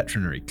job at the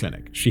veterinary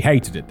clinic. She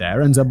hated it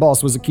there, and her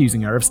boss was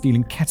accusing her of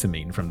stealing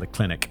ketamine from the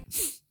clinic.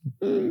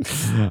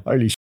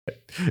 Holy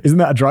shit. Isn't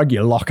that a drug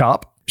you lock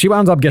up? She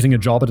wound up getting a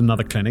job at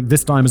another clinic,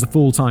 this time as a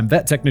full-time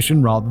vet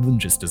technician rather than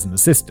just as an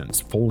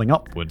assistant. Falling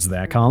upwards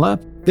there, Karla.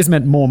 This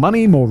meant more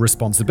money, more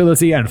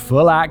responsibility, and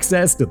full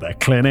access to the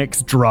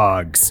clinic's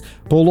drugs.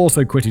 Paul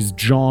also quit his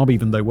job,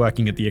 even though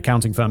working at the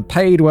accounting firm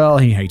paid well.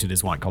 He hated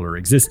his white-collar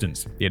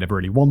existence. He never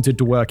really wanted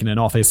to work in an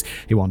office.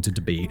 He wanted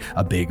to be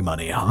a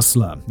big-money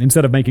hustler.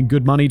 Instead of making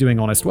good money doing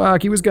honest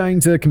work, he was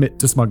going to commit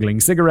to smuggling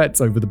cigarettes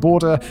over the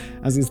border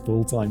as his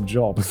full-time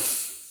job.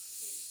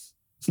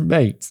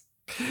 Mate.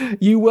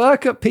 You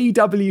work at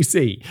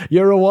PwC.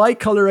 You're a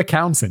white-collar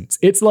accountant.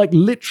 It's like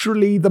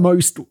literally the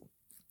most,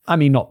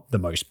 not the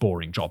most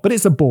boring job, but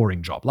it's a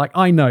boring job. Like,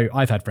 I know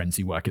I've had friends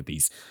who work at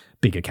these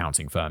big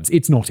accounting firms.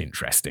 It's not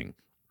interesting.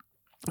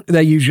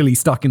 They're usually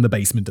stuck in the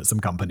basement at some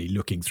company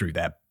looking through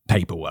their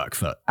paperwork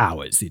for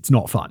hours. It's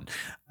not fun.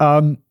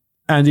 And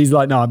he's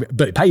like, no,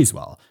 but it pays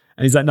well.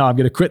 And he's like, no, I'm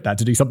going to quit that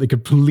to do something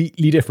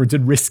completely different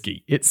and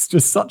risky. It's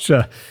just such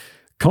a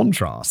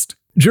contrast.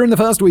 During the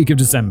first week of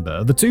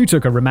December, the two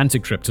took a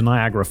romantic trip to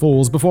Niagara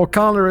Falls before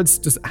Karla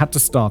had to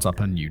start up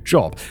her new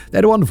job. They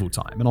had a wonderful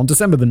time, and on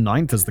December the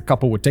 9th, as the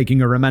couple were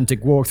taking a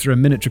romantic walk through a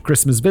miniature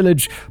Christmas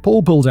village,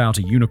 Paul pulled out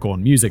a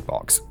unicorn music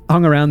box.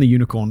 Hung around the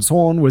unicorn's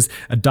horn was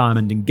a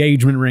diamond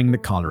engagement ring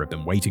that Karla had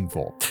been waiting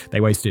for.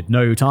 They wasted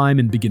no time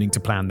in beginning to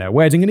plan their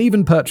wedding and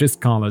even purchased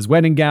Karla's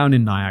wedding gown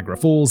in Niagara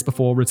Falls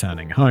before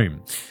returning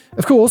home.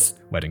 Of course,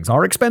 weddings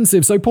are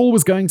expensive, so Paul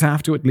was going to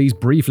have to at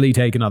least briefly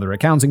take another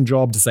accounting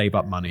job to save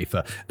up money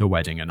for the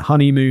wedding and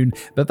honeymoon,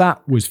 but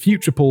that was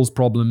future Paul's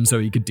problem, so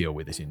he could deal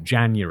with it in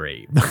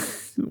January.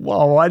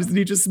 Well, why doesn't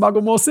he just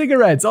smuggle more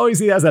cigarettes?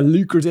 Obviously, that's a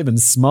lucrative and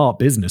smart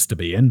business to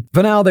be in.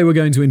 For now, they were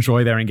going to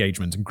enjoy their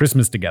engagement and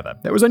Christmas together.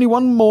 There was only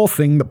one more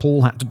thing that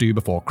Paul had to do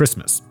before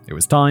Christmas. It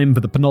was time for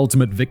the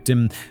penultimate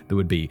victim that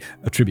would be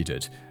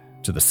attributed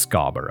to the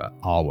Scarborough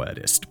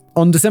R-wordist.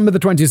 On December the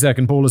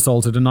 22nd, Paul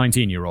assaulted a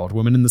 19-year-old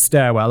woman in the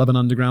stairwell of an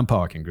underground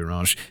parking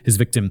garage. His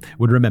victim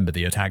would remember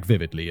the attack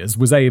vividly, as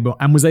was able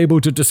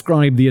to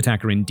describe the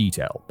attacker in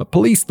detail. But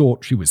police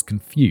thought she was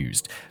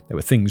confused. There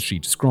were things she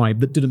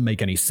described that didn't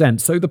make any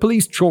sense, so the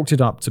police chalked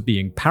it up to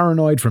being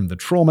paranoid from the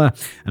trauma,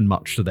 and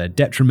much to their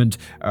detriment,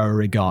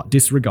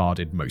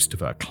 disregarded most of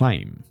her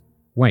claim.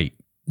 Wait.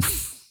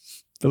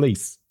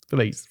 Police.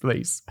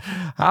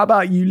 How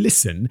about you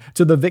listen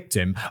to the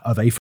victim of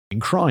a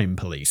crime,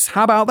 police?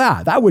 How about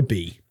that? That would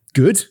be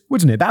good,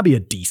 wouldn't it? That'd be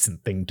a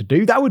decent thing to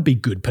do. That would be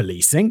good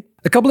policing.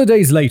 A couple of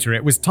days later,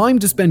 it was time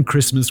to spend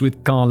Christmas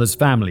with Karla's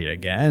family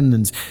again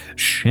and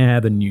share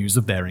the news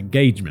of their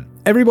engagement.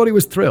 Everybody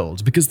was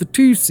thrilled because the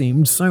two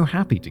seemed so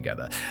happy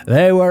together.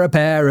 They were a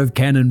pair of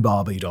Ken and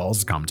Barbie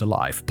dolls come to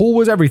life. Paul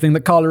was everything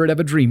that Karla had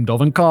ever dreamed of,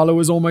 and Karla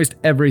was almost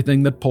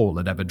everything that Paul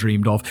had ever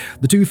dreamed of.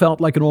 The two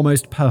felt like an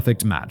almost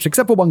perfect match,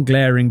 except for one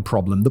glaring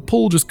problem that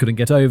Paul just couldn't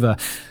get over.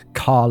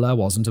 Karla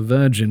wasn't a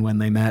virgin when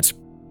they met.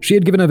 She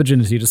had given her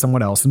virginity to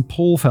someone else, and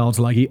Paul felt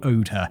like he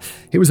owed her.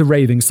 He was a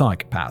raving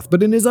psychopath,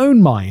 but in his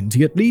own mind,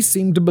 he at least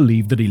seemed to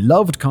believe that he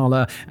loved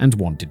Karla and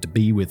wanted to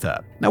be with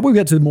her. Now, we'll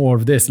get to more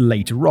of this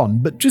later on,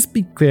 but just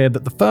be clear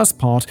that the first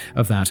part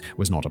of that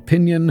was not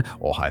opinion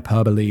or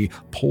hyperbole.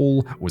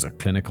 Paul was a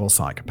clinical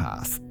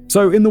psychopath.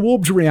 So, in the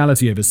warped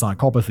reality of his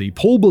psychopathy,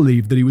 Paul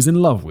believed that he was in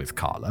love with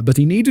Karla, but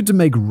he needed to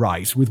make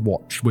right with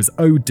what was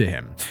owed to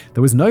him.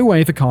 There was no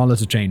way for Karla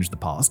to change the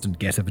past and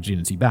get her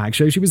virginity back,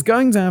 so she was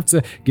going to have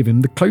to give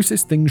him the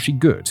closest thing she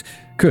could.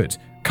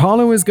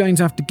 Karla was going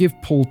to have to give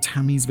Paul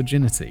Tammy's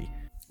virginity.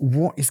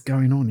 What is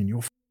going on in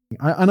your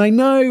And I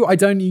know you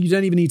don't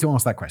even need to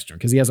ask that question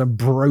because he has a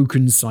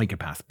broken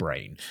psychopath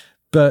brain.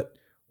 But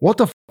what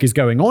the is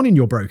going on in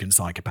your broken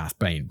psychopath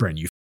brain,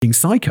 you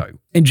psycho?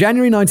 In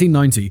January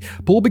 1990,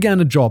 Paul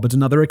began a job at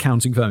another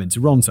accounting firm in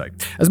Toronto.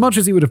 As much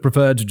as he would have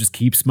preferred to just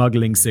keep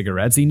smuggling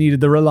cigarettes, he needed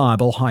the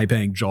reliable,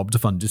 high-paying job to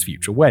fund his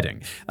future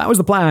wedding. That was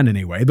the plan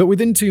anyway, but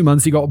within 2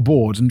 months he got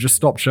bored and just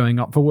stopped showing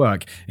up for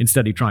work.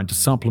 Instead, he tried to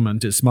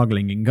supplement his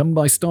smuggling income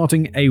by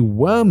starting a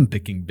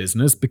worm-picking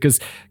business because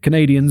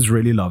Canadians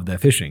really love their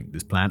fishing.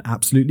 This plan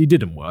absolutely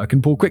didn't work,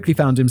 and Paul quickly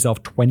found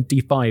himself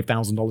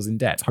 $25,000 in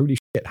debt. Holy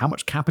shit, how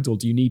much capital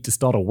do you need to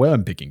start a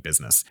worm-picking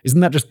business?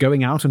 Isn't that just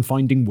going out and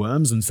finding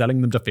worms and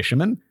selling them to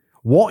fishermen?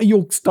 What are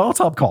your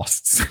startup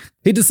costs?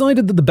 He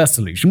decided that the best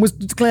solution was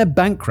to declare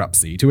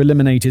bankruptcy to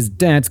eliminate his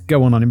debt,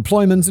 go on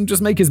unemployment, and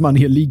just make his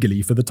money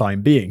illegally for the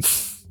time being.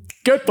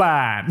 Good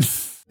plan!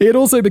 He had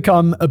also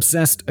become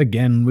obsessed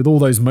again with all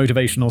those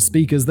motivational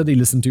speakers that he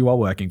listened to while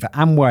working for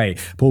Amway.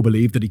 Paul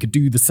believed that he could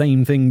do the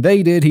same thing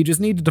they did, he just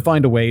needed to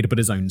find a way to put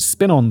his own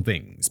spin on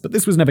things. But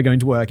this was never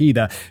going to work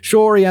either.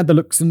 Sure, he had the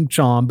looks and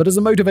charm, but as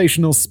a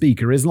motivational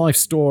speaker, his life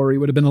story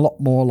would have been a lot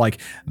more like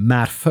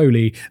Matt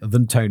Foley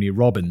than Tony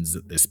Robbins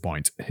at this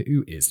point.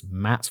 Who is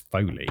Matt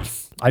Foley?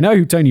 I know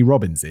who Tony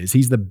Robbins is.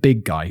 He's the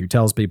big guy who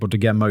tells people to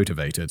get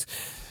motivated.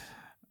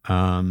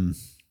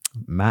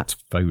 Matt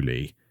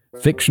Foley.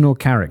 Fictional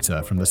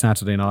character from the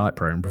Saturday Night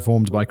program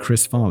performed by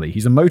Chris Farley.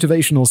 He's a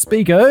motivational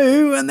speaker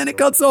who, and then it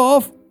cuts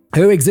off,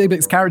 who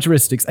exhibits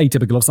characteristics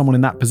atypical of someone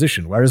in that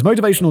position. Whereas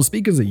motivational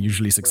speakers are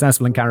usually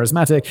successful and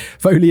charismatic,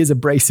 Foley is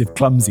abrasive,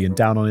 clumsy, and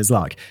down on his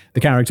luck. The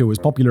character was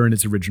popular in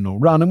its original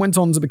run and went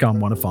on to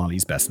become one of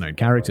Farley's best-known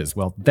characters.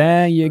 Well,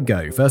 there you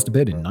go. First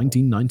appeared in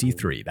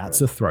 1993.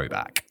 That's a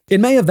throwback.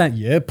 In May of that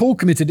year, Paul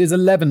committed his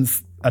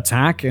 11th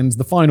attack and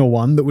the final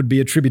one that would be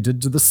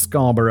attributed to the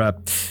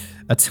Scarborough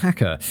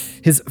attacker.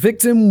 His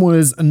victim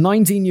was a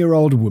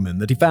 19-year-old woman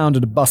that he found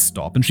at a bus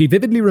stop, and she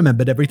vividly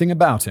remembered everything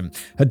about him.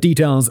 Her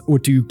details were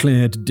too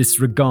clear to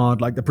disregard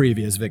like the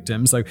previous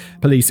victim, so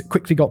police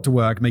quickly got to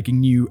work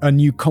making a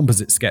new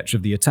composite sketch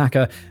of the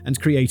attacker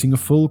and creating a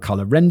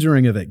full-color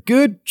rendering of it.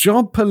 Good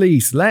job,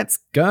 police. Let's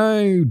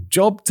go.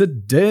 Job to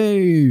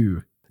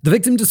do. The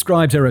victim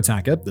described her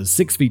attacker as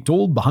 6 feet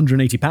tall,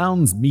 180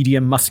 pounds,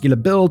 medium muscular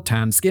build,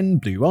 tan skin,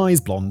 blue eyes,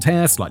 blonde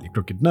hair, slightly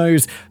crooked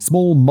nose,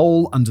 small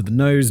mole under the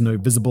nose, no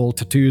visible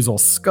tattoos or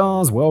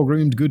scars,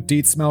 well-groomed, good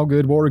teeth, smell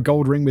good, wore a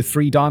gold ring with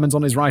 3 diamonds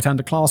on his right hand,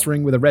 a class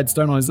ring with a red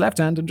stone on his left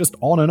hand, and just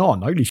on and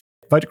on. Holy shit.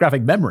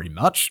 Photographic memory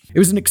much. It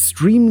was an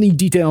extremely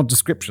detailed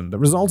description that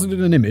resulted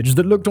in an image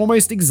that looked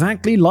almost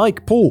exactly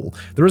like Paul.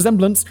 The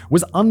resemblance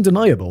was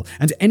undeniable,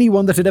 and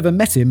anyone that had ever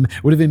met him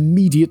would have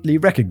immediately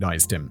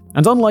recognized him.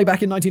 And unlike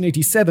back in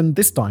 1987,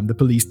 this time the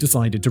police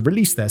decided to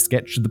release their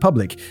sketch to the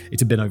public. It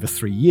had been over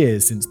 3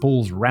 years since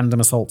Paul's random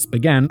assaults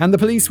began, and the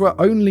police were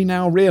only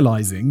now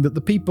realizing that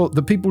the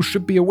people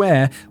should be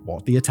aware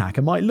what the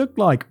attacker might look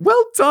like.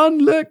 Well done,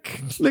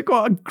 look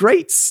what a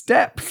great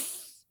step.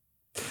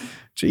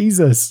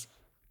 Jesus.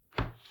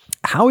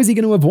 How is he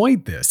going to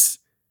avoid this?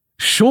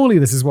 Surely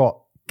this is what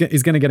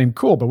is going to get him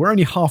caught, but we're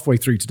only halfway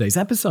through today's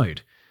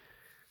episode.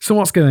 So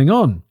what's going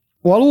on?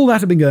 While all that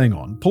had been going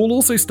on, Paul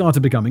also started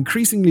to become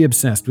increasingly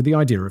obsessed with the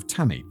idea of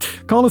Tammy.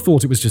 Karla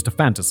thought it was just a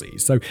fantasy,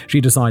 so she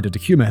decided to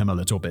humor him a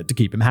little bit to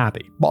keep him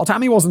happy. While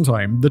Tammy wasn't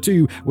home, the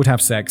two would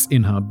have sex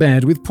in her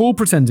bed, with Paul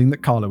pretending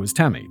that Karla was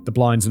Tammy. The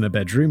blinds in her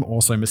bedroom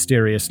also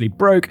mysteriously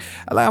broke,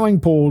 allowing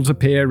Paul to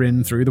peer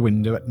in through the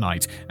window at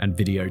night and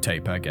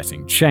videotape her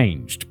getting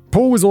changed.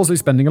 Paul was also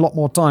spending a lot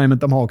more time at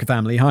the Homolka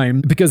family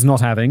home because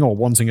not having or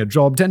wanting a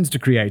job tends to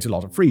create a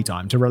lot of free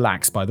time to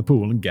relax by the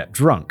pool and get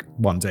drunk.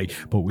 One day,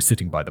 Paul was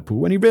sitting by the pool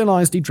when he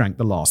realized he drank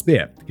the last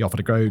beer. He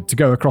offered to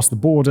go across the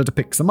border to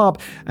pick some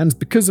up, and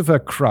because of her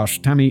crush,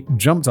 Tammy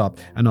jumped up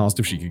and asked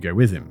if she could go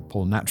with him.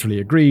 Paul naturally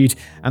agreed,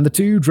 and the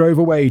two drove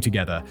away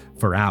together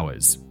for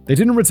hours. They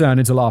didn't return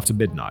until after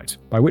midnight,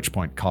 by which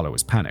point Karla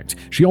was panicked.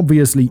 She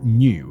obviously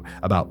knew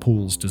about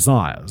Paul's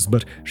desires,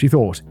 but she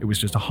thought it was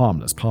just a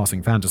harmless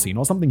passing fantasy,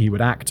 not something he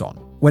would act on.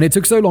 When it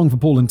took so long for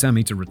Paul and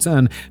Tammy to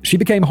return, she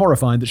became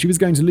horrified that she was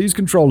going to lose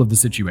control of the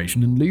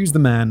situation and lose the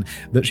man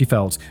that she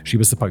felt she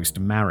was supposed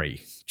to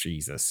marry.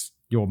 Jesus.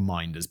 Your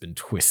mind has been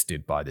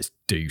twisted by this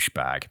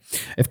douchebag.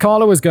 If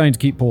Karla was going to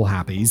keep Paul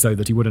happy so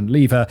that he wouldn't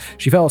leave her,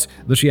 she felt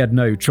that she had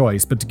no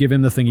choice but to give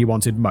him the thing he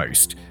wanted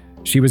most.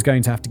 She was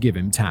going to have to give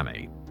him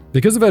Tammy.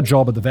 Because of her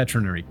job at the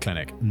veterinary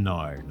clinic.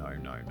 No.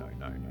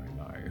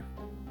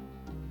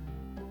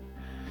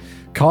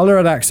 Karla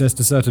had access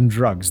to certain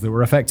drugs that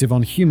were effective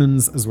on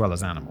humans as well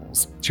as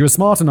animals. She was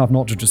smart enough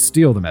not to just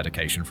steal the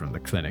medication from the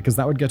clinic, as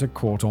that would get her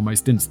caught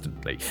almost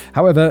instantly.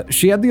 However,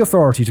 she had the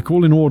authority to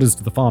call in orders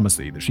to the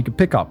pharmacy that she could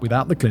pick up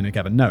without the clinic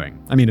ever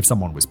knowing. I mean, if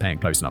someone was paying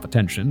close enough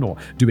attention or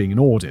doing an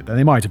audit, then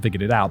they might have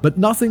figured it out, but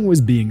nothing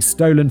was being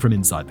stolen from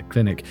inside the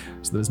clinic,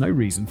 so there was no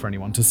reason for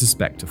anyone to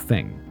suspect a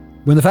thing.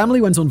 When the family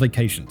went on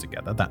vacation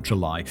together that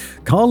July,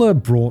 Karla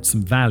brought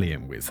some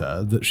Valium with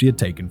her that she had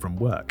taken from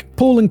work.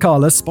 Paul and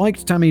Karla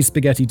spiked Tammy's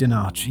spaghetti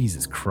dinner,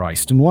 Jesus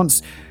Christ, and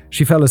once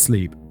she fell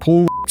asleep,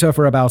 Paul rocked her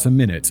for about a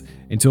minute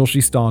until she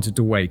started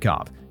to wake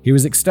up. He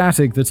was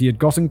ecstatic that he had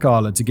gotten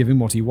Karla to give him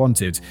what he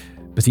wanted,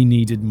 but he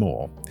needed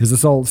more. His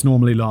assaults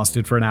normally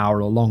lasted for an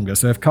hour or longer,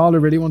 so if Karla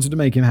really wanted to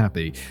make him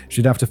happy,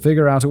 she'd have to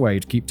figure out a way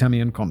to keep Tammy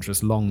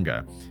unconscious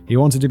longer. He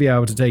wanted to be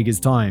able to take his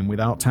time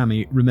without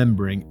Tammy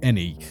remembering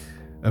any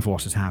of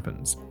what had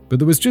happened. But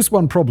there was just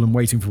one problem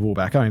waiting for Paul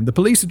back home. The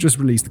police had just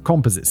released the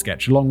composite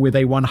sketch along with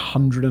a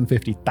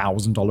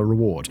 $150,000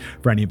 reward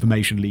for any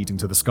information leading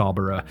to the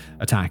Scarborough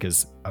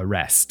attacker's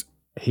arrest.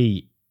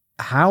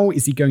 How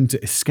is he going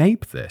to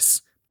escape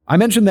this? I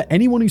mentioned that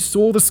anyone who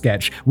saw the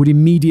sketch would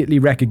immediately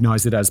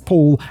recognize it as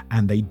Paul,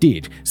 and they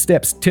did.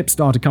 Tips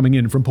started coming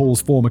in from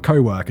Paul's former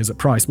co-workers at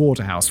Price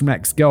Waterhouse, from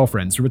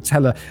ex-girlfriends, from a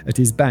teller at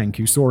his bank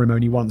who saw him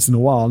only once in a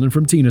while, and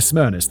from Tina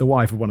Smyrnis, the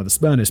wife of one of the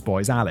Smyrnis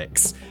boys,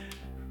 Alex.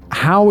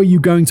 How are you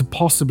going to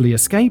possibly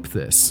escape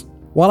this?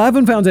 While I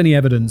haven't found any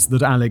evidence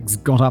that Alex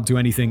got up to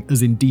anything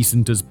as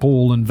indecent as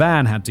Paul and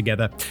Van had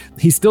together,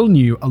 he still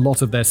knew a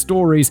lot of their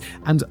stories,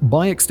 and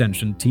by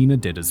extension, Tina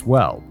did as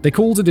well. They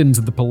called it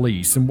into the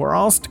police and were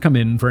asked to come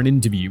in for an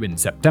interview in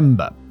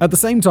September. At the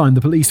same time,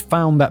 the police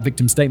found that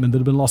victim's statement that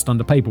had been lost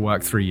under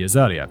paperwork 3 years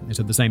earlier. It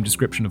had the same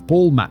description of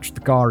Paul, matched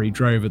the car he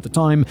drove at the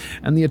time,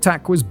 and the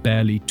attack was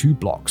barely 2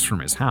 blocks from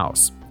his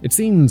house. It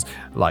seemed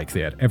like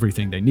they had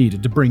everything they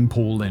needed to bring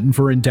Paul in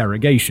for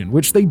interrogation,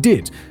 which they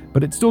did,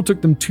 but it still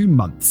took them 2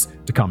 months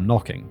to come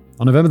knocking.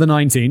 On November the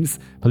 19th,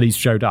 police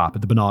showed up at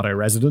the Bernardo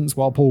residence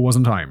while Paul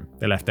wasn't home.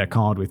 They left their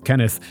card with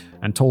Kenneth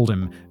and told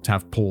him to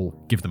have Paul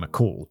give them a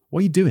call. What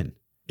are you doing?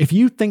 If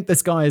you think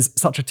this guy is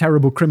such a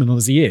terrible criminal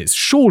as he is,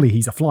 surely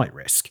he's a flight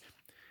risk.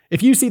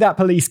 If you see that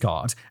police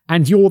card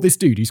and you're this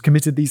dude who's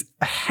committed these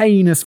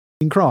heinous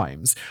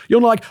crimes, you're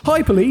like,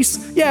 "Hi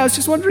police, yeah, I was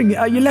just wondering,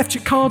 you left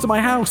your card at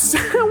my house.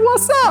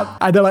 What's up?"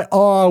 And they're like,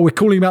 "Oh, we're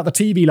calling about the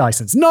TV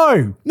license."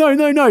 No,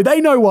 they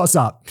know what's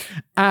up.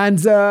 And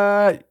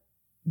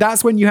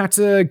that's when you have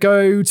to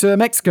go to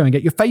Mexico and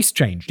get your face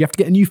changed. You have to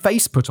get a new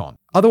face put on.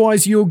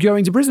 Otherwise, you're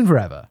going to prison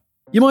forever.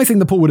 You might think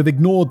that Paul would have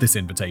ignored this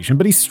invitation,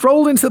 but he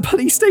strolled into the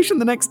police station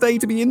the next day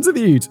to be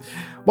interviewed.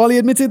 While he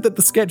admitted that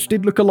the sketch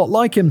did look a lot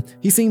like him,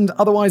 he seemed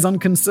otherwise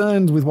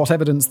unconcerned with what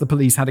evidence the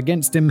police had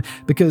against him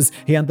because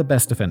he had the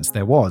best defense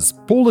there was.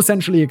 Paul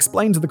essentially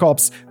explained to the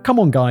cops, "Come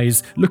on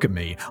guys, look at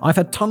me. I've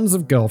had tons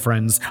of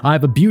girlfriends, I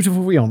have a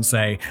beautiful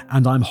fiancé,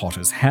 and I'm hot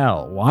as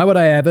hell. Why would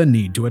I ever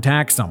need to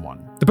attack someone?"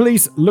 The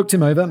police looked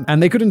him over,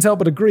 and they couldn't help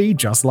but agree,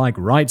 just like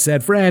Wright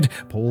said Fred,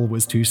 Paul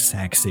was too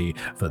sexy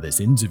for this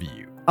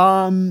interview.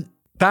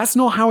 That's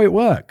not how it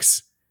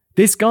works.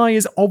 This guy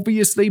is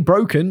obviously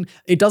broken.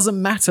 It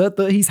doesn't matter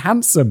that he's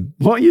handsome.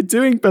 What are you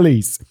doing,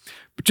 police?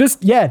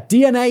 Just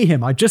DNA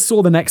him. I just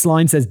saw the next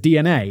line says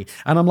DNA,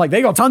 and I'm like,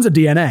 they got tons of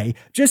DNA.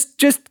 Just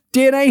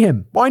DNA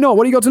him. Why not?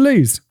 What do you got to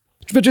lose?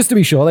 But just to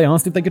be sure, they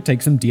asked if they could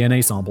take some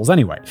DNA samples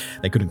anyway.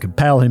 They couldn't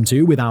compel him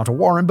to without a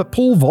warrant, but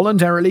Paul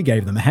voluntarily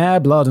gave them hair,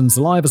 blood, and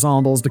saliva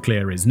samples to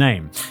clear his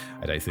name.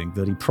 I don't think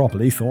that he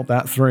properly thought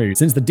that through,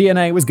 since the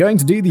DNA was going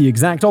to do the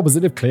exact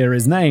opposite of clear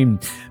his name.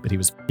 But he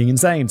was f***ing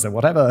insane, so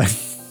whatever.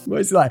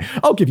 What is he like?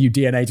 "I'll give you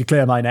DNA to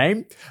clear my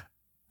name."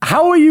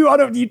 How are you?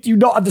 Do you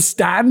not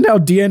understand how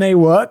DNA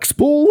works,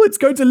 Paul? It's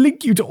going to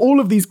link you to all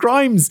of these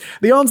crimes.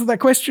 The answer to that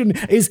question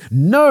is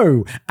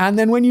no. And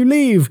then when you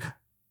leave,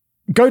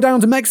 go down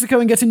to Mexico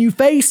and get a new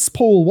face,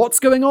 Paul. What's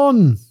going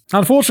on?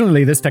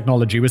 Unfortunately, this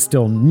technology was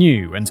still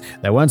new, and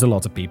there weren't a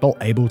lot of people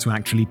able to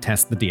actually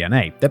test the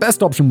DNA. Their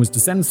best option was to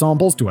send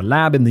samples to a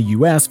lab in the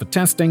US for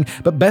testing,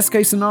 but best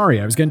case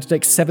scenario was going to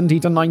take 70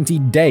 to 90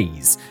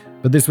 days.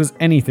 But this was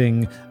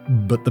anything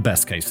but the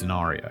best case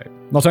scenario.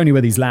 Not only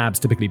were these labs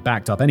typically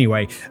backed up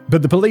anyway,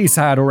 but the police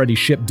had already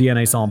shipped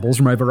DNA samples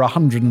from over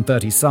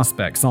 130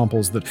 suspects,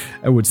 samples that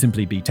would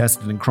simply be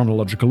tested in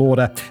chronological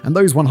order, and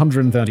those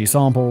 130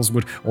 samples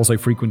would also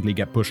frequently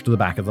get pushed to the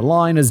back of the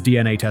line, as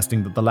DNA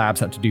testing that the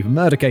labs had to do for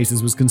murder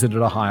cases was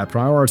considered a higher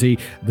priority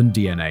than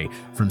DNA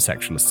from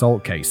sexual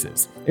assault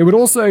cases. It would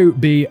also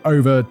be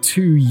over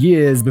 2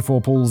 years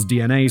before Paul's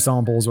DNA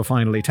samples were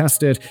finally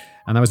tested,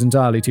 and that was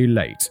entirely too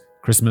late.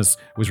 Christmas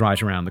was right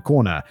around the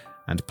corner,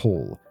 and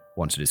Paul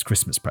wanted his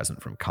Christmas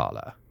present from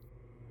Karla.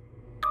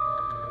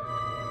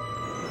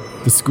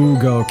 The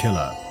Schoolgirl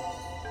Killer.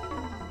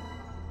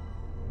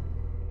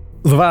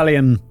 The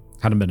Valium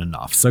hadn't been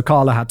enough, so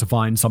Karla had to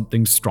find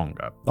something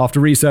stronger. After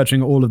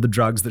researching all of the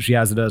drugs that she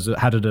had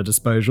at her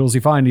disposal, she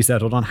finally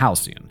settled on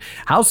Halcyon.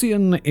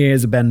 Halcyon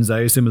is a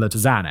benzo similar to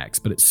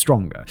Xanax, but it's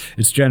stronger.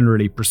 It's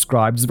generally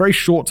prescribed as a very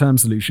short-term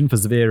solution for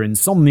severe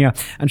insomnia,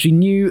 and she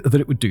knew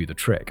that it would do the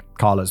trick.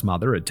 Karla's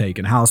mother had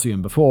taken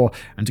Halcyon before,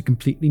 and it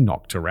completely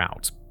knocked her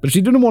out. But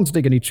she didn't want to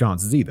take any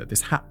chances either.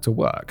 This had to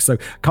work. So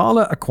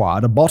Karla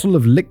acquired a bottle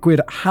of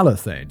liquid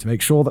halothane to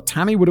make sure that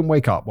Tammy wouldn't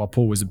wake up while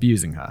Paul was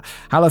abusing her.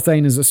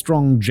 Halothane is a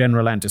strong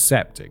general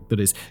antiseptic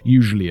that is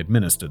usually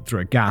administered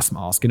through a gas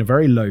mask in a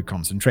very low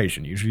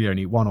concentration, usually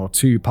only 1 or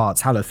 2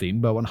 parts halothane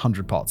per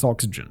 100 parts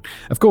oxygen.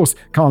 Of course,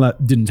 Karla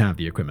didn't have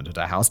the equipment at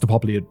her house to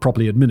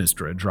properly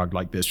administer a drug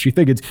like this. She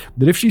figured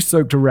that if she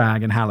soaked a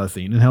rag in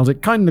halothane and held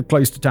it kind of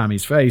close to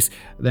Tammy's face,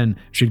 then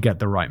she'd get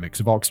the right mix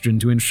of oxygen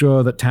to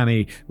ensure that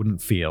Tammy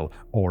wouldn't feel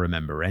or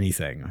remember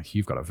anything.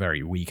 You've got a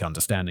very weak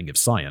understanding of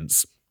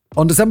science.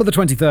 On December the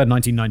 23rd,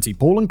 1990,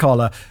 Paul and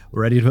Karla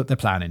were ready to put their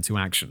plan into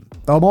action.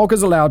 The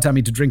Homolkas allowed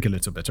Tammy to drink a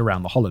little bit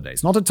around the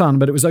holidays. Not a ton,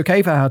 but it was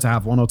okay for her to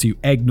have 1 or 2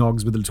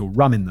 eggnogs with a little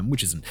rum in them,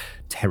 which isn't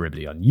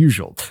terribly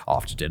unusual.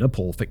 After dinner,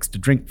 Paul fixed a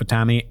drink for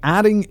Tammy,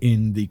 adding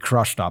in the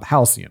crushed up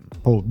Halcyon.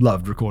 Paul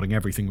loved recording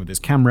everything with his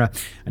camera,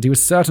 and he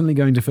was certainly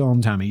going to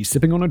film Tammy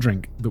sipping on a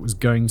drink that was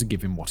going to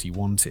give him what he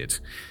wanted.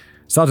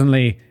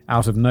 Suddenly,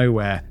 out of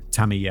nowhere,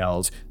 Tammy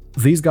yelled,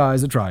 "These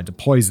guys are trying to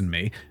poison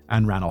me,"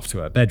 and ran off to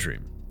her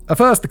bedroom. At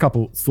first, the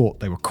couple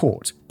thought they were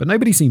caught, but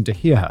nobody seemed to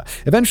hear her.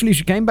 Eventually,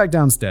 she came back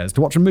downstairs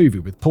to watch a movie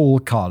with Paul,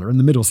 Karla, and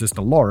the middle sister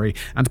Laurie,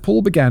 and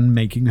Paul began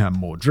making her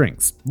more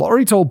drinks.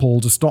 Laurie told Paul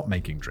to stop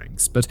making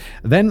drinks, but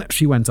then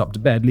she went up to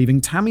bed,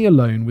 leaving Tammy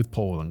alone with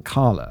Paul and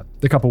Karla.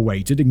 The couple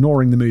waited,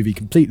 ignoring the movie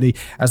completely,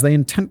 as they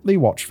intently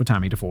watched for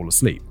Tammy to fall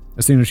asleep.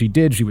 As soon as she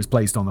did, she was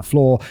placed on the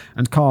floor,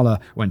 and Karla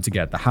went to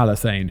get the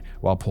halothane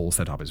while Paul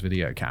set up his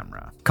video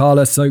camera.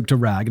 Karla soaked a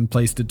rag and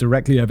placed it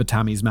directly over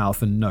Tammy's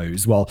mouth and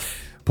nose while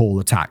Paul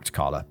attacked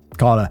Karla.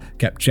 Karla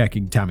kept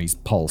checking Tammy's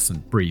pulse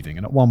and breathing,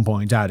 and at one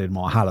point added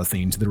more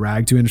halothane to the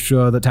rag to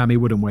ensure that Tammy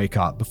wouldn't wake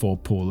up before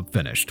Paul had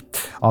finished.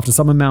 After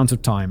some amount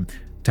of time,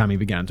 Tammy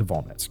began to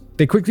vomit.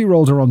 They quickly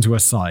rolled her onto her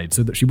side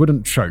so that she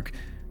wouldn't choke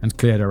and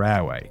cleared her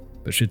airway,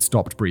 but she'd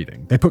stopped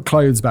breathing. They put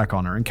clothes back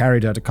on her and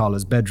carried her to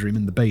Karla's bedroom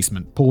in the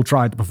basement. Paul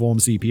tried to perform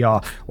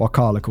CPR while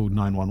Karla called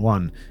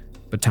 911,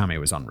 but Tammy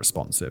was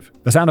unresponsive.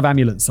 The sound of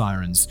ambulance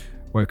sirens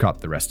woke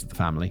up the rest of the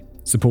family,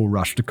 so Paul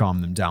rushed to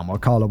calm them down while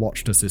Karla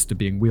watched her sister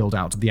being wheeled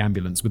out to the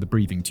ambulance with a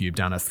breathing tube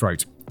down her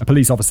throat. A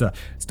police officer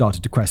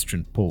started to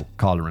question Paul,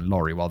 Karla, and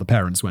Laurie while the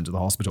parents went to the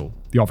hospital.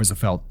 The officer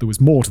felt there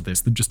was more to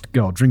this than just a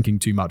girl drinking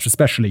too much,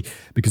 especially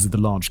because of the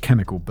large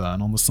chemical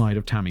burn on the side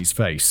of Tammy's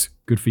face.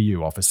 Good for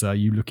you, officer.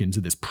 You look into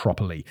this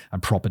properly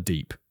and proper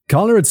deep.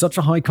 Karla had such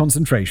a high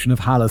concentration of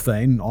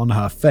halothane on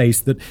her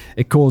face that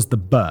it caused the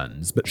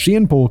burns, but she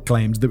and Paul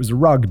claimed that it was a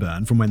rug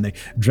burn from when they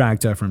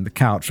dragged her from the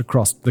couch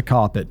across the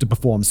carpet to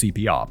perform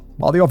CPR.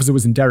 While the officer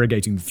was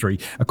interrogating the three,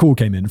 a call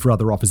came in for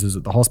other officers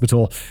at the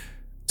hospital.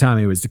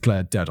 Tammy was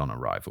declared dead on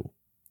arrival.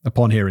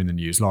 Upon hearing the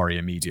news, Laurie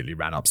immediately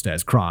ran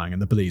upstairs crying,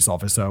 and the police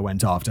officer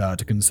went after her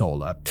to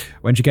console her.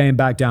 When she came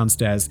back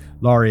downstairs,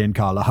 Laurie and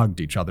Karla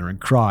hugged each other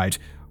and cried,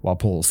 while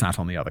Paul sat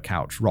on the other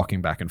couch,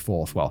 rocking back and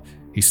forth while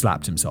he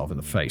slapped himself in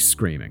the face,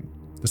 screaming.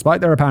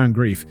 Despite their apparent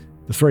grief,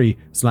 the three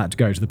still had to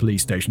go to the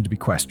police station to be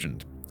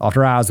questioned.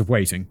 After hours of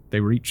waiting, they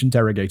were each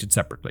interrogated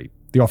separately.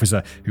 The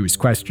officer who was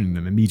questioning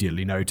them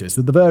immediately noticed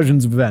that the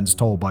versions of events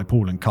told by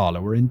Paul and Karla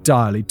were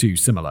entirely too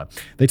similar.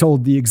 They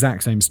told the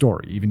exact same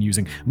story, even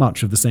using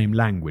much of the same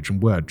language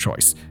and word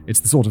choice. It's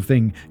the sort of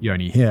thing you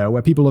only hear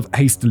where people have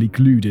hastily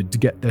colluded to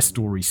get their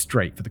story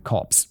straight for the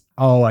cops.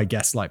 Oh, I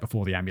guess like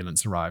before the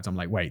ambulance arrived. I'm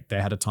like, wait, they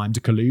had a time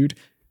to collude?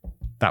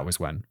 That was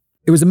when.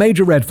 It was a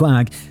major red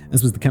flag,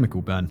 as was the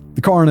chemical burn.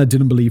 The coroner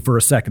didn't believe for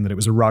a second that it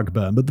was a rug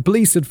burn, but the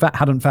police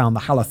hadn't found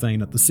the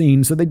halothane at the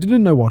scene, so they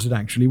didn't know what it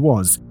actually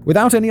was.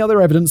 Without any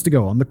other evidence to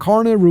go on, the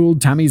coroner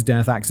ruled Tammy's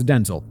death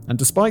accidental, and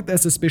despite their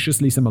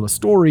suspiciously similar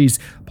stories,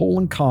 Paul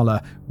and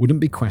Karla wouldn't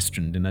be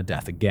questioned in her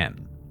death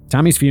again.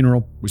 Tammy's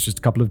funeral was just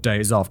a couple of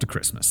days after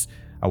Christmas.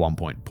 At one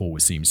point, Paul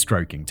was seen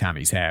stroking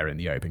Tammy's hair in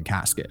the open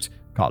casket.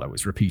 Karla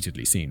was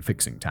repeatedly seen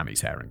fixing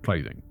Tammy's hair and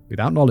clothing.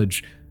 Without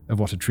knowledge of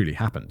what had truly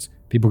happened,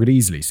 people could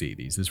easily see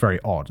these as very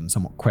odd and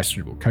somewhat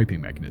questionable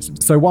coping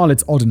mechanisms. So while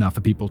it's odd enough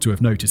for people to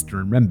have noticed and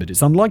remembered,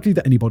 it's unlikely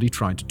that anybody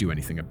tried to do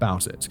anything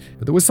about it.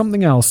 But there was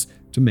something else,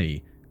 to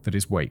me, that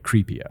is way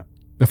creepier.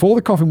 Before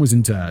the coffin was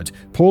interred,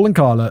 Paul and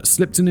Karla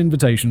slipped an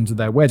invitation to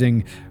their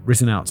wedding,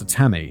 written out to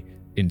Tammy,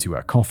 into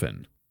her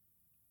coffin.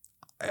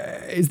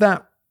 Is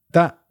that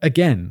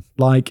again,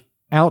 like,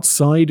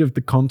 outside of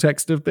the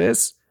context of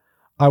this?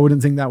 I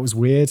wouldn't think that was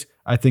weird.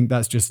 I think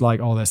that's just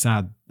like, oh, they're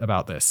sad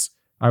about this.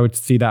 I would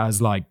see that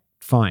as like,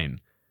 fine.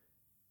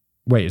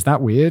 Wait, is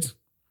that weird?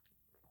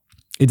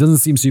 It doesn't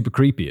seem super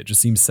creepy. It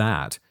just seems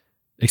sad.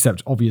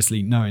 Except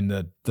obviously knowing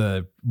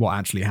the what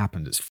actually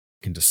happened is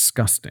fucking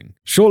disgusting.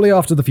 Shortly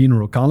after the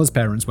funeral, Karla's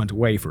parents went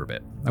away for a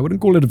bit. I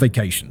wouldn't call it a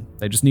vacation.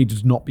 They just needed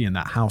to not be in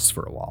that house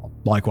for a while.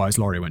 Likewise,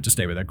 Laurie went to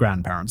stay with her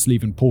grandparents,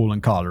 leaving Paul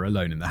and Karla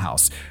alone in the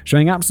house.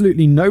 Showing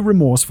absolutely no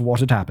remorse for what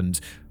had happened,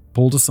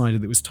 Paul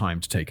decided it was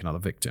time to take another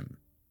victim.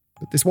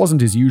 But this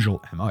wasn't his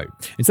usual MO.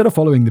 Instead of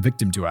following the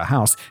victim to her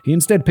house, he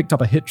instead picked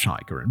up a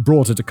hitchhiker and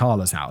brought her to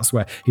Karla's house,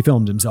 where he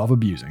filmed himself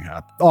abusing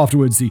her.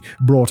 Afterwards, he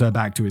brought her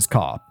back to his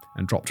car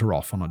and dropped her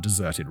off on a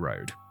deserted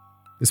road.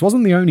 This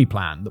wasn't the only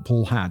plan that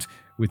Paul had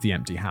with the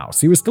empty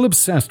house. He was still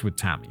obsessed with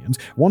Tammy and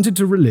wanted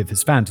to relive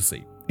his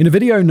fantasy. In a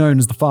video known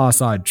as the Far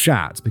Side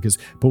Chat, because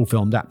Paul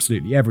filmed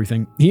absolutely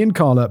everything, he and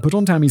Karla put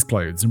on Tammy's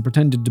clothes and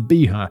pretended to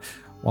be her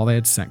while they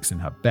had sex in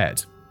her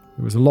bed.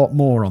 There was a lot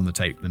more on the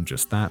tape than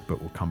just that, but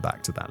we'll come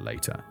back to that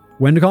later.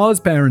 When Karla's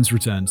parents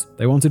returned,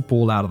 they wanted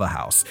Paul out of the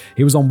house.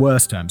 He was on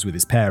worse terms with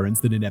his parents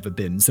than he'd ever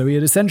been, so he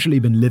had essentially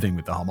been living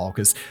with the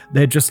Homolkas.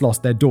 They had just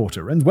lost their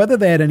daughter, and whether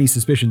they had any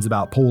suspicions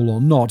about Paul or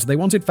not, they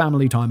wanted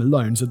family time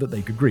alone so that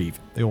they could grieve.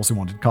 They also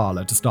wanted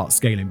Karla to start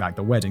scaling back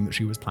the wedding that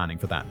she was planning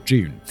for that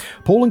June.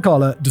 Paul and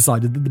Karla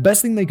decided that the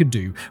best thing they could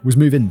do was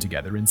move in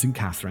together in St.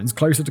 Catherine's,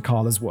 closer to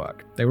Karla's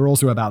work. They were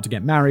also about to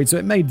get married, so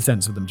it made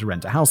sense for them to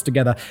rent a house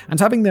together, and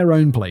having their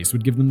own place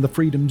would give them the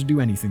freedom to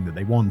do anything that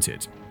they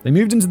wanted. They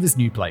moved into this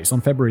new place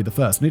on February the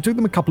 1st, and it took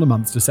them a couple of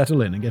months to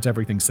settle in and get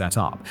everything set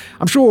up.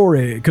 I'm sure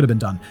it could have been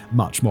done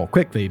much more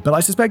quickly, but I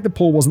suspect that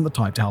Paul wasn't the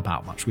type to help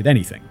out much with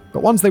anything.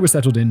 But once they were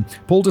settled in,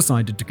 Paul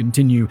decided to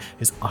continue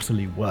his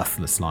utterly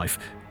worthless life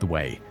the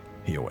way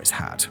he always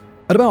had.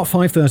 At about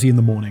 5:30 in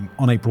the morning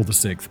on April the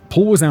 6th,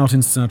 Paul was out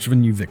in search of a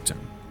new victim.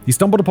 He He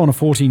stumbled upon a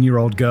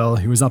 14-year-old girl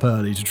who was up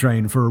early to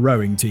train for a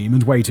rowing team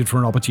and waited for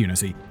an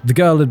opportunity. The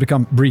girl had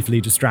become briefly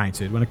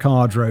distracted when a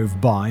car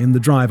drove by and the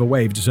driver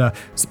waved at her,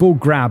 so Paul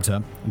grabbed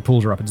her and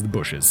pulled her up into the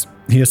bushes.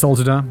 He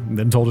assaulted her and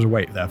then told her to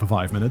wait there for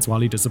 5 minutes while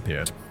he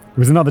disappeared. It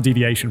was another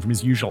deviation from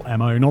his usual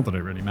MO, not that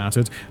it really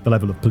mattered. The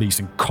level of police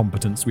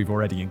incompetence we've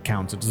already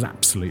encountered is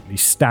absolutely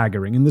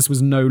staggering, and this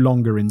was no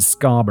longer in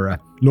Scarborough.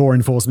 Law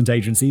enforcement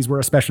agencies were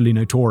especially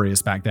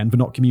notorious back then for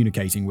not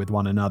communicating with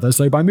one another,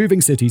 so by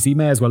moving cities, he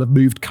may as well have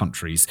moved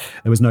countries.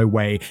 There was no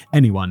way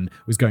anyone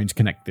was going to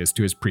connect this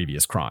to his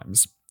previous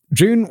crimes.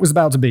 June was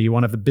about to be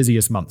one of the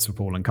busiest months for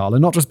Paul and Karla,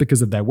 not just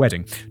because of their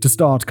wedding. To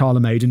start, Karla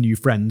made a new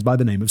friend by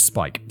the name of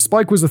Spike.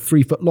 Spike was a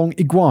 3-foot-long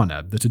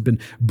iguana that had been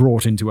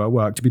brought into her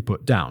work to be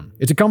put down.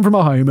 It had come from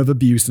a home of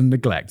abuse and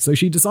neglect, so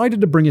she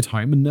decided to bring it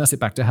home and nurse it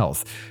back to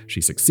health.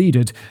 She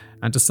succeeded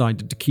and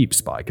decided to keep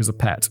Spike as a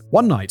pet.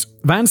 One night,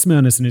 Van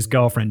Smyrnis and his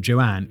girlfriend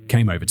Joanne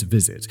came over to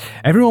visit.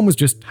 Everyone was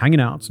just hanging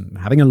out and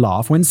having a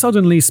laugh when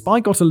suddenly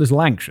Spike got a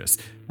little anxious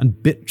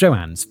and bit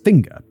Joanne's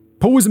finger.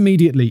 Paul was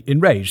immediately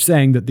enraged,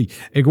 saying that the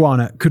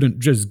iguana couldn't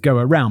just go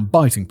around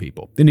biting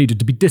people. They needed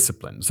to be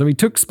disciplined, so he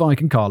took Spike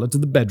and Karla to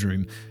the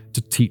bedroom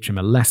to teach him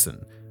a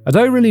lesson. I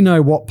don't really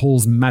know what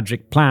Paul's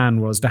magic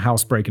plan was to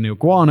housebreak an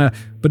iguana,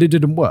 but it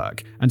didn't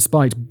work, and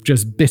Spike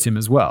just bit him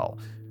as well.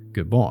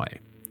 Good boy.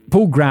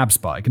 Paul grabbed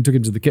Spike and took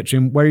him to the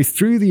kitchen, where he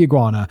threw the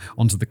iguana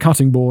onto the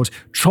cutting board,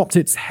 chopped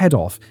its head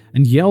off,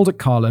 and yelled at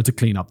Karla to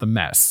clean up the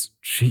mess.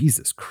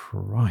 Jesus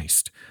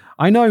Christ.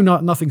 I know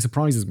nothing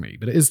surprises me,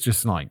 but it is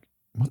just like,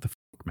 what the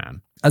fuck,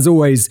 man? As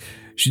always,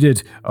 she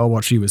did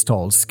what she was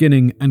told,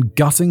 skinning and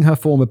gutting her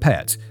former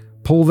pet.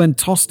 Paul then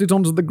tossed it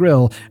onto the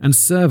grill and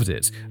served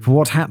it for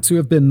what had to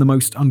have been the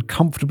most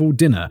uncomfortable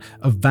dinner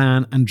of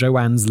Van and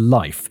Joanne's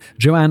life.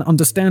 Joanne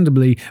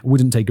understandably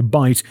wouldn't take a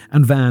bite,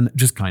 and Van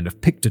just kind of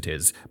picked at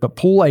his, but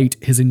Paul ate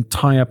his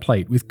entire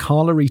plate, with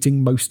Karla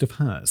eating most of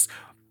hers.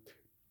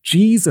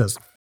 Jesus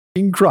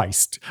in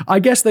Christ. I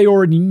guess they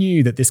already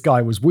knew that this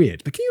guy was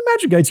weird, but can you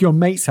imagine going to your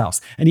mate's house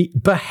and he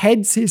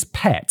beheads his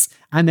pet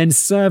and then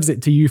serves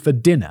it to you for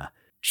dinner?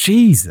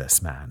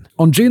 Jesus, man.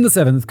 On June the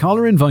 7th,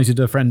 Karla invited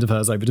a friend of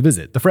hers over to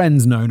visit. The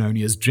friend, known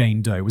only as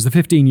Jane Doe, was a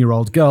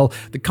 15-year-old girl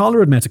that Karla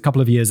had met a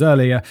couple of years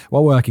earlier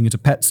while working at a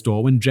pet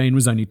store when Jane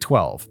was only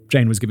 12.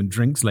 Jane was given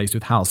drinks laced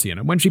with halcyon,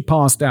 and when she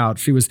passed out,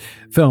 she was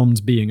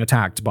filmed being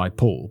attacked by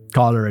Paul.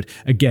 Karla had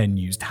again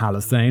used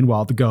halothane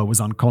while the girl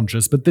was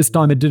unconscious, but this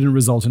time it didn't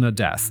result in her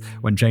death.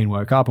 When Jane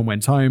woke up and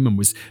went home and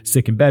was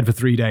sick in bed for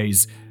 3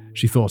 days,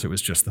 she thought it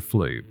was just the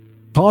flu.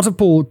 Part of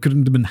Paul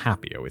couldn't have been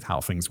happier with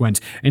how things went.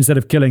 Instead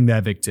of killing their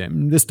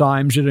victim, this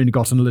time she'd only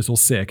gotten a little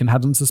sick and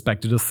hadn't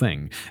suspected a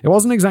thing. It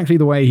wasn't exactly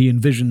the way he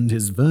envisioned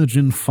his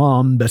virgin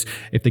farm, but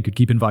if they could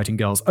keep inviting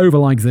girls over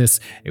like this,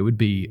 it would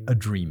be a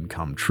dream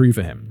come true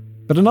for him.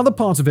 But another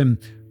part of him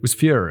was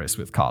furious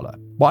with Karla.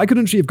 Why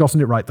couldn't she have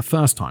gotten it right the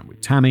first time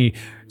with Tammy,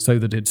 so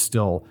that it'd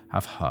still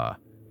have her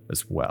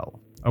as well?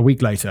 A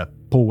week later,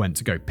 Paul went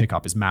to go pick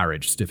up his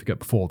marriage certificate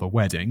before the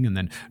wedding and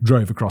then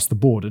drove across the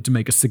border to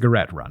make a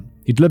cigarette run.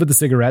 He delivered the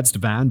cigarettes to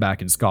Van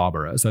back in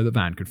Scarborough so that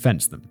Van could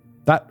fence them.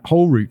 That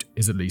whole route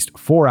is at least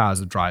 4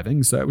 hours of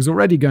driving, so it was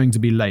already going to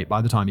be late by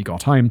the time he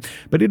got home,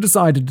 but he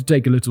decided to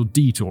take a little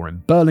detour in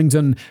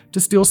Burlington to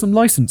steal some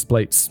license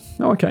plates.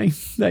 Oh, okay,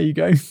 there you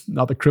go.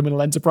 Another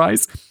criminal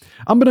enterprise.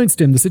 Unbeknownst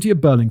to him, the city of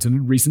Burlington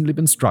had recently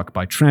been struck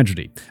by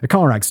tragedy. A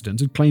car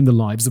accident had claimed the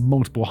lives of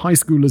multiple high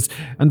schoolers,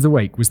 and the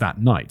wake was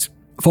that night.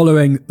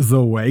 Following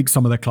the wake,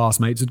 some of their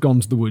classmates had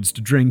gone to the woods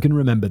to drink and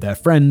remember their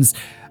friends,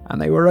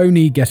 and they were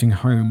only getting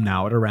home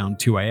now at around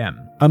 2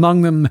 a.m.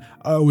 Among them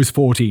was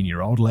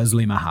 14-year-old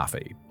Leslie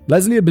Mahaffey.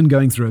 Leslie had been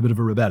going through a bit of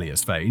a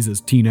rebellious phase, as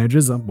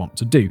teenagers want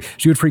to do.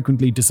 She would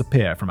frequently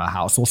disappear from her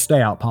house or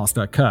stay out past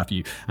her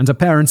curfew, and her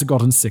parents had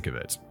gotten sick of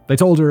it. They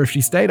told her if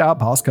she stayed out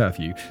past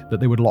curfew, that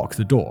they would lock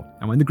the door.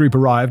 And when the group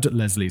arrived at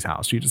Leslie's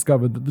house, she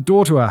discovered that the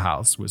door to her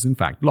house was in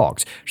fact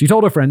locked. She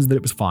told her friends that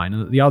it was fine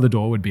and that the other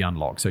door would be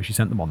unlocked, so she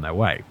sent them on their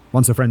way.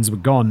 Once her friends were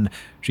gone,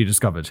 she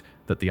discovered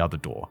that the other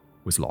door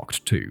was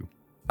locked too.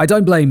 I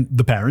don't blame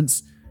the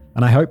parents,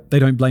 and I hope they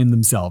don't blame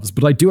themselves,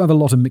 but I do have a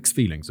lot of mixed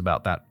feelings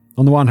about that.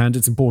 On the one hand,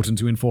 it's important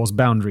to enforce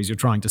boundaries you're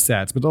trying to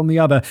set, but on the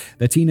other,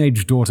 their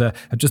teenage daughter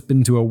had just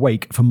been to a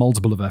wake for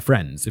multiple of her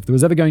friends. If there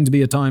was ever going to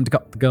be a time to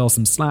cut the girl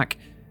some slack,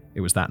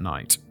 it was that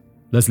night.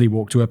 Leslie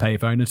walked to her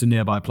payphone at a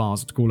nearby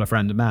plaza to call her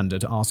friend Amanda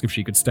to ask if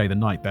she could stay the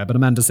night there, but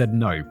Amanda said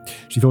no.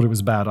 She thought it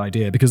was a bad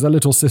idea because her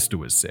little sister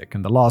was sick,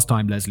 and the last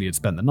time Leslie had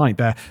spent the night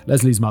there,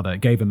 Leslie's mother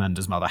gave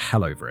Amanda's mother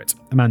hell over it.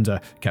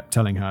 Amanda kept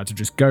telling her to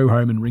just go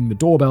home and ring the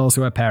doorbell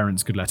so her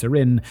parents could let her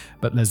in,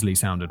 but Leslie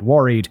sounded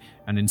worried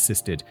and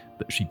insisted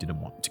that she didn't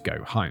want to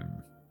go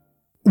home.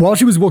 While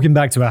she was walking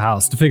back to her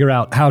house to figure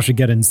out how she'd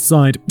get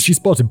inside, she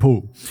spotted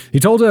Paul.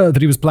 He told her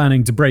that he was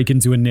planning to break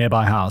into a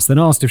nearby house, then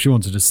asked if she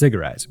wanted a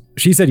cigarette.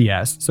 She said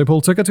yes, so Paul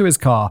took her to his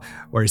car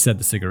where he said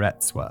the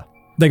cigarettes were.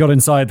 They got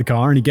inside the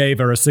car and he gave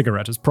her a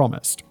cigarette as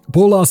promised.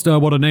 Paul asked her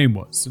what her name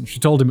was, and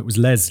she told him it was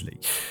Leslie.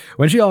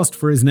 When she asked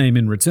for his name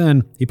in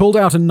return, he pulled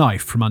out a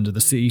knife from under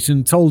the seat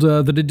and told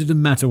her that it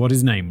didn't matter what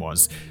his name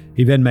was.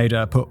 He then made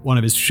her put one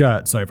of his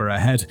shirts over her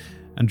head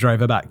and drove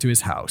her back to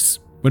his house.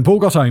 When Paul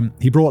got home,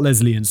 he brought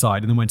Leslie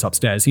inside and then went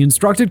upstairs. He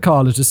instructed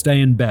Karla to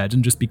stay in bed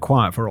and just be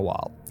quiet for a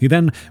while. He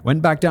then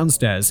went back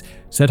downstairs,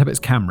 set up his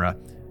camera,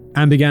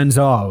 and began to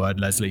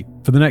R-word Leslie.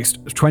 For the next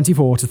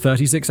 24 to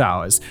 36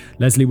 hours,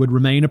 Leslie would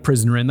remain a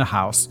prisoner in the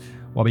house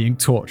while being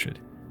tortured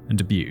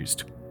and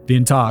abused. The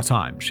entire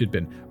time, she'd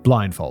been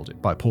blindfolded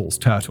by Paul's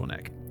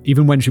turtleneck.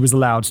 Even when she was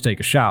allowed to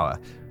take a shower,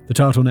 the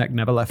turtleneck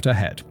never left her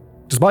head.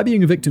 Despite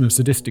being a victim of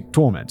sadistic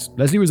torment,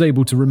 Leslie was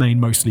able to remain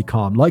mostly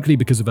calm, likely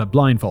because of her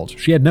blindfold.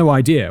 She had no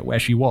idea where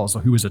she was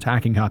or who was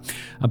attacking her,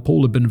 and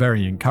Paul had been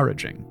very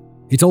encouraging.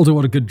 He told her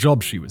what a good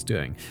job she was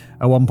doing,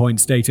 at one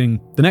point stating,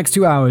 "The next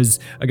 2 hours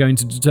are going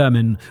to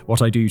determine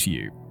what I do to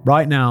you.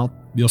 Right now,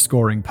 you're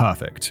scoring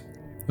perfect."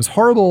 As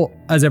horrible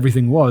as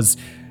everything was,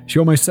 she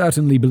almost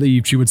certainly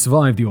believed she would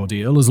survive the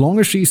ordeal as long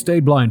as she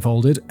stayed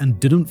blindfolded and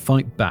didn't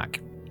fight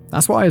back.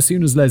 That's why as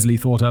soon as Leslie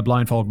thought her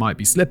blindfold might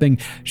be slipping,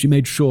 she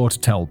made sure to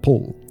tell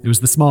Paul. It was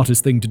the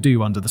smartest thing to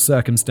do under the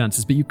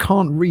circumstances, but you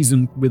can't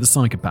reason with a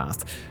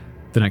psychopath.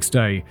 The next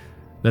day,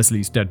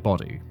 Leslie's dead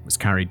body was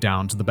carried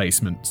down to the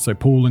basement so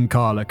Paul and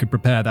Karla could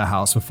prepare their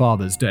house for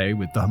Father's Day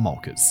with the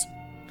Homolkas.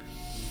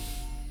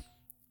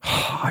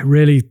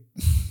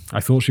 I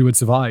thought she would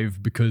survive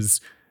because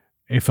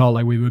it felt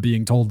like we were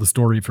being told the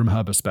story from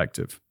her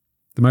perspective.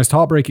 The most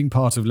heartbreaking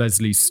part of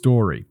Leslie's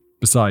story,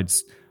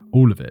 besides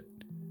all of it,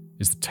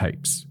 is the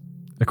tapes.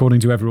 According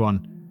to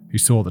everyone who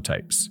saw the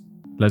tapes,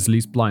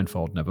 Leslie's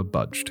blindfold never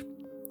budged.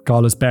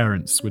 Karla's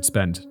parents would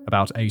spend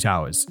about 8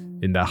 hours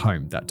in their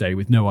home that day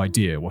with no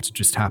idea what had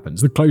just happened.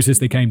 The closest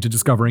they came to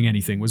discovering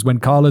anything was when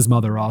Karla's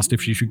mother asked if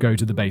she should go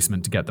to the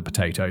basement to get the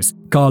potatoes.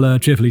 Karla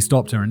cheerfully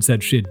stopped her and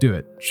said she'd do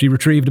it. She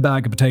retrieved a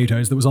bag of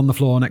potatoes that was on the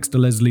floor next to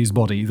Leslie's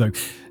body, though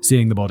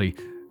seeing the body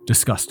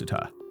disgusted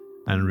her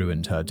and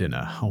ruined her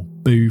dinner. Oh,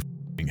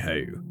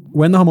 boo-f***ing-ho.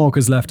 When the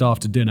Homolkas left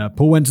after dinner,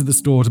 Paul went to the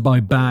store to buy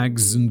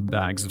bags and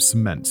bags of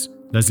cement.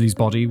 Leslie's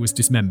body was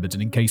dismembered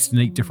and encased in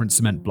 8 different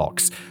cement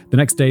blocks. The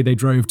next day, they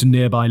drove to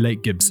nearby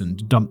Lake Gibson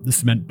to dump the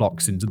cement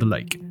blocks into the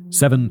lake.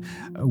 7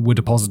 were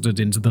deposited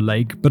into the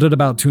lake, but at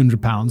about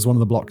 200 pounds, one of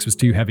the blocks was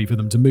too heavy for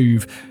them to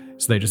move,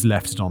 so they just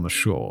left it on the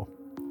shore.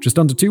 Just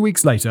under 2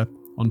 weeks later,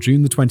 on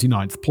June the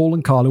 29th, Paul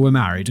and Karla were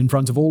married in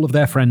front of all of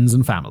their friends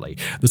and family.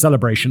 The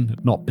celebration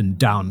had not been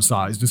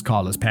downsized as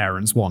Karla's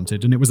parents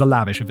wanted, and it was a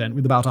lavish event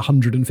with about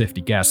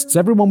 150 guests.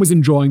 Everyone was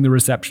enjoying the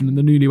reception, and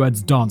the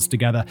newlyweds danced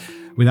together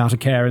without a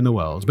care in the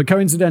world. But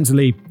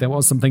coincidentally, there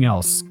was something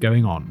else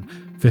going on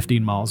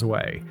 15 miles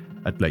away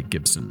at Lake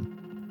Gibson.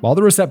 While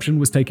the reception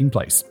was taking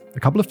place, a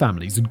couple of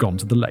families had gone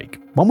to the lake.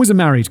 One was a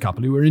married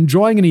couple who were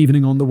enjoying an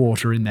evening on the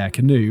water in their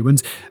canoe,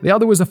 and the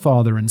other was a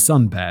father and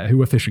son pair who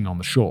were fishing on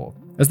the shore.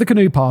 As the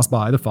canoe passed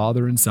by the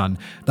father and son,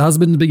 the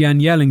husband began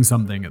yelling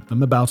something at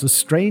them about a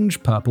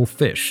strange purple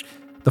fish.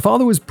 The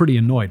father was pretty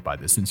annoyed by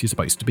this since you're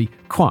supposed to be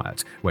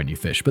quiet when you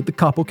fish, but the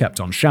couple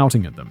kept on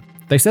shouting at them.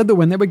 They said that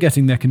when they were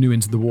getting their canoe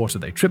into the water,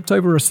 they tripped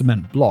over a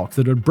cement block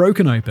that had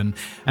broken open,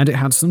 and it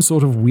had some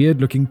sort of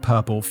weird-looking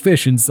purple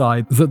fish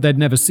inside that they'd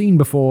never seen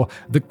before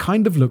that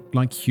kind of looked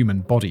like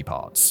human body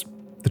parts.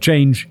 The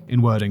change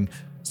in wording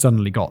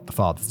suddenly got the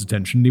father's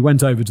attention, and he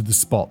went over to the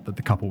spot that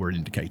the couple were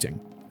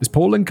indicating. As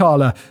Paul and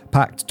Karla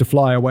packed to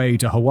fly away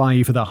to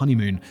Hawaii for their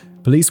honeymoon,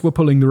 police were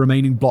pulling the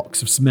remaining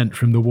blocks of cement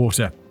from the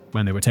water.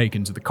 When they were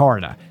taken to the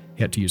coroner,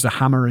 he had to use a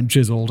hammer and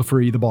chisel to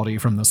free the body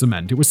from the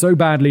cement. It was so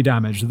badly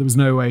damaged that there was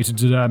no way to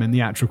determine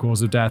the actual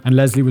cause of death, and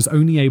Leslie was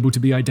only able to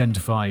be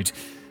identified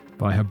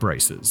by her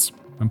braces.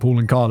 When Paul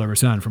and Karla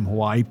returned from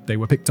Hawaii, they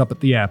were picked up at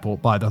the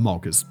airport by the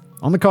Homolkas.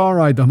 On the car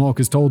ride, the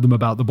Homolkas told them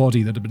about the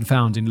body that had been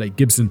found in Lake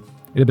Gibson.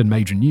 It had been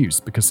major news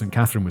because St.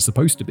 Catherine was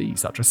supposed to be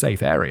such a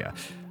safe area.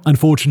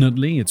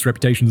 Unfortunately, its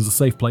reputation as a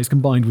safe place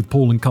combined with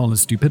Paul and Karla's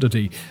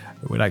stupidity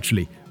would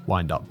actually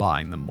wind up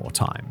buying them more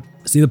time.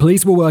 See, the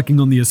police were working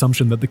on the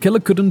assumption that the killer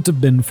couldn't have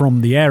been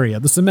from the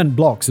area. The cement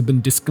blocks had been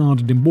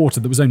discarded in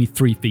water that was only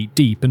 3 feet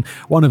deep, and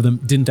one of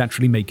them didn't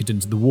actually make it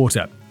into the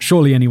water.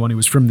 Surely anyone who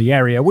was from the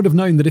area would have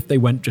known that if they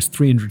went just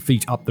 300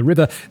 feet up the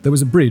river, there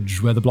was a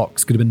bridge where the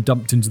blocks could have been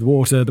dumped into the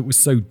water that was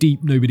so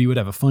deep nobody would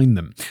ever find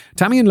them.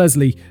 Tammy and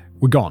Leslie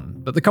were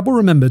gone, but the couple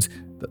remembered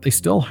that they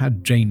still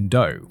had Jane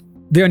Doe.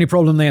 The only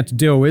problem they had to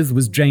deal with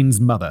was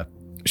Jane's mother.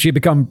 She had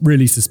become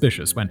really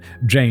suspicious when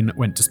Jane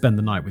went to spend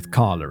the night with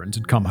Karla and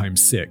had come home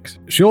sick.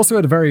 She also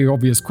had a very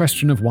obvious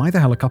question of why the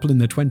hell a couple in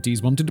their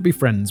 20s wanted to be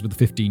friends with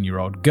a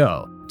 15-year-old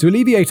girl. To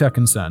alleviate her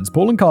concerns,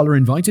 Paul and Karla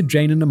invited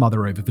Jane and her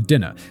mother over for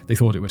dinner. They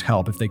thought it would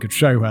help if they could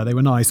show her they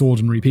were nice,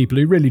 ordinary people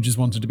who really just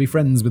wanted to be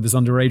friends with this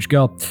underage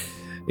girl.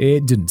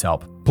 It didn't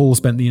help. Paul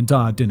spent the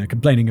entire dinner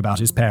complaining about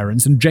his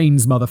parents, and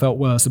Jane's mother felt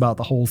worse about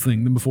the whole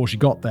thing than before she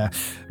got there.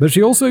 But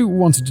she also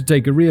wanted to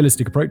take a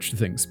realistic approach to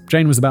things.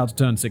 Jane was about to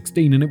turn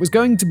 16, and it was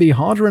going to be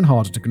harder and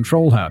harder to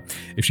control her.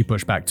 If she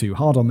pushed back too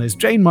hard on this,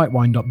 Jane might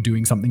wind up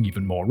doing something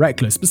even more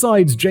reckless.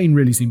 Besides, Jane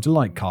really seemed to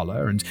like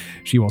Karla, and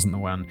she wasn't the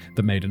one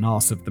that made an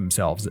ass of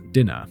themselves at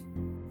dinner.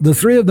 The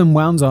three of them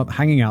wound up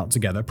hanging out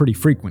together pretty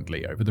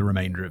frequently over the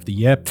remainder of the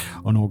year.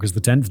 On August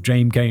the 10th,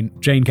 Jane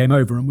came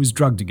over and was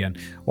drugged again.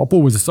 While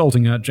Paul was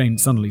assaulting her, Jane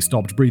suddenly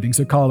stopped breathing,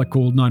 so Karla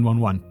called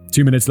 911.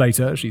 2 minutes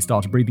later, she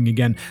started breathing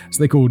again,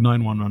 so they called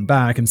 911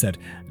 back and said,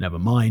 "Never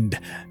mind,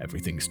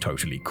 everything's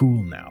totally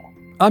cool now."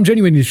 I'm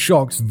genuinely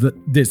shocked that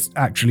this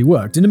actually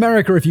worked. In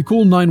America, if you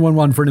call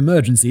 911 for an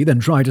emergency, then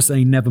try to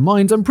say never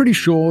mind, I'm pretty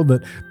sure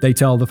that they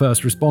tell the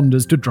first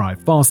responders to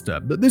drive faster.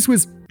 But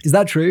is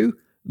that true?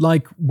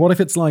 Like, what if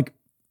it's like,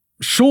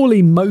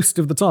 surely most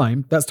of the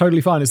time, that's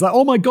totally fine. It's like,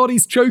 oh my God,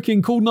 he's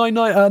choking, call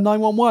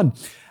 911.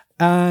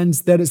 And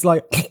then it's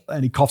like,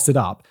 and he coughs it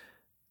up.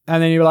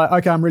 And then you're like,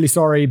 okay, I'm really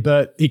sorry,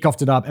 but he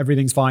coughed it up.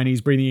 Everything's fine. He's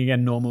breathing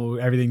again normal.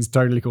 Everything's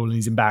totally cool and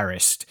he's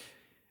embarrassed.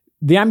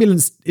 The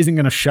ambulance isn't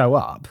going to show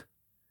up,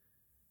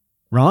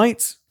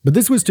 right? But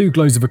this was too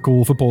close of a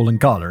call for Paul and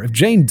Karla. If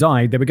Jane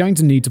died, they were going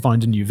to need to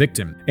find a new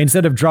victim.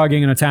 Instead of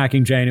drugging and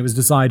attacking Jane, it was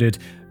decided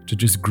to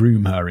just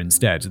groom her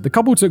instead. The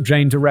couple took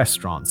Jane to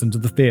restaurants and to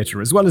the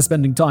theatre, as well as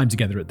spending time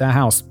together at their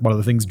house. One of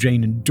the things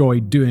Jane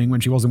enjoyed doing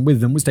when she wasn't with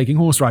them was taking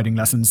horse riding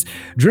lessons.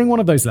 During one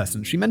of those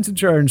lessons, she mentioned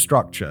to her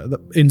instructor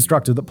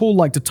that Paul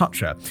liked to touch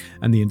her,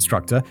 and the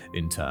instructor,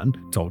 in turn,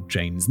 told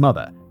Jane's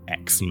mother.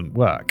 Excellent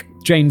work.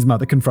 Jane's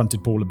mother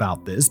confronted Paul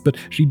about this, but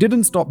she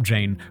didn't stop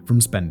Jane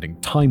from spending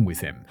time with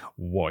him.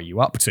 What are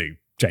you up to,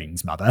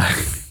 Jane's mother?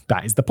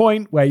 That is the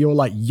point where you're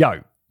like,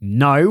 yo,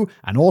 no,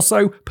 and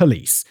also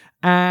police.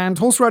 And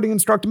horse riding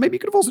instructor, maybe you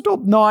could have also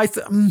told, no,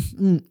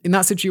 in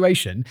that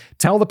situation,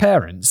 tell the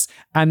parents,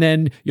 and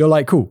then you're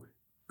like, cool,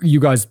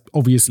 you guys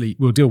obviously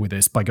will deal with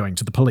this by going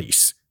to the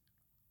police.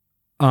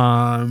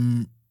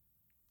 Should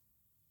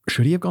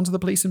he have gone to the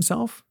police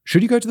himself?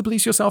 Should you go to the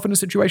police yourself in a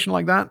situation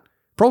like that?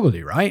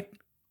 Probably, right?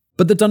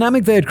 But the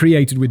dynamic they had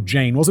created with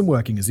Jane wasn't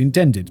working as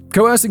intended.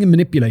 Coercing and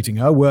manipulating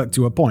her worked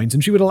to a point,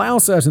 and she would allow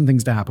certain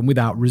things to happen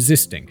without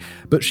resisting.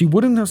 But she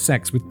wouldn't have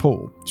sex with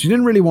Paul. She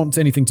didn't really want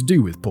anything to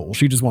do with Paul.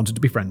 She just wanted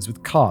to be friends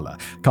with Karla.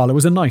 Karla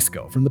was a nice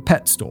girl from the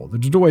pet store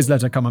that had always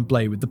let her come and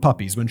play with the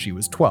puppies when she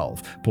was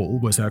 12. Paul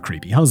was her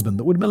creepy husband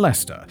that would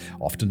molest her,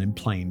 often in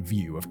plain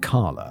view of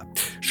Karla.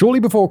 Shortly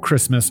before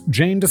Christmas,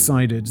 Jane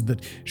decided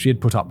that she had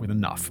put up with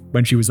enough.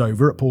 When she was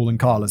over at Paul and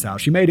Karla's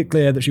house, she made it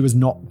clear that she was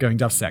not going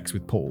to have sex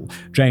with Paul.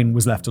 Jane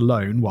was left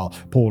alone while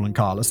Paul and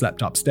Karla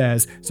slept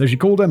upstairs, so she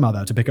called her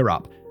mother to pick her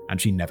up, and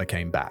she never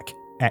came back.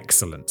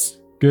 Excellent.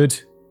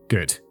 Good.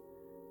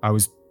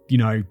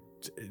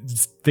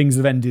 Things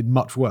have ended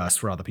much worse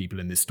for other people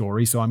in this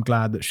story, so I'm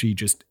glad that she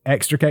just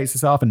extricates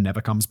herself and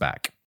never comes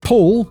back.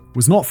 Paul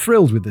was not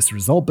thrilled with this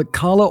result, but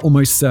Karla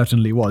almost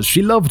certainly was.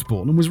 She loved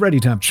Paul and was ready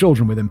to have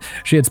children with him.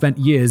 She had spent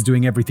years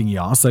doing everything he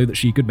asked so that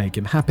she could make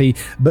him happy,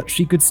 but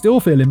she could still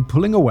feel him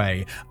pulling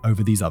away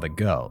over these other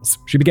girls.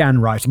 She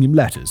began writing him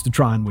letters to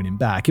try and win him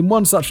back. In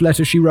one such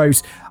letter she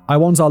wrote, "I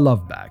want our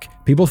love back.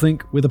 People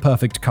think we're the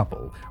perfect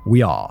couple.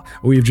 We are.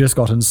 We've just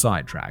gotten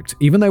sidetracked.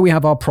 Even though we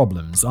have our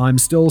problems, I'm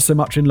still so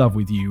much in love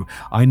with you.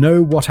 I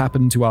know what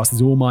happened to us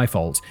is all my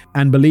fault,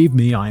 and believe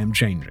me, I am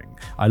changing.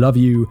 I love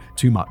you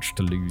too much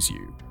to lose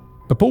you."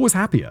 But Paul was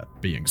happier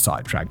being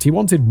sidetracked. He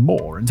wanted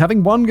more, and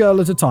having one girl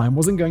at a time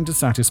wasn't going to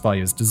satisfy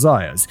his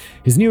desires.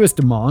 His newest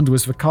demand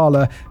was for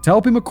Karla to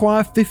help him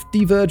acquire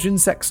 50 virgin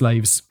sex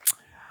slaves.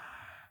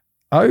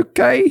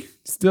 Okay,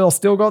 still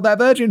got that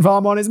virgin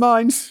farm on his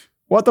mind.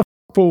 What the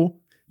f***, Paul?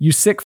 You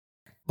sick f***.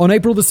 On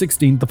April the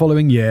 16th the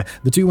following year,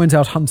 the two went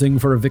out hunting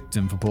for a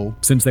victim for Paul.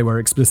 Since they were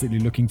explicitly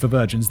looking for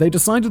virgins, they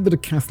decided that a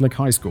Catholic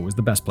high school was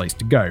the best place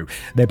to go.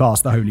 They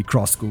passed the Holy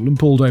Cross School and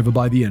pulled over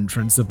by the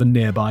entrance of the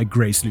nearby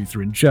Grace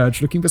Lutheran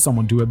Church looking for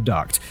someone to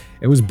abduct.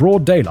 It was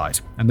broad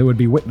daylight, and there would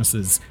be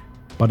witnesses,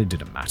 but it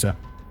didn't matter.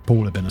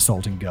 Paul had been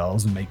assaulting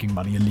girls and making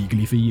money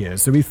illegally for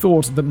years, so he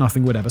thought that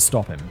nothing would ever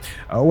stop him.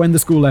 When the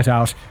school let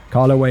out,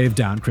 Karla waved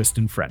down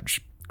Kristen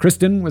French.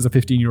 Kristen was a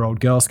 15-year-old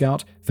Girl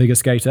Scout, figure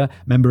skater,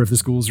 member of the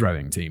school's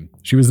rowing team.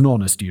 She was an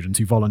honor student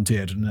who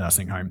volunteered at a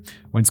nursing home.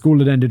 When school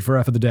had ended for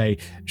her for the day,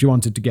 she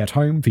wanted to get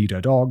home, feed her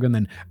dog, and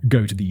then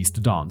go to the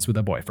Easter dance with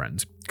her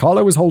boyfriend.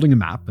 Karla was holding a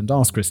map and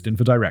asked Kristen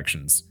for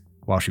directions.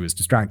 While she was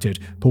distracted,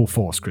 Paul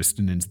forced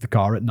Kristen into the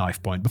car at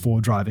knife point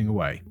before driving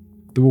away.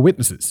 There were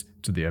witnesses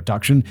to the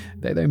abduction.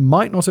 They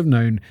might not have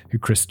known who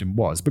Kristen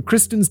was, but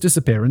Kristen's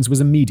disappearance was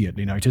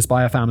immediately noticed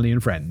by her family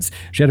and friends.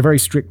 She had a very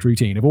strict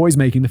routine of always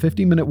making the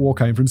 15-minute walk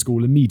home from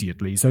school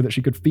immediately so that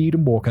she could feed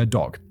and walk her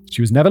dog.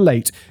 She was never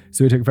late,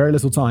 so it took very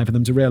little time for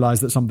them to realize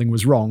that something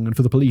was wrong and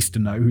for the police to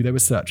know who they were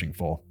searching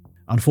for.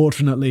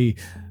 Unfortunately,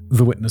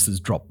 the witnesses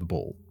dropped the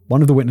ball.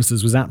 One of the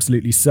witnesses was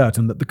absolutely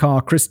certain that the car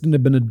Kristen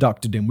had been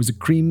abducted in was a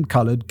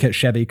cream-colored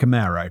Chevy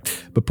Camaro,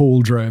 but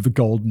Paul drove a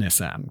gold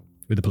Nissan.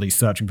 With the police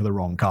searching for the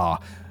wrong car,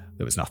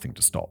 there was nothing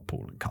to stop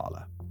Paul and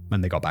Karla. When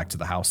they got back to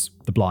the house,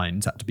 the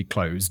blinds had to be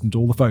closed and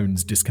all the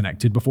phones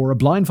disconnected before a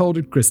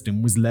blindfolded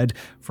Kristen was led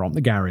from the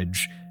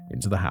garage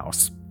into the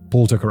house.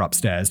 Paul took her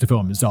upstairs to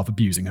film himself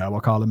abusing her while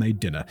Karla made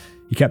dinner.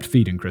 He kept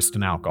feeding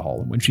Kristen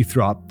alcohol, and when she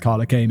threw up,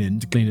 Karla came in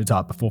to clean it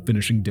up before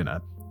finishing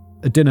dinner.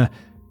 At dinner,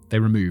 they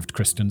removed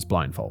Kristen's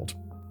blindfold.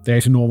 They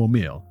ate a normal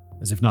meal,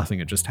 as if nothing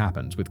had just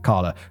happened, with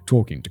Karla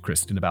talking to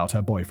Kristen about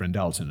her boyfriend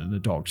Elton and a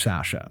dog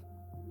Sasha.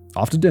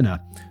 After dinner,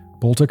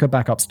 Paul took her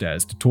back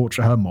upstairs to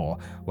torture her more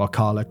while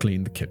Karla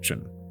cleaned the kitchen.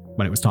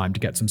 When it was time to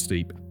get some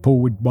sleep,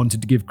 Paul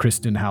wanted to give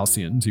Kristen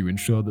Halcyon to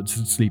ensure that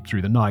she'd sleep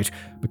through the night,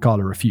 but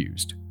Karla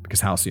refused, because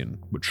Halcyon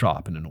would show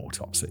up in an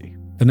autopsy.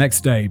 The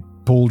next day,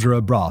 Paul drew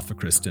a bath for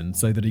Kristen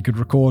so that he could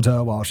record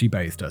her while she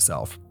bathed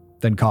herself.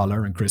 Then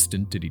Karla and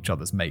Kristen did each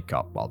other's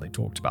makeup while they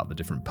talked about the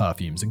different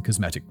perfumes and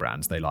cosmetic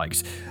brands they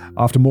liked.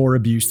 After more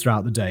abuse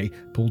throughout the day,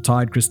 Paul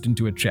tied Kristen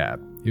to a chair.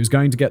 He was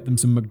going to get them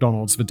some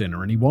McDonald's for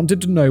dinner, and he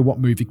wanted to know what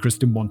movie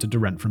Kristen wanted to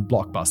rent from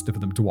Blockbuster for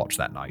them to watch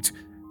that night.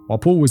 While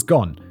Paul was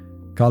gone,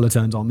 Karla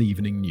turned on the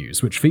evening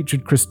news, which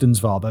featured Kristen's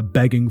father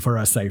begging for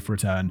her safe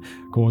return,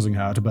 causing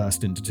her to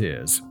burst into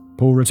tears.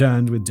 Paul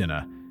returned with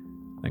dinner,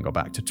 then got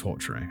back to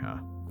torturing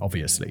her.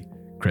 Obviously,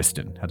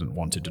 Kristen hadn't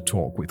wanted to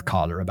talk with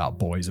Karla about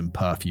boys and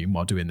perfume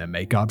while doing their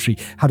makeup. She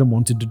hadn't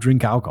wanted to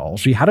drink alcohol.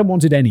 She hadn't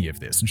wanted any of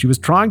this, and she was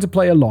trying to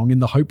play along in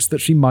the hopes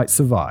that she might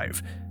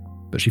survive.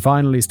 But she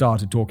finally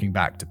started talking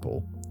back to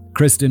Paul.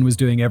 Kristen was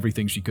doing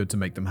everything she could to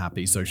make them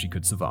happy so she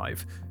could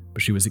survive,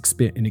 but she was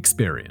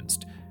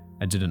inexperienced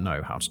and didn't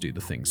know how to do the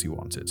things he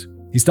wanted.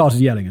 He started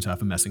yelling at her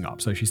for messing up,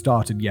 so she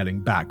started yelling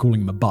back, calling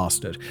him a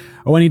bastard.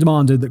 When he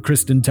demanded that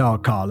Kristen tell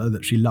Karla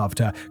that she loved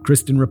her,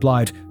 Kristen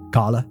replied,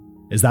 "Karla,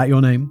 is that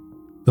your name?"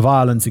 The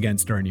violence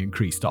against her only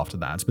increased after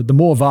that, but the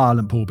more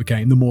violent Paul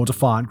became, the more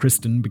defiant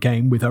Kristen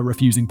became, with her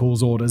refusing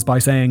Paul's orders by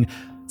saying,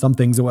 "Some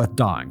things are worth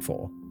dying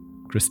for."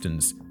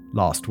 Kristen's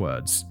last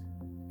words,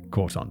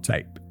 caught on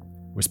tape,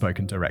 were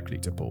spoken directly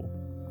to Paul.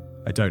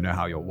 "I don't know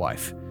how your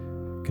wife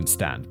can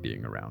stand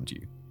being around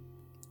you."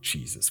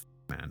 Jesus,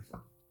 man.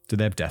 Do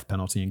they have death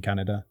penalty in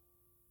Canada?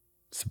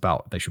 It's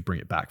about they should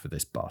bring it back for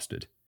this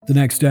bastard. The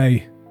next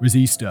day was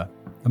Easter,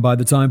 and by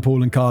the time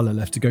Paul and Karla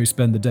left to go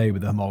spend the day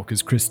with the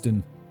Homolkas,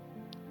 Kristen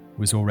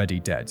was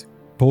already dead.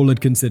 Paul had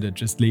considered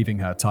just leaving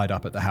her tied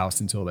up at the house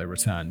until they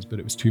returned, but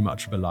it was too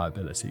much of a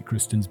liability.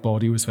 Kristen's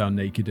body was found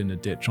naked in a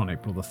ditch on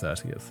April the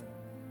 30th.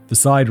 The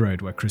side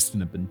road where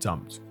Kristen had been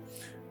dumped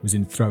was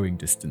in throwing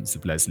distance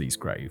of Leslie's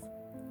grave,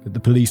 but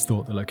the police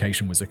thought the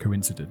location was a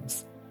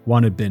coincidence.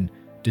 One had been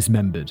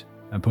dismembered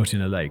and put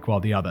in a lake, while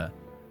the other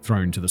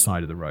thrown to the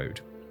side of the road.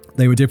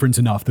 They were different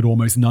enough that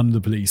almost none of the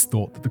police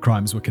thought that the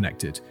crimes were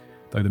connected,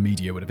 though the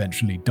media would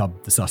eventually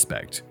dub the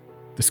suspect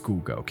the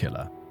schoolgirl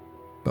killer.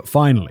 But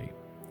finally,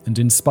 and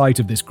in spite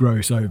of this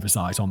gross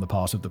oversight on the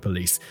part of the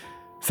police,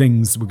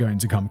 things were going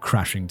to come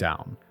crashing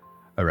down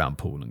around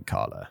Paul and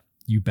Karla.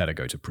 You better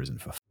go to prison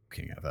for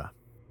fucking ever.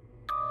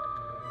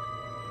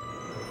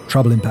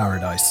 Trouble in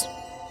Paradise.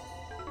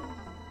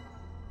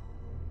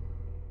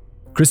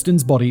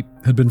 Kristen's body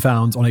had been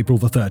found on April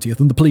the 30th,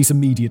 and the police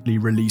immediately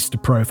released a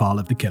profile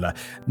of the killer.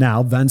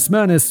 Now, Van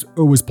Smyrnis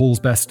was Paul's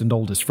best and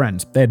oldest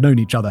friend. They had known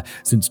each other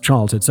since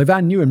childhood, so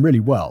Van knew him really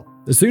well.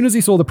 As soon as he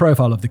saw the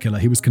profile of the killer,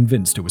 he was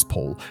convinced it was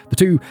Paul. The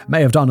two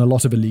may have done a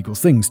lot of illegal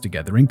things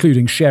together,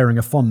 including sharing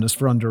a fondness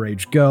for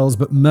underage girls,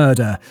 but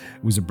murder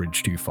was a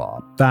bridge too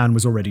far. Van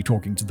was already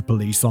talking to the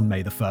police on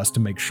May the 1st to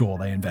make sure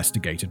they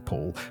investigated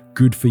Paul.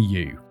 Good for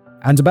you.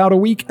 And about a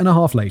week and a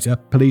half later,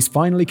 police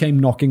finally came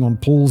knocking on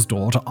Paul's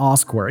door to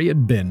ask where he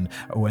had been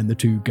when the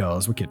two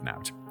girls were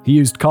kidnapped. He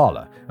used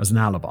Karla as an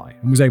alibi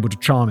and was able to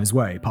charm his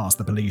way past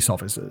the police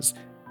officers.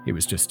 He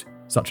was just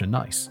such a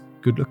nice,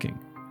 good-looking,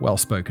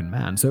 well-spoken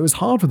man, so it was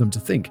hard for them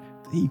to think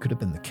that he could have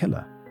been the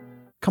killer.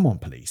 Come on,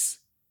 police.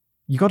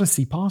 You got to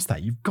see past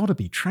that. You've got to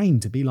be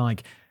trained to be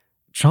like,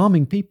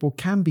 charming people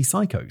can be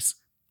psychos.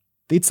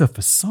 It's a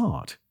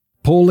facade.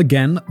 Paul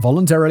again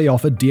voluntarily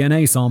offered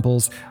DNA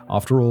samples.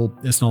 After all,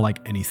 it's not like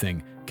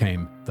anything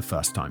came the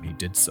first time he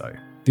did so.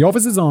 The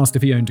officers asked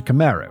if he owned a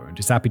Camaro, and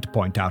is happy to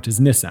point out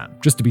his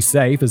Nissan. Just to be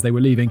safe, as they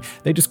were leaving,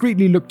 they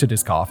discreetly looked at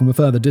his car from a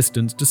further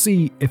distance to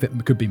see if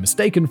it could be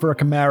mistaken for a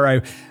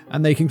Camaro,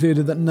 and they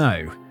concluded that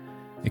no,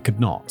 it could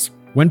not.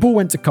 When Paul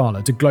went to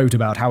Karla to gloat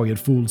about how he had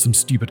fooled some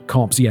stupid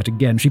cops yet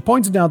again, she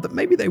pointed out that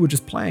maybe they were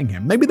just playing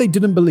him. Maybe they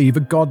didn't believe a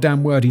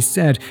goddamn word he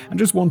said and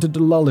just wanted to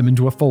lull him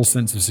into a false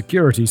sense of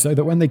security so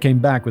that when they came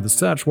back with a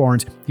search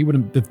warrant, he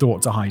wouldn't have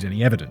thought to hide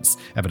any evidence.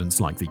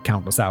 Evidence like the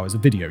countless hours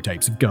of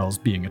videotapes of girls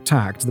being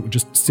attacked that were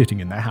just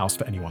sitting in their house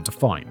for anyone to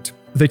find.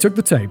 They took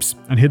the tapes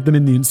and hid them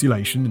in the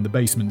insulation in the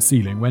basement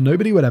ceiling where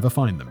nobody would ever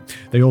find them.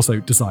 They also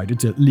decided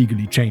to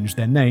legally change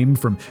their name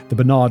from the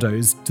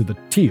Bernardos to the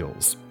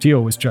Teals.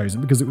 Teal was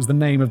chosen because it was the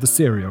name of the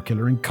serial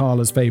killer in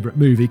Karla's favorite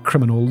movie,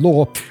 Criminal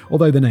Law,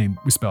 although the name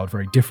was spelled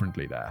very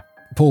differently there.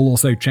 Paul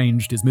also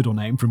changed his middle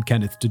name from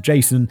Kenneth to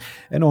Jason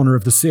in honor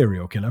of the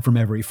serial killer from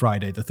every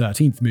Friday the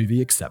 13th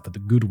movie except for the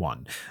good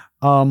one.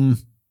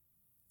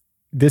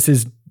 This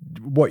is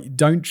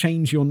don't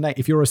change your name.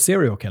 If you're a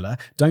serial killer,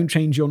 don't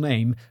change your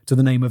name to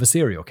the name of a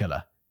serial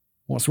killer.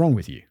 What's wrong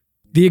with you?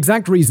 The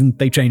exact reason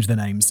they changed their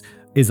names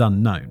is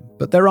unknown,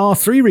 but there are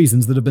 3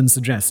 reasons that have been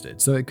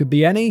suggested, so it could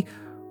be any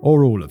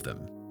or all of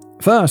them.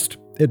 First,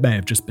 it may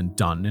have just been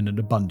done in an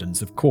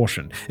abundance of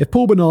caution. If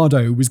Paul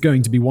Bernardo was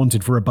going to be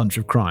wanted for a bunch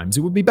of crimes,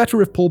 it would be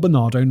better if Paul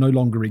Bernardo no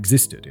longer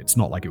existed. It's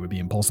not like it would be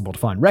impossible to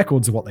find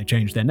records of what they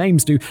changed their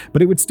names to,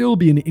 but it would still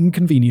be an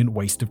inconvenient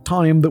waste of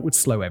time that would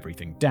slow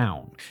everything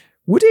down.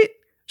 Would it?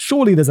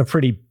 Surely there's a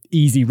pretty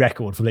easy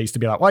record for police to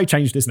be like, why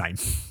change this name?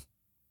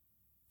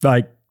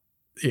 Like,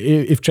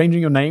 if changing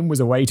your name was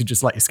a way to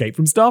just escape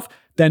from stuff,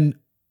 then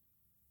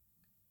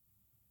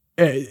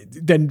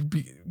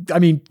I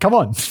mean, come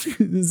on. This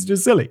is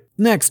just silly.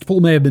 Next, Paul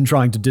may have been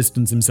trying to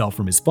distance himself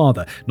from his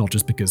father, not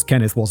just because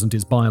Kenneth wasn't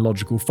his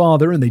biological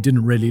father and they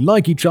didn't really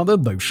like each other,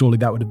 though surely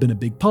that would have been a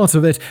big part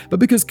of it, but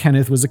because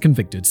Kenneth was a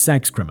convicted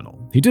sex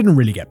criminal. He didn't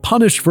really get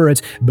punished for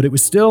it, but it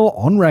was still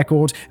on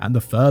record, and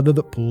the further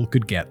that Paul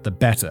could get, the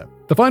better.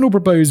 The final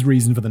proposed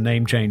reason for the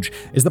name change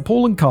is that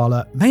Paul and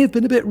Karla may have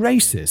been a bit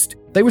racist.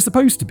 They were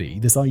supposed to be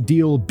this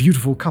ideal,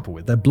 beautiful couple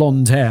with their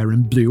blonde hair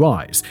and blue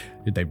eyes.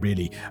 Did they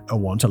really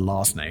want a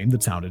last name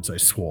that sounded so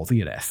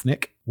swarthy and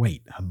ethnic?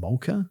 Wait,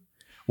 Homolka?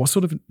 What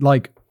sort of,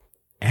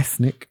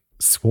 ethnic?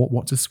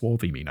 What does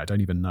swarthy mean? I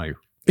don't even know.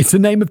 It's a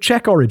name of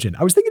Czech origin.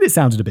 I was thinking it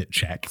sounded a bit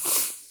Czech.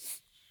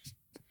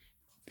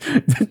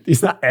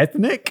 Is that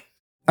ethnic?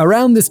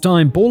 Around this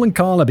time, Paul and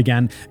Karla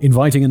began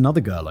inviting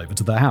another girl over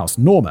to their house,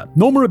 Norma.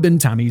 Norma had been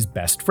Tammy's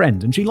best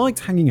friend, and she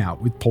liked hanging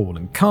out with Paul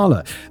and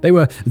Karla. They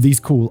were these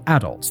cool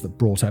adults that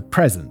brought her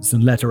presents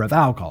and let her have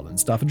alcohol and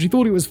stuff, and she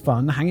thought it was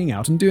fun hanging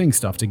out and doing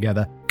stuff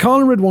together.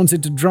 Karla had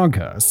wanted to drug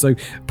her, so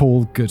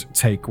Paul could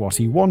take what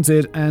he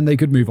wanted, and they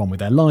could move on with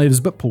their lives,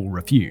 but Paul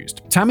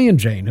refused. Tammy and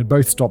Jane had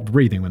both stopped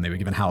breathing when they were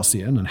given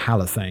Halcyon and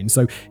Halothane,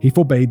 so he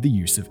forbade the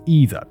use of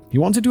either. He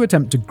wanted to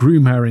attempt to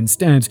groom her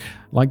instead,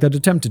 like they'd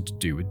attempted to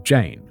do with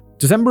Jane.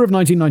 December of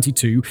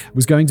 1992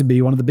 was going to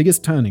be one of the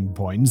biggest turning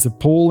points of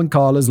Paul and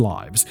Karla's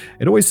lives.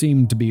 It always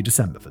seemed to be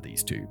December for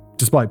these two.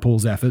 Despite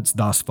Paul's efforts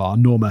thus far,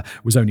 Norma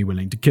was only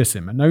willing to kiss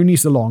him, and only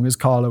so long as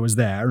Karla was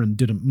there and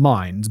didn't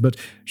mind, but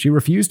she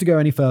refused to go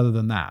any further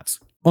than that.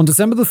 On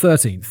December the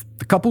 13th,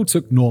 the couple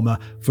took Norma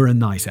for a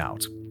night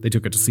out. They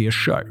took her to see a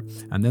show,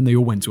 and then they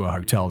all went to a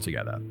hotel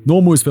together.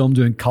 Norma was filmed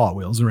doing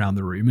cartwheels around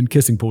the room and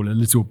kissing Paul a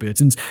little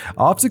bit, and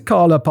after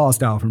Karla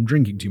passed out from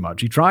drinking too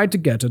much, he tried to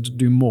get her to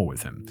do more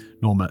with him.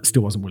 Norma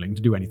still wasn't willing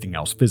to do anything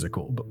else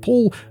physical, but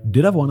Paul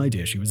did have one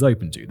idea she was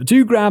open to. The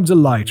two grabbed a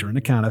lighter and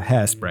a can of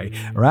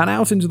hairspray, ran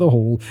out into the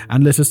hall,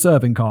 and lit a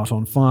serving cart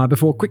on fire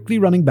before quickly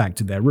running back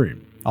to their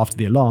room. After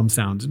the alarm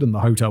sounded and the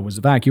hotel was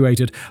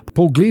evacuated,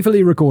 Paul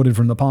gleefully recorded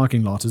from the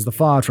parking lot as the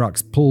fire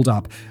trucks pulled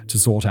up to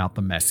sort out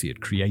the mess he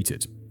had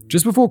created.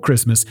 Just before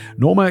Christmas,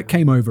 Norma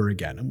came over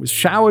again and was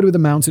showered with a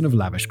mountain of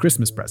lavish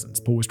Christmas presents.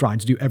 Paul was trying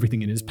to do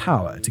everything in his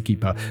power to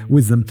keep her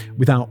with them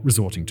without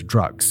resorting to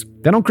drugs.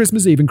 Then on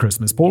Christmas Eve and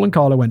Christmas, Paul and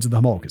Karla went to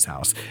the Homolka's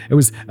house. It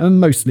was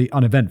mostly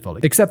uneventful,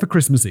 except for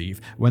Christmas Eve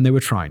when they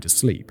were trying to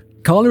sleep.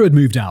 Karla had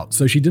moved out,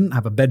 so she didn't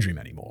have a bedroom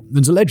anymore,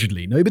 and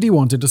allegedly nobody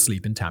wanted to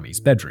sleep in Tammy's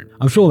bedroom.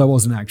 I'm sure that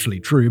wasn't actually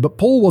true, but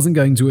Paul wasn't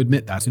going to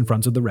admit that in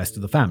front of the rest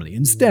of the family.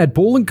 Instead,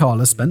 Paul and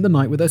Karla spent the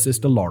night with their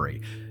sister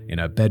Laurie in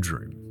her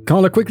bedroom.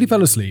 Karla quickly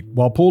fell asleep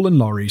while Paul and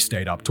Laurie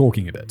stayed up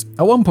talking a bit.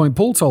 At one point,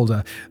 Paul told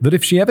her that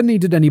if she ever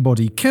needed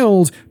anybody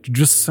killed, to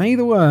just say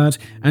the word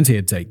and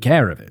he'd take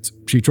care of it.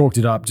 She chalked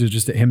it up to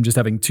him just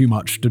having too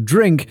much to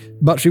drink,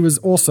 but she was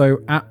also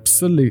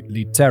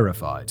absolutely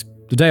terrified.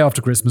 The day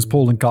after Christmas,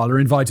 Paul and Karla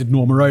invited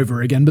Norma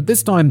over again, but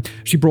this time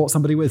she brought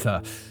somebody with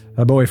her,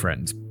 her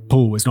boyfriend.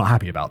 Paul was not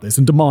happy about this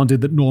and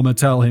demanded that Norma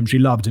tell him she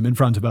loved him in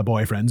front of her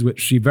boyfriends, which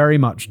she very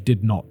much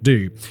did not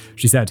do.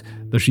 She said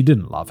that she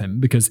didn't love him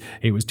because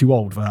he was too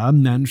old for her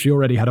and she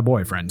already had a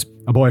boyfriend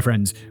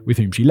with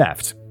whom she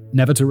left,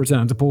 never to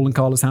return to Paul and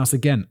Karla's house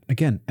again.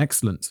 Again,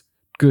 excellent.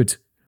 Good.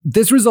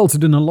 This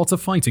resulted in a lot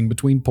of fighting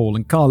between Paul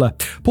and Karla.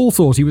 Paul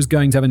thought he was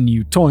going to have a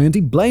new toy and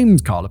he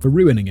blamed Karla for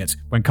ruining it.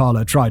 When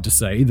Karla tried to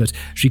say that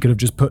she could have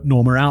just put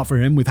Norma out for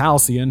him with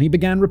Halcyon, he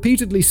began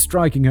repeatedly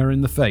striking her in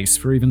the face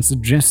for even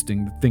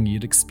suggesting the thing he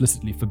had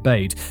explicitly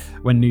forbade.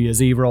 When New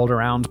Year's Eve rolled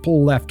around,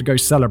 Paul left to go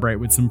celebrate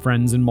with some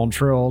friends in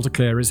Montreal to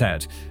clear his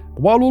head.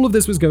 While all of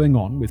this was going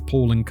on with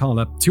Paul and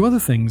Karla, two other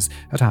things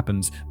had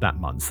happened that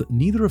month that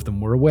neither of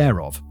them were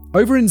aware of.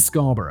 Over in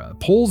Scarborough,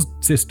 Paul's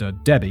sister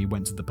Debbie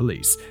went to the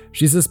police.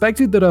 She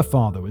suspected that her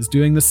father was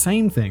doing the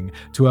same thing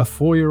to her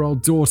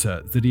 4-year-old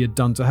daughter that he had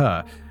done to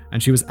her,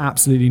 and she was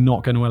absolutely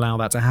not going to allow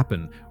that to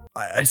happen.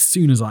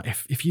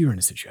 If you were in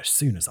a situation, as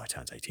soon as I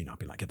turned 18, I'd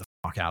be like, get the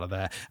fuck out of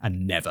there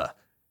and never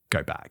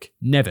go back.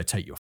 Never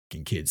take your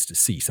fucking kids to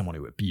see someone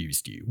who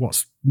abused you.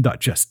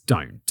 Just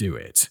don't do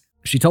it.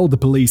 She told the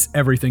police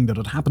everything that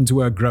had happened to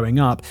her growing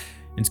up,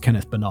 and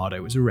Kenneth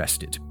Bernardo was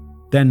arrested.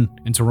 Then,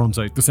 in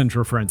Toronto, the Centre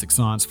of Forensic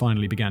Science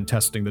finally began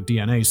testing the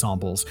DNA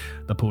samples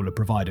that Paul had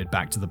provided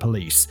back to the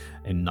police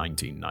in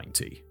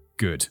 1990.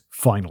 Good.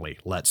 Finally,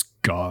 let's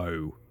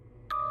go.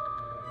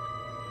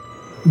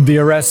 The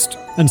arrest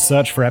and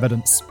search for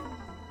evidence.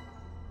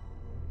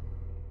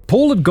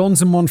 Paul had gone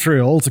to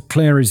Montreal to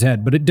clear his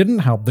head, but it didn't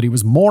help that he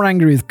was more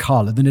angry with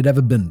Karla than he'd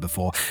ever been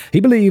before. He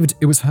believed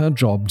it was her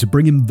job to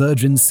bring him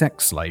virgin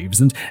sex slaves,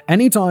 and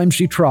any time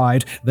she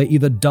tried, they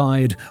either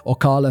died or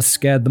Karla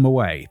scared them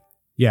away.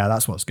 Yeah,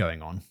 that's what's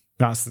going on.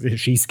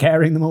 She's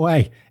scaring them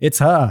away. It's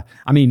her.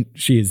 I mean,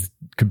 she is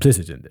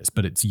complicit in this,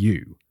 but it's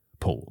you,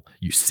 Paul,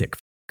 you sick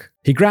f***.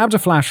 He grabbed a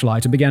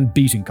flashlight and began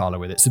beating Karla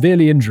with it,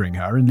 severely injuring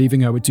her and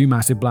leaving her with 2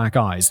 massive black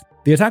eyes.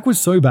 The attack was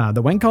so bad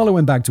that when Karla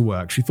went back to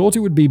work, she thought it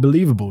would be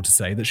believable to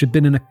say that she'd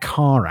been in a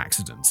car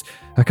accident.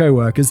 Her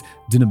co-workers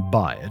didn't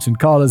buy it, and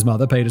Karla's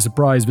mother paid a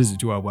surprise visit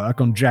to her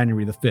work on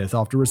January the 5th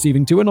after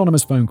receiving 2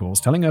 anonymous phone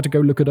calls telling her to go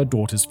look at her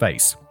daughter's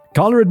face.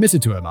 Karla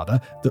admitted to her mother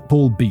that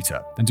Paul beat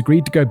her and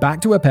agreed to go back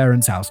to her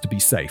parents' house to be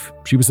safe.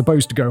 She was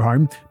supposed to go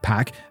home,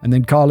 pack, and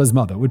then Karla's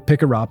mother would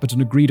pick her up at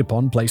an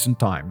agreed-upon place and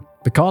time.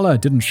 But Karla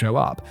didn't show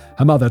up.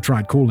 Her mother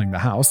tried calling the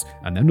house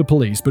and then the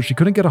police, but she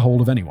couldn't get a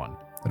hold of anyone.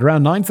 At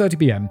around 9:30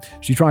 p.m.,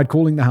 she tried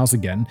calling the house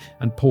again,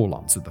 and Paul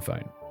answered the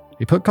phone.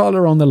 He put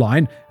Karla on the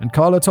line, and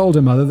Karla told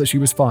her mother that she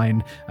was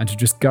fine and to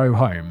just go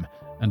home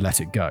and let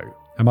it go.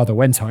 Her mother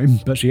went home,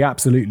 but she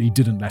absolutely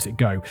didn't let it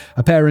go.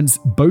 Her parents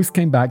both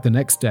came back the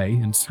next day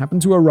and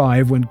happened to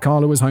arrive when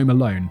Karla was home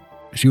alone.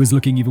 She was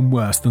looking even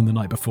worse than the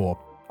night before.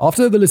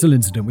 After the little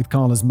incident with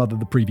Karla's mother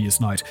the previous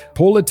night,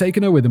 Paul had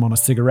taken her with him on a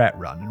cigarette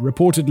run and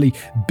reportedly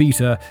beat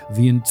her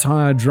the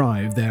entire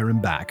drive there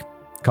and back.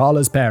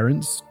 Karla's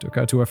parents took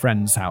her to a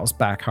friend's house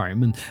back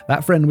home, and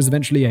that friend was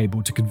eventually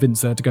able to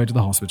convince her to go to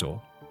the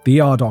hospital.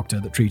 The ER doctor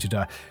that treated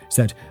her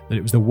said that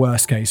it was the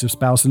worst case of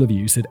spousal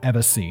abuse he'd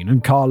ever seen,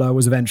 and Karla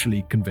was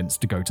eventually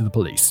convinced to go to the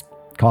police.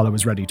 Karla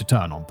was ready to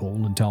turn on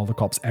Paul and tell the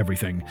cops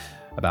everything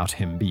about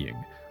him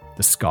being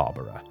the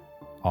Scarborough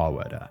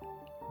R-worder.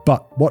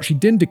 But what she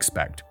didn't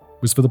expect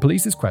was for the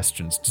police's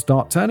questions to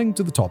start turning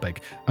to the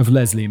topic of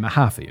Leslie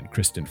Mahaffey and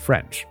Kristen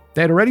French.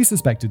 They had already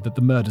suspected that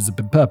the murders had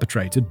been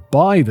perpetrated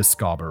by the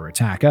Scarborough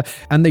attacker,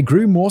 and they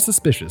grew more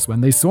suspicious when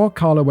they saw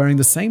Karla wearing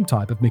the same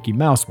type of Mickey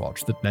Mouse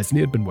watch that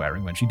Leslie had been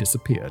wearing when she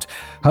disappeared.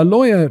 Her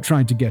lawyer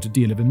tried to get a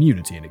deal of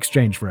immunity in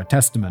exchange for her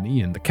testimony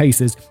in the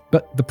cases,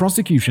 but the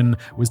prosecution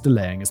was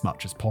delaying as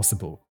much as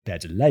possible. They're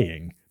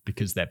delaying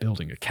because they're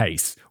building a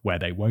case where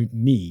they won't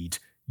need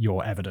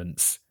your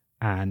evidence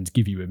and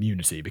give you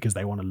immunity because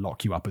they want to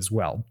lock you up as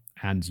well.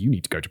 And you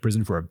need to go to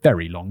prison for a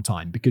very long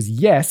time because,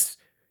 yes,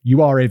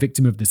 you are a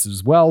victim of this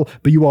as well,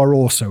 but you are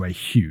also a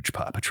huge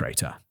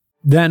perpetrator.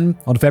 Then,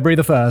 on February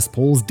the 1st,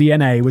 Paul's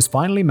DNA was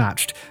finally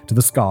matched to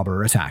the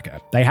Scarborough attacker.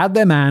 They had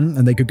their man,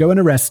 and they could go and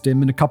arrest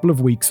him in a couple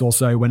of weeks or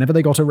so whenever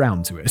they got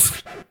around to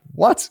it.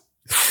 What?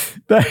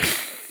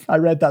 I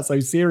read that so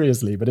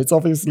seriously, but it's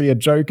obviously a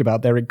joke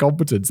about their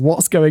incompetence.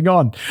 What's going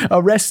on?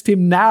 Arrest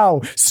him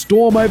now!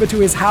 Storm over to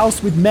his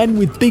house with men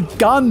with big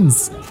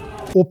guns!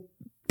 Or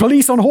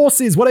police on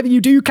horses, whatever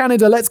you do,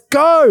 Canada, let's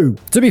go!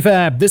 To be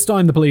fair, this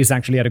time the police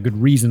actually had a good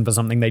reason for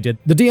something they did.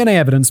 The DNA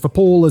evidence for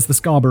Paul as the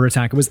Scarborough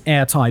attacker was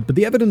airtight, but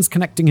the evidence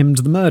connecting him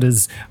to the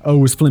murders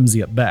was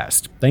flimsy at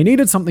best. They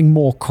needed something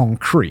more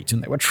concrete,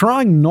 and they were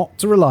trying not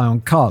to rely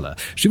on Karla.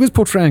 She was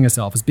portraying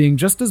herself as being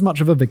just as much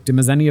of a victim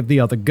as any of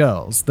the other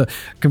girls, the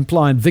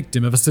compliant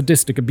victim of a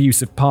sadistic,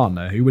 abusive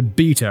partner who would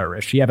beat her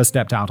if she ever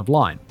stepped out of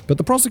line. But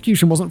the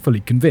prosecution wasn't fully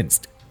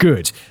convinced.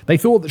 Good. They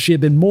thought that she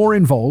had been more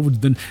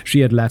involved than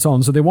she had let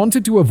on, so they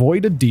wanted to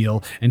avoid a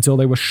deal until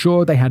they were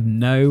sure they had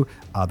no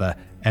other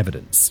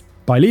evidence.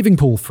 By leaving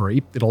Paul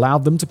free, it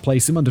allowed them to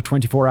place him under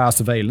 24-hour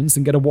surveillance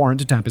and get a warrant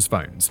to tap his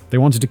phones. They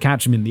wanted to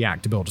catch him in the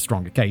act to build a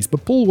stronger case,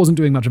 but Paul wasn't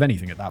doing much of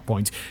anything at that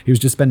point. He was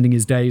just spending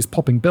his days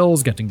popping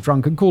pills, getting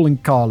drunk, and calling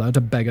Karla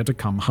to beg her to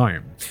come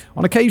home.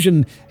 On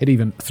occasion, he'd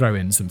even throw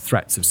in some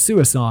threats of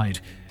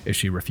suicide if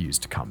she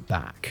refused to come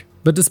back.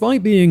 But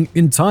despite being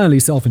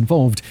entirely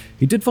self-involved,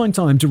 he did find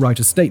time to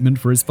write a statement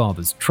for his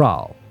father's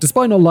trial.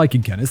 Despite not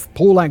liking Kenneth,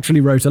 Paul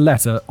actually wrote a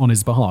letter on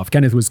his behalf.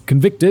 Kenneth was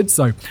convicted,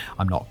 so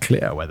I'm not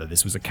clear whether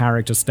this was a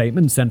character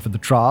statement sent for the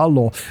trial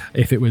or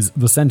if it was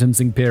the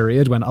sentencing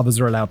period when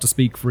others are allowed to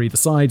speak for either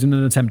side in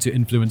an attempt to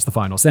influence the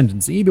final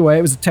sentence. Either way,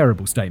 it was a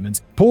terrible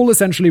statement. Paul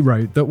essentially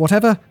wrote that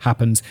whatever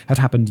happened had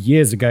happened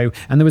years ago,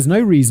 and there was no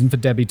reason for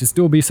Debbie to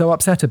still be so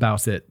upset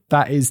about it.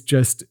 That is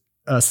just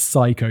a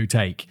psycho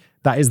take.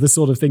 That is the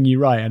sort of thing you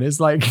write, and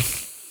it's like,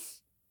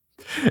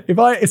 if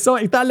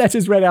that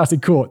letter's read out in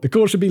court, the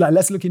court should be like,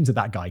 let's look into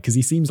that guy because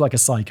he seems like a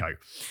psycho.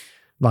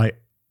 Like,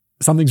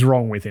 something's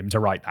wrong with him to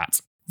write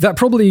that. That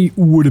probably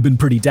would have been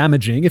pretty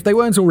damaging if they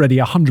weren't already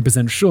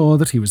 100% sure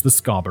that he was the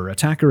Scarborough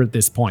attacker at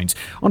this point.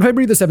 On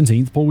February the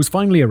 17th, Paul was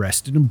finally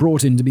arrested and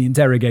brought in to be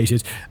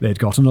interrogated. They'd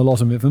gotten a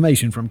lot of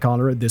information from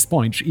Karla at this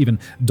point. She even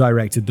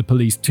directed the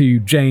police to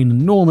Jane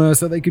and Norma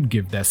so they could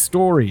give their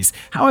stories.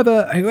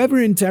 However,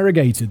 whoever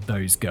interrogated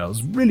those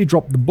girls really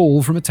dropped the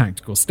ball from a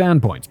tactical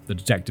standpoint. The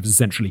detectives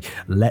essentially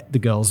let the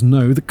girls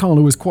know that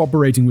Karla was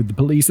cooperating with the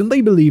police and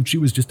they believed she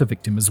was just a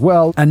victim as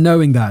well, and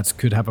knowing that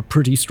could have a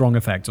pretty strong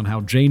effect on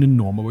how Jane and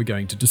Norma were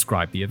going to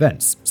describe the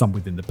events. Some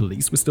within the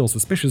police were still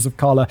suspicious of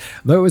Karla,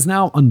 though it was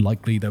now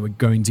unlikely they were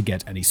going to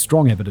get any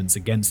strong evidence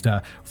against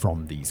her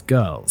from these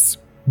girls.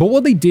 But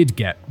what they did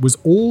get was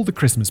all the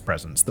Christmas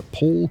presents that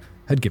Paul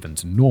had given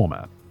to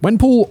Norma. When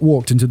Paul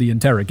walked into the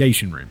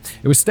interrogation room,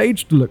 it was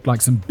staged to look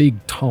like some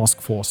big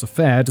task force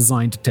affair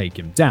designed to take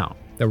him down.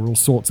 There were all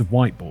sorts of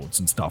whiteboards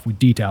and stuff with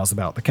details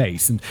about the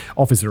case and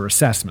officer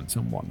assessments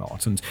and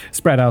whatnot, and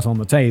spread out on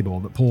the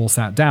table that Paul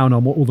sat down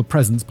on all the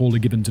presents Paul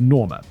had given to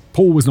Norma.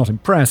 Paul was not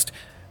impressed,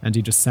 and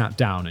he just sat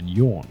down and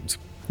yawned.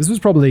 This was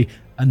probably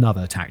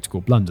another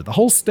tactical blunder. The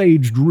whole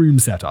staged room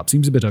setup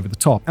seems a bit over the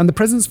top, and the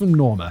presents from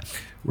Norma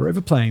were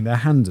overplaying their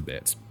hand a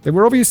bit. They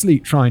were obviously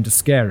trying to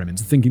scare him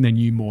into thinking they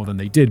knew more than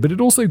they did, but it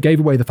also gave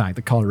away the fact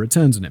that Karla had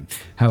turned on him.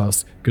 How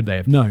else could they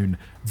have known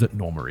that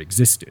Norma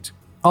existed?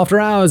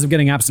 After hours of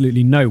getting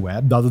absolutely nowhere,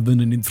 other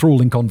than an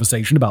enthralling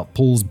conversation about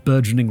Paul's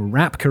burgeoning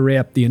rap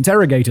career, the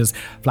interrogators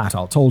flat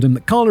out told him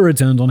that Karla had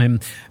turned on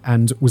him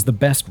and was the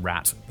best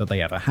rat that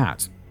they ever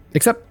had.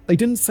 Except they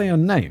didn't say her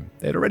name.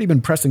 They had already been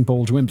pressing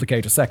Paul to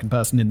implicate a second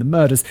person in the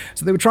murders,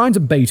 so they were trying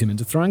to bait him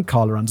into throwing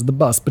Karla under the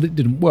bus, but it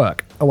didn't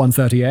work. At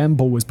 1:30 a.m.,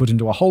 Paul was put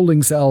into a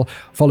holding cell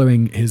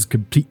following his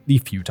completely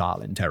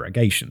futile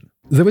interrogation.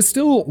 There was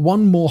still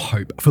one more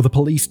hope for the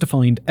police to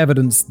find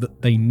evidence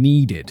that they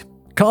needed.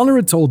 Karla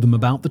had told them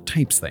about the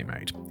tapes they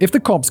made. If the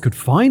cops could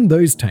find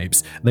those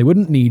tapes, they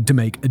wouldn't need to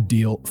make a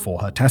deal for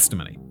her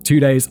testimony. 2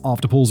 days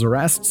after Paul's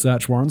arrest,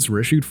 search warrants were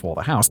issued for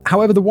the house.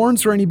 However, the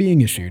warrants were only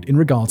being issued in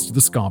regards to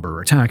the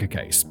Scarborough attacker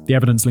case. The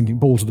evidence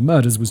linking Paul to the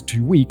murders was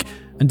too weak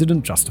and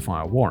didn't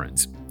justify a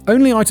warrant.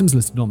 Only items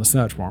listed on the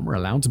search warrant were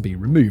allowed to be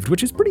removed,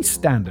 which is pretty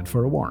standard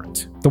for a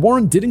warrant. The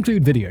warrant did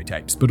include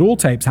videotapes, but all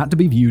tapes had to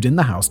be viewed in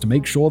the house to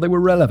make sure they were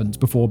relevant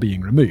before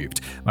being removed.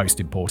 Most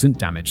important,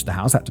 damage to the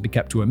house had to be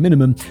kept to a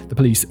minimum. The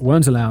police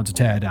weren't allowed to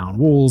tear down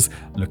walls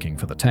looking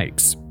for the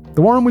tapes.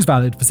 The warrant was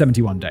valid for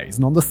 71 days,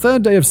 and on the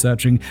third day of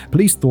searching,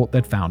 police thought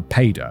they'd found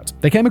pay dirt.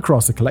 They came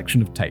across a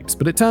collection of tapes,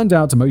 but it turned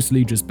out to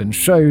mostly just been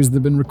shows that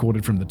had been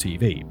recorded from the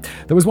TV.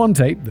 There was one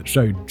tape that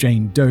showed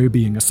Jane Doe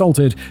being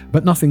assaulted,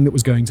 but nothing that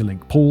was going to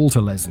link Paul to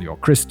Leslie or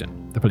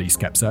Kristen. The police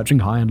kept searching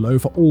high and low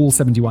for all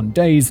 71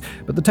 days,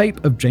 but the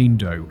tape of Jane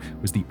Doe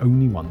was the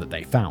only one that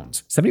they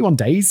found. 71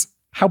 days?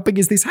 How big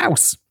is this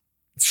house?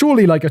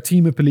 Surely like a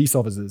team of police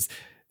officers.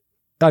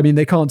 I mean,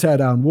 they can't tear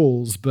down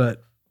walls,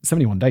 but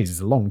 71 days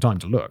is a long time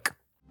to look.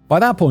 By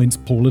that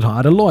point, Paul had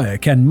hired a lawyer,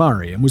 Ken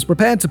Murray, and was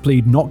prepared to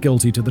plead not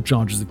guilty to the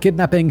charges of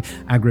kidnapping,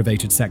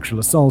 aggravated sexual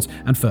assault,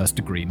 and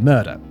first-degree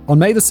murder. On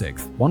May the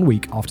 6th, 1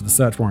 week after the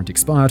search warrant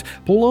expired,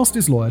 Paul asked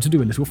his lawyer to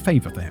do a little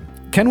favor for him.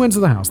 Ken went to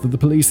the house that the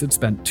police had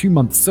spent 2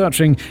 months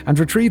searching and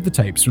retrieved the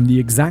tapes from the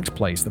exact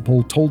place that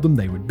Paul told them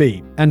they would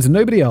be. And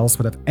nobody else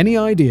would have any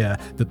idea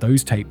that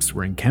those tapes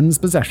were in Ken's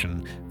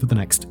possession for the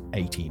next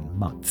 18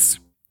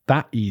 months.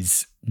 That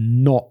is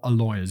not a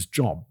lawyer's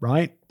job,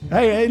 right?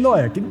 Hey,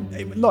 lawyer, can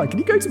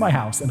you go to my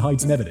house and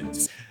hide some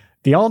evidence?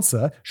 The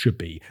answer should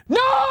be no!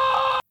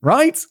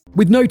 Right?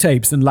 With no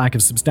tapes and lack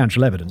of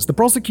substantial evidence, the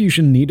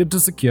prosecution needed to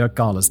secure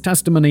Karla's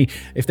testimony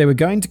if they were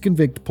going to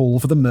convict Paul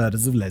for the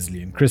murders of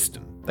Leslie and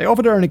Kristen. They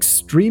offered her an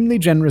extremely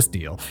generous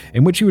deal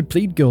in which she would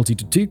plead guilty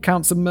to 2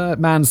 counts of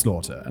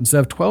manslaughter and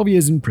serve 12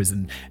 years in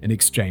prison in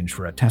exchange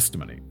for her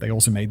testimony. They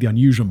also made the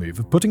unusual move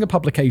of putting a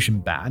publication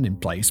ban in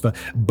place for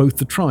both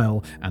the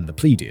trial and the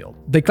plea deal.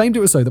 They claimed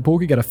it was so that Paul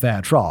could get a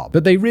fair trial,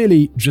 but they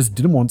really just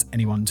didn't want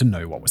anyone to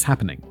know what was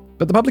happening.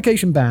 But the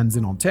publication bans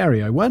in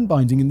Ontario weren't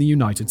binding in the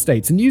United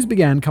States, and news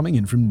began coming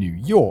in from New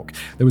York.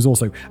 There was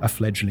also a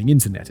fledgling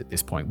internet at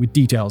this point, with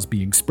details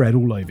being spread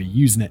all over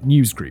Usenet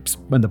news groups.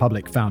 When the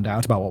public found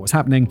out about what was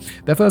happening,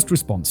 their first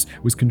response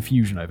was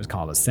confusion over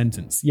Karla's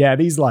sentence. Yeah,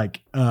 these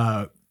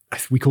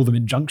we call them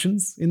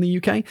injunctions in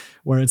the UK,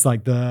 where it's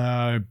like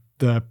the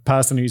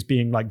person who's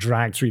being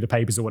dragged through the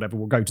papers or whatever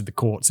will go to the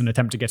courts and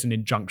attempt to get an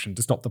injunction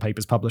to stop the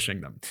papers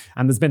publishing them.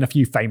 And there's been a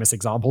few famous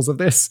examples of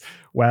this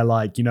where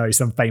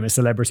some famous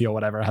celebrity or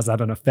whatever has had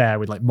an affair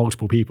with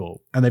multiple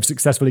people and they've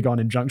successfully got an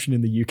injunction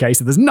in the UK.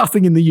 So there's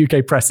nothing in the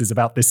UK presses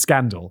about this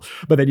scandal.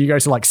 But then you go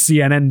to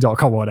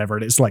CNN.com or whatever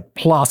and it's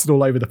plastered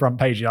all over the front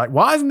page. You're like,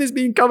 why isn't this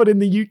being covered in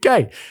the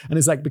UK? And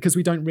it's because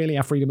we don't really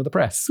have freedom of the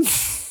press.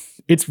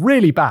 It's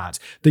really bad.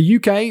 The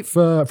UK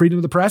for freedom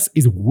of the press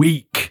is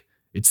weak.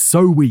 It's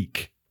so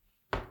weak.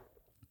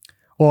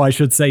 Or I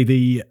should say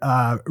the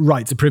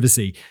right to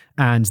privacy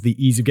and the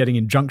ease of getting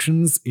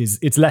injunctions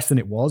it's less than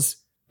it was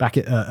back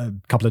a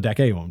couple of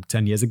decades or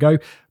 10 years ago,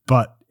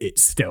 but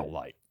it's still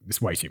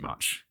it's way too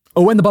much.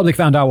 Or when the public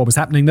found out what was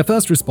happening, their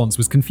first response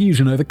was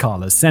confusion over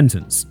Karla's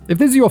sentence. If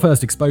this is your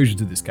first exposure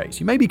to this case,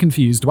 you may be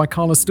confused why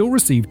Karla still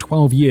received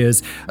 12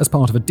 years as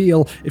part of a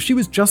deal if she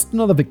was just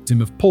another victim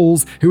of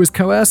Paul's who was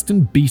coerced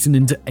and beaten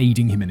into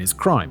aiding him in his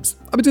crimes.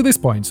 Up until this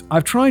point,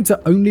 I've tried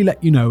to only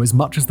let you know as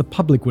much as the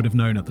public would have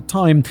known at the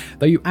time,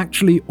 though you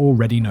actually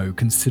already know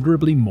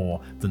considerably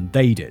more than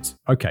they did.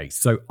 Okay,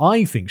 so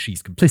I think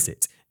she's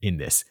complicit in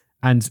this,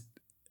 and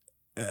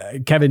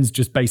Kevin's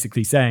just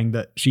basically saying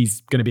that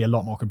she's going to be a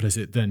lot more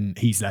complicit than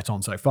he's let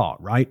on so far,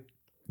 right?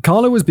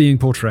 Karla was being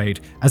portrayed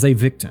as a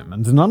victim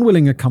and an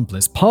unwilling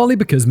accomplice, partly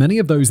because many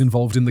of those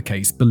involved in the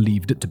case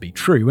believed it to be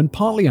true, and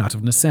partly out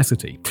of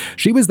necessity.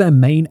 She was their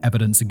main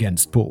evidence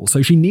against Paul,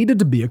 so she needed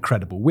to be a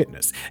credible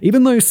witness.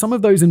 Even though some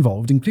of those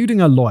involved, including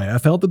her lawyer,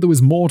 felt that there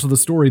was more to the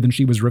story than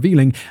she was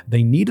revealing,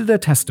 they needed her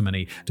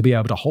testimony to be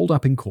able to hold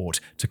up in court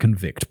to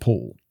convict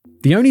Paul.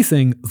 The only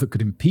thing that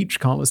could impeach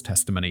Karla's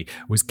testimony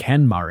was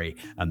Ken Murray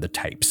and the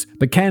tapes.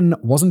 But Ken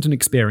wasn't an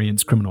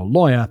experienced criminal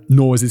lawyer,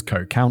 nor was his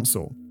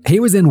co-counsel. He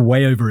was in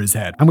way over his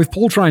head, and with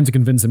Paul trying to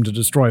convince him to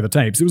destroy the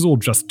tapes, it was all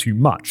just too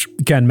much.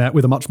 Ken met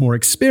with a much more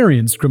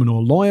experienced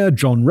criminal lawyer,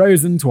 John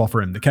Rosen, to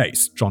offer him the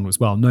case. John was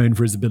well known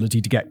for his ability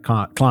to get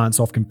clients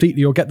off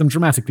completely or get them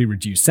dramatically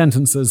reduced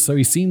sentences, so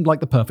he seemed like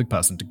the perfect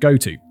person to go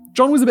to.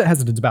 John was a bit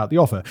hesitant about the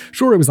offer.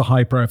 Sure, it was a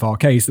high-profile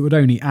case that would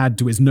only add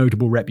to his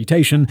notable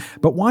reputation,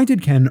 but why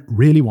did Ken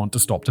really want to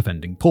stop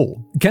defending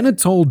Paul? Ken had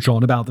told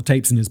John about the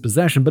tapes in his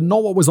possession, but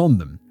not what was on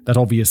them. That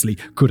obviously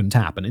couldn't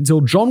happen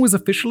until John was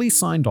officially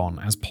signed on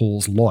as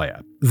Paul's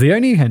lawyer. The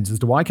only hint as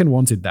to why Ken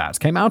wanted that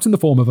came out in the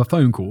form of a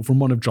phone call from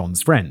one of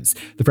John's friends.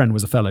 The friend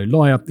was a fellow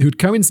lawyer who'd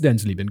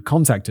coincidentally been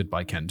contacted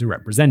by Ken to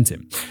represent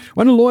him.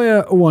 When a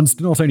lawyer wants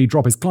to not only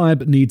drop his client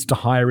but needs to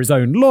hire his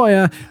own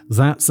lawyer,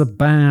 that's a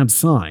bad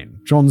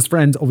sign. John's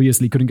friend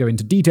obviously couldn't go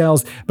into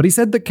details, but he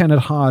said that Ken had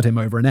hired him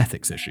over an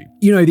ethics issue.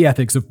 You know, the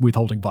ethics of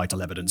withholding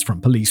vital evidence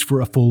from police for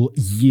a full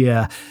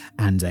year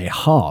and a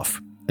half.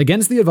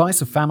 Against the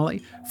advice of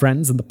family,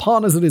 friends, and the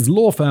partners at his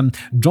law firm,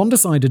 John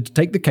decided to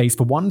take the case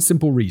for one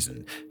simple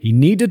reason. He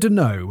needed to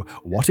know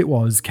what it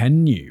was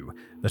Ken knew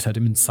that had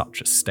him in such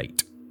a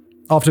state.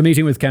 After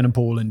meeting with Ken and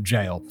Paul in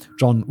jail,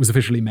 John was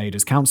officially made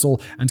his counsel,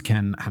 and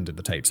Ken handed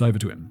the tapes over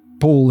to him.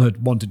 Paul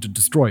had wanted to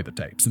destroy the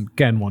tapes, and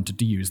Ken wanted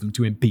to use them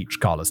to impeach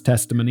Karla's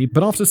testimony,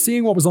 but after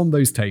seeing what was on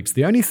those tapes,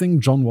 the only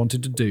thing John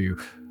wanted to do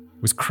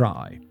was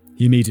cry.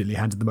 He immediately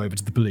handed them over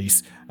to the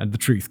police, and the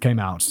truth came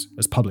out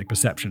as public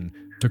perception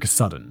took a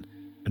sudden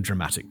and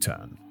dramatic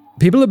turn.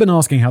 People have been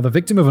asking how the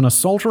victim of an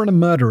assaulter and a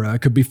murderer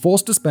could be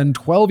forced to spend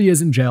 12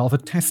 years in jail for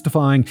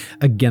testifying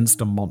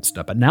against a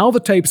monster. But now the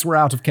tapes were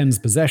out of Ken's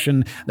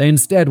possession, they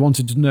instead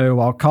wanted to know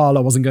why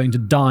Karla wasn't going to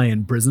die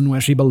in prison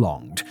where she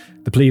belonged.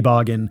 The plea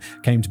bargain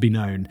came to be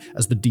known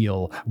as the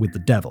deal with the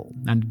devil,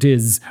 and it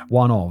is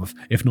one of,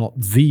 if not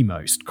the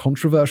most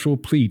controversial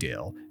plea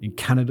deal in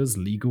Canada's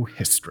legal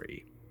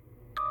history.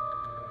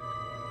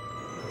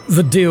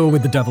 The deal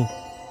with the devil.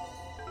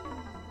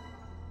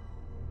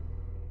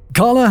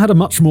 Karla had a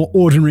much more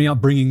ordinary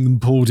upbringing than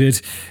Paul did,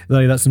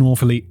 though that's an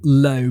awfully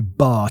low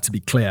bar to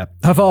be clear.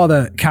 Her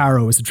father,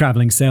 Carol, was a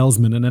travelling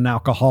salesman and an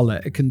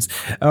alcoholic, and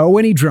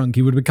when he drank,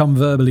 he would become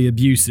verbally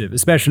abusive,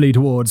 especially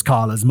towards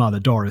Karla's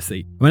mother,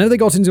 Dorothy. Whenever they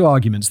got into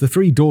arguments, the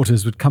three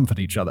daughters would comfort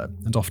each other,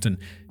 and often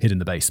hid in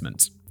the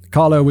basement.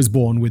 Karla was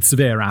born with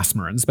severe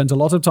asthma and spent a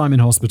lot of time in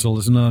hospital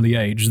at an early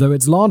age, though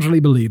it's largely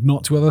believed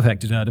not to have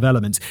affected her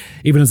development.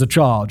 Even as a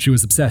child, she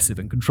was obsessive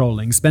and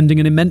controlling,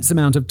 spending an immense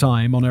amount of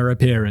time on her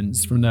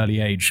appearance from an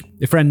early age.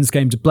 If friends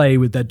came to play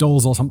with their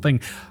dolls or something,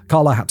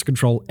 Karla had to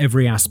control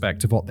every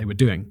aspect of what they were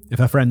doing. If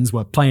her friends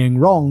were playing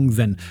wrong,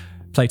 then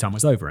playtime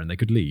was over and they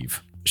could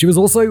leave. She was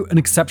also an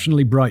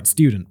exceptionally bright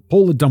student.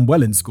 Paul had done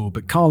well in school,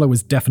 but Karla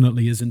was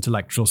definitely his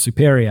intellectual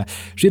superior.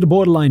 She had a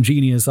borderline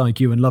genius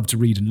IQ and loved to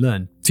read and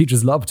learn.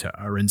 Teachers loved her,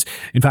 and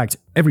in fact,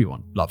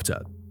 everyone loved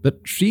her.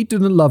 But she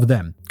didn't love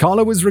them.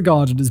 Karla was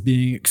regarded as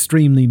being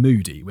extremely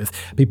moody, with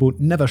people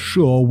never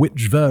sure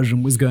which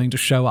version was going to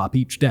show up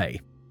each day.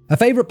 Her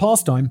favourite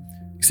pastime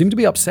seemed to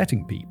be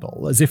upsetting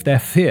people, as if their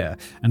fear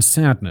and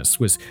sadness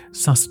was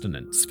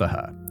sustenance for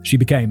her. She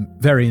became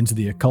very into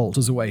the occult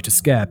as a way to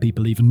scare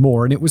people even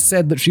more, and it was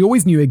said that she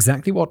always knew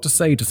exactly what to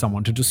say to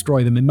someone to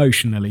destroy them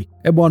emotionally.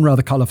 In one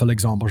rather colourful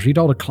example, she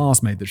told a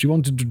classmate that she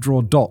wanted to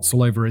draw dots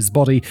all over his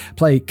body,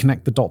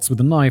 connect the dots with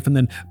a knife, and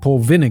then pour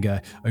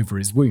vinegar over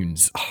his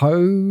wounds.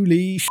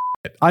 Holy shit.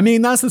 I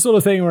mean, that's the sort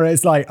of thing where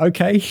it's like,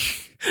 okay,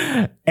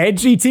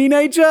 edgy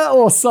teenager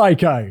or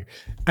psycho?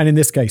 And in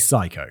this case,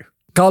 psycho.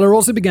 Karla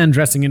also began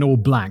dressing in all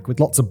black,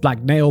 with lots of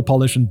black nail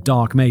polish and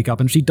dark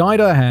makeup, and she dyed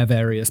her hair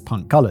various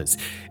punk colours.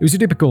 It was a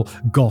typical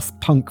goth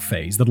punk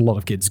phase that a lot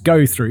of kids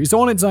go through, so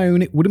on its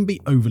own, it wouldn't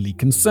be overly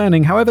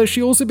concerning. However,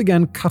 she also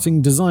began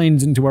cutting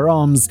designs into her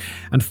arms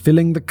and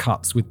filling the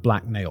cuts with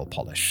black nail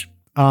polish.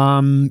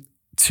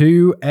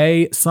 To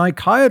a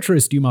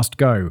psychiatrist you must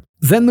go.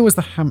 Then there was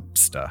the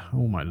hamster.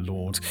 Oh my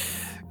lord.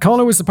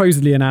 Karla was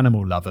supposedly an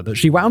animal lover, but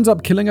she wound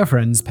up killing her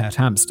friend's pet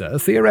hamster,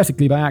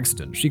 theoretically by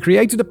accident. She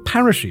created a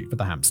parachute for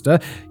the hamster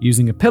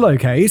using a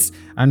pillowcase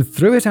and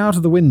threw it out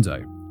of the window.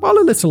 While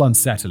a little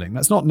unsettling,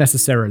 that's not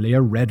necessarily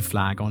a red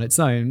flag on its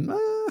own.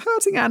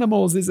 Hurting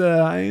animals is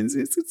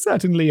it's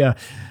certainly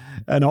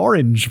an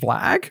orange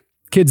flag.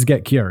 Kids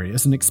get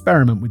curious and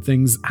experiment with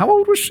things. How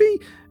old was she?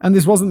 And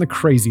this wasn't the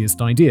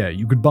craziest idea.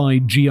 You could buy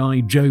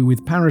G.I. Joe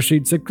with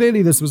parachutes, so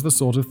clearly this was the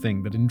sort of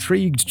thing that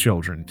intrigued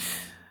children.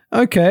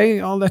 Okay,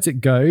 I'll let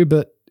it go,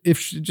 but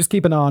just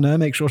keep an eye on her,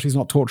 make sure she's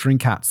not torturing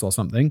cats or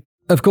something.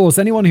 Of course,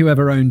 anyone who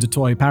ever owned a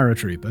toy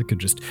paratrooper could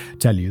just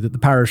tell you that the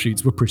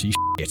parachutes were pretty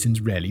shit and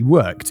rarely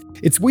worked.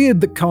 It's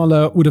weird that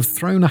Karla would have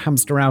thrown a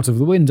hamster out of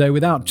the window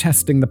without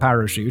testing the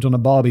parachute on a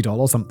Barbie doll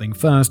or something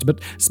first,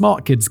 but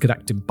smart kids could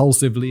act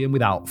impulsively and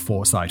without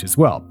foresight as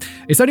well.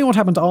 It's only what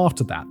happened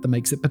after that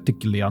makes it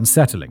particularly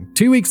unsettling.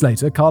 2 weeks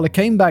later, Karla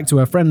came back to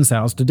her friend's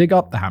house to dig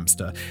up the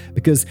hamster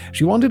because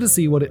she wanted to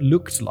see what it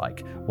looked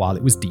like while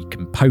it was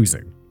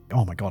decomposing.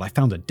 Oh my god, I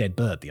found a dead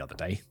bird the other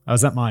day. I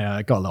was at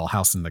my, got a little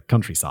house in the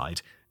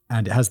countryside,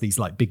 and it has these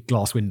like big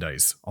glass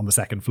windows on the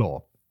second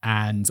floor,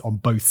 and on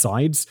both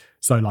sides.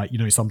 So like,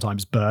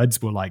 sometimes birds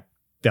will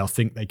they'll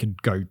think they can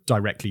go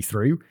directly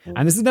through.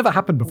 And this has never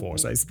happened before,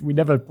 so we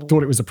never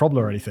thought it was a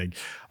problem or anything.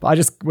 But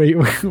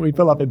we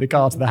pull up in the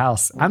car to the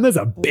house, and there's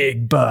a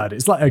big bird.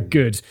 It's like a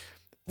good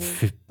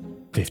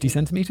 50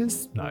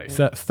 centimeters? No,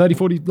 30,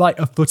 40, like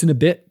a foot and a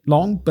bit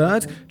long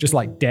bird, just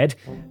like dead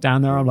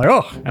down there. I'm like,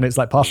 oh, and it's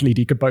like partially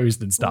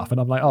decomposed and stuff.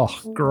 And I'm like, oh,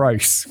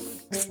 gross.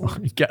 So I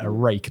get a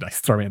rake and I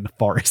throw it in the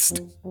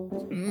forest.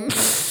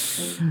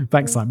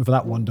 Thanks, Simon, for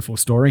that wonderful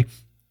story.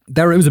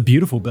 It was a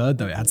beautiful bird,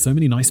 though. It had so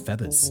many nice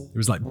feathers. It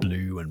was like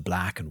blue and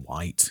black and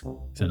white.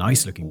 It's a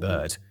nice looking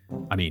bird.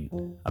 I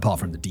mean, apart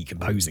from the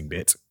decomposing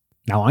bit.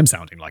 Now I'm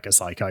sounding like a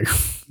psycho.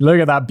 Look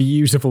at that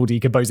beautiful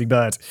decomposing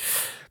bird.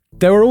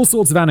 There were all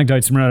sorts of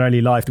anecdotes from her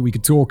early life that we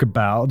could talk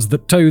about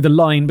that toe the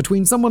line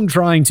between someone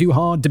trying too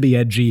hard to be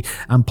edgy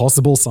and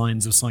possible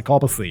signs of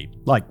psychopathy.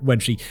 Like when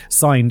she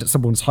signed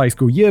someone's high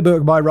school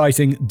yearbook by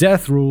writing,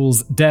 "Death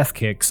rules, death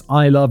kicks,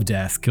 I love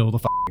death, kill the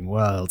f***ing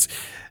world."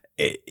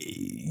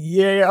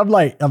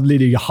 I'm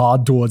leaning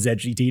hard towards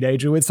edgy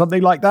teenager with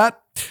something like that.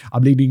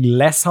 I'm leaning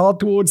less hard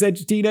towards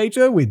edgy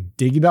teenager with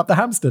digging up the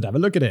hamster to have a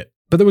look at it.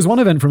 But there was one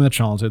event from her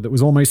childhood that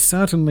was almost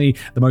certainly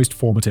the most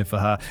formative for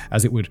her,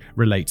 as it would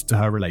relate to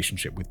her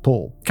relationship with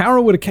Paul.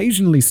 Carol would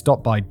occasionally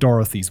stop by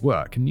Dorothy's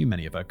work and knew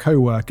many of her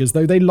co-workers,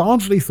 though they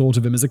largely thought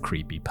of him as a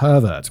creepy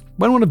pervert.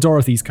 When one of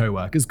Dorothy's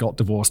co-workers got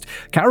divorced,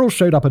 Carol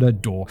showed up at her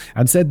door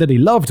and said that he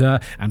loved her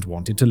and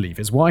wanted to leave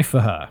his wife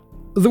for her.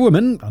 The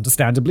woman,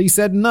 understandably,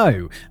 said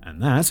no,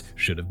 and that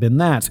should have been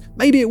that.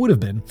 Maybe it would have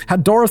been,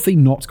 had Dorothy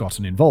not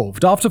gotten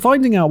involved. After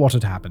finding out what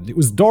had happened, it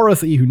was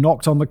Dorothy who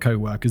knocked on the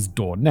co-worker's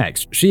door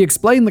next. She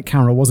explained that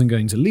Carol wasn't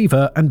going to leave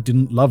her and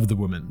didn't love the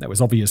woman. There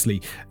was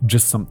obviously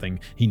just something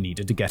he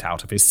needed to get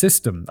out of his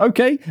system.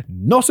 Okay,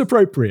 not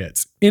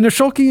appropriate. In a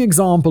shocking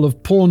example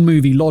of porn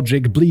movie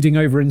logic bleeding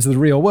over into the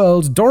real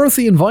world,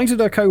 Dorothy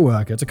invited her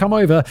co-worker to come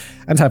over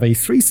and have a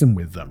threesome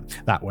with them.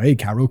 That way,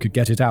 Carol could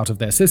get it out of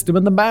their system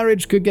and the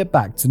marriage could get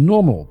back to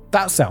normal.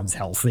 That sounds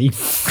healthy.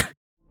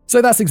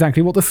 So that's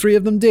exactly what the three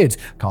of them did.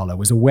 Karla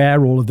was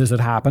aware all of this had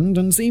happened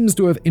and seems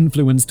to have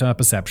influenced her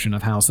perception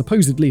of how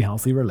supposedly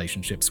healthy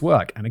relationships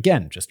work. And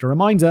again, just a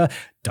reminder,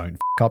 don't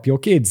f*** up your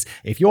kids.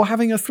 If you're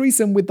having a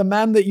threesome with the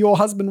man that your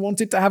husband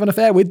wanted to have an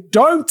affair with,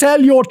 don't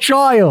tell your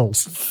child.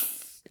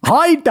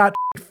 Hide that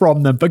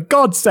from them, for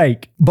God's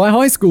sake. By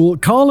high school,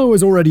 Karla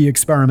was already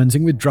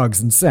experimenting with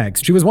drugs and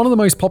sex. She was one of the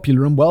most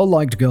popular and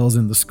well-liked girls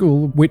in the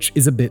school, which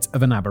is a bit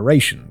of an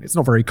aberration. It's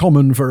not very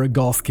common for a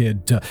goth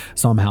kid to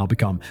somehow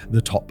become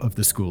the top of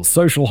the school's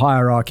social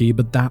hierarchy,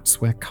 but that's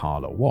where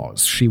Karla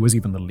was. She was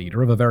even the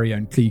leader of a very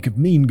own clique of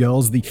mean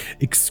girls, the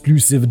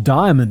exclusive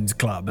Diamond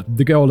Club.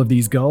 The goal of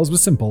these girls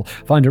was simple: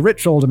 find a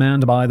rich older man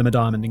to buy them a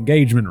diamond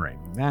engagement ring.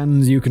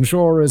 And you can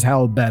sure as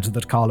hell bet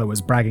that Karla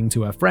was bragging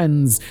to her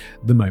friends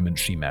the moment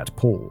she met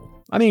Paul.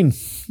 I mean,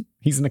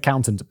 he's an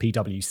accountant at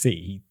PwC.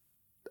 He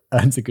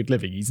earns a good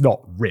living. He's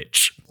not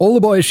rich. All the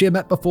boys she had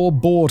met before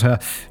bored her.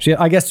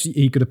 I guess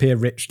he could appear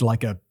rich to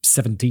like a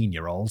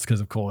 17-year-old,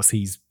 because of course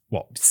he's,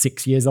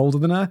 6 years older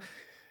than her?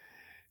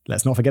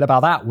 Let's not forget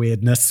about that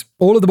weirdness.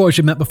 All of the boys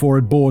she'd met before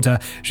had bored her.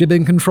 She had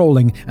been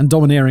controlling and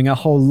domineering her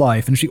whole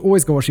life, and she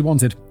always got what she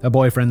wanted. Her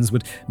boyfriends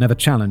would never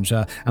challenge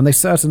her, and they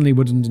certainly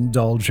wouldn't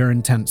indulge her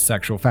intense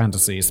sexual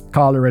fantasies.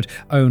 Karla had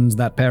owned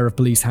that pair of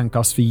police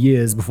handcuffs for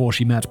years before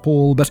she met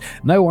Paul, but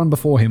no one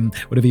before him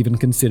would have even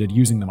considered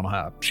using them on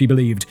her. She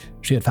believed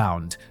she had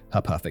found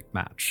her perfect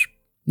match.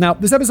 Now,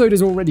 this episode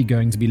is already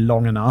going to be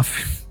long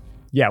enough.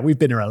 Yeah, we've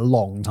been here a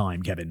long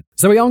time, Kevin.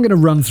 So we aren't going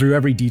to run through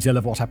every detail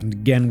of what happened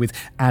again with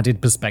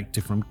added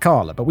perspective from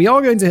Karla, but we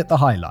are going to hit the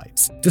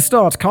highlights. To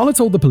start, Karla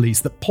told the police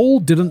that Paul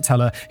didn't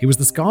tell her he was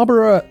the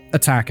Scarborough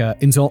attacker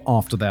until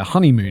after their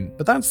honeymoon,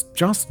 but that's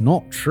just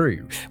not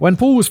true. When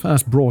Paul was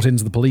first brought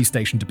into the police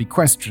station to be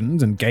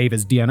questioned and gave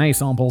his DNA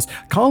samples,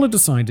 Karla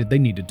decided they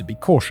needed to be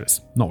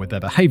cautious, not with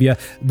their behavior,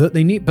 but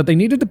they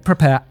needed to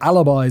prepare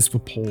alibis for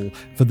Paul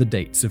for the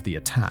dates of the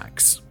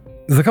attacks.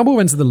 The couple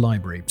went to the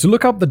library to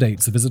look up the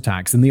dates of his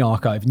attacks in the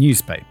archive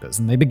newspapers,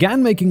 and they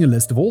began making a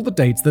list of all the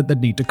dates that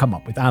they'd need to come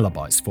up with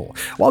alibis for.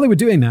 While they were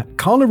doing that,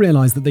 Karla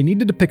realized that they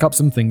needed to pick up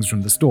some things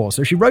from the store,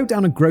 so she wrote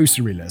down a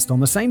grocery list on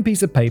the same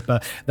piece of paper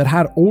that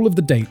had all of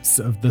the dates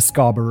of the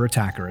Scarborough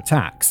attacker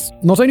attacks.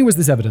 Not only was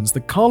this evidence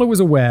that Karla was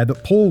aware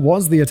that Paul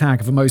was the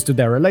attacker for most of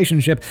their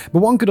relationship,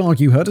 but one could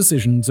argue her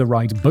decision to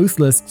write both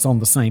lists on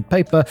the same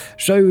paper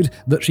showed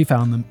that she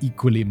found them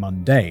equally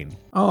mundane.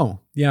 Oh,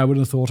 yeah, I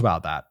wouldn't have thought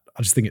about that.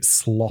 I just think it's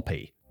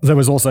sloppy. There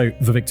was also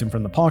the victim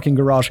from the parking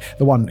garage,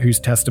 the one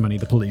whose testimony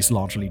the police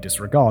largely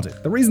disregarded.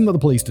 The reason that the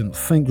police didn't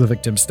think the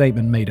victim's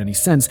statement made any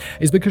sense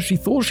is because she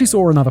thought she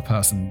saw another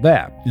person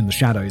there. In the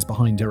shadows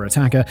behind her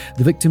attacker,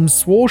 the victim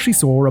swore she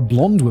saw a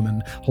blonde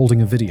woman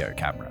holding a video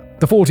camera.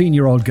 The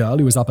 14-year-old girl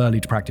who was up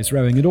early to practice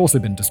rowing had also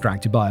been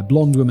distracted by a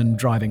blonde woman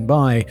driving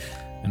by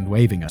and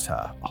waving at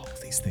her. Oh,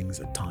 these things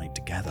are tied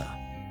together.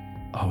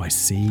 Oh, I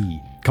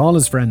see.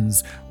 Karla's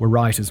friends were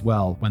right as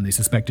well when they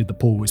suspected that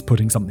Paul was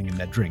putting something in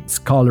their drinks.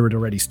 Karla had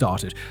already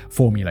started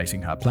formulating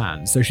her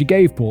plan, so she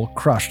gave Paul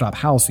crushed up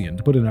halcyon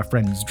to put in her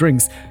friend's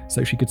drinks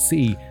so she could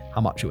see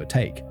how much it would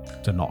take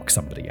to knock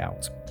somebody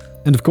out.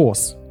 And of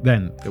course,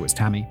 then there was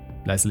Tammy,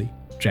 Leslie,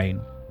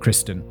 Jane,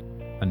 Kristen,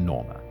 and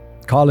Norma.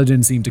 Karla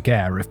didn't seem to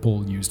care if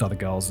Paul used other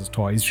girls as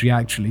toys. She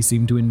actually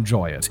seemed to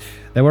enjoy it.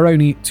 There were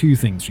only two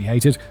things she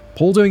hated: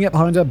 Paul doing it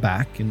behind her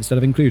back instead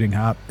of including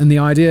her, and the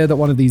idea that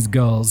one of these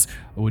girls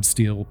would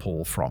steal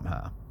Paul from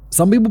her.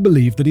 Some people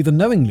believe that either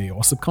knowingly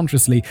or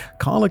subconsciously,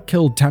 Karla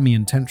killed Tammy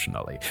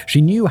intentionally. She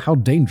knew how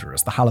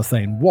dangerous the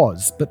halothane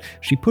was, but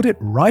she put it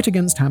right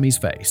against Tammy's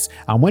face.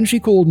 And when she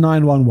called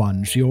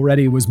 911, she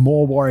already was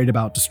more worried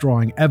about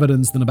destroying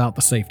evidence than about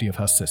the safety of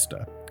her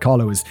sister.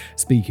 Karla was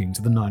speaking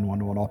to the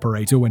 911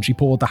 operator when she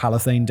poured the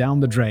halothane down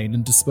the drain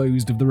and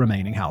disposed of the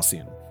remaining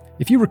halcyon.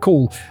 If you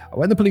recall,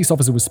 when the police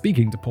officer was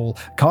speaking to Paul,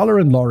 Karla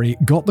and Laurie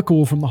got the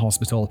call from the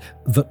hospital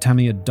that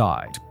Tammy had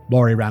died.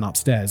 Laurie ran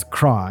upstairs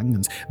crying,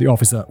 and the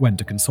officer went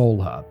to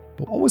console her.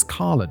 But what was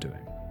Karla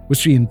doing? Was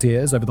she in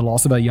tears over the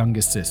loss of her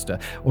youngest sister,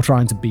 or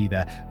trying to be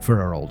there for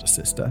her older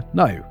sister?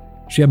 No,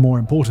 she had more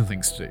important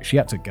things to do. She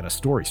had to get a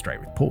story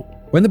straight with Paul.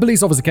 When the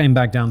police officer came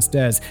back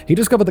downstairs, he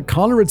discovered that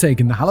Karla had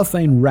taken the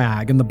halothane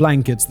rag and the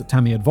blankets that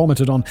Tammy had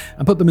vomited on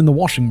and put them in the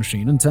washing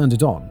machine and turned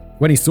it on.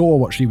 When he saw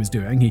what she was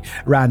doing, he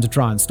ran to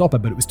try and stop her,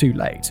 but it was too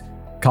late.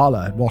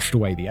 Karla had washed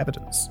away the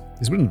evidence.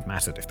 This wouldn't have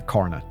mattered if the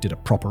coroner did a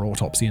proper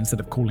autopsy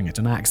instead of calling it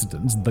an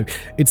accident, though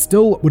it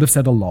still would have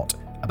said a lot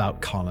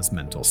about Karla's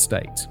mental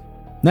state.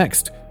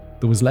 Next,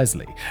 there was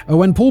Leslie.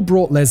 When Paul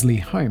brought Leslie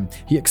home,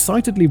 he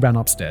excitedly ran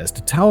upstairs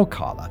to tell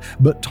Karla,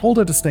 but told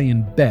her to stay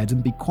in bed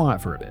and be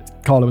quiet for a bit.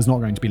 Karla was not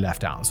going to be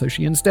left out, so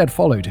she instead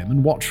followed him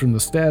and watched from the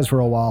stairs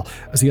for a while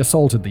as he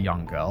assaulted the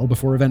young girl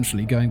before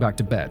eventually going back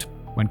to bed.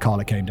 When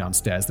Karla came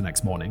downstairs the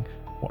next morning,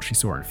 what she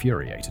saw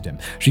infuriated him.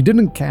 She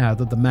didn't care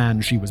that the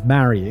man she was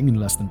marrying in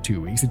less than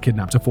 2 weeks had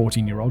kidnapped a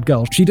 14-year-old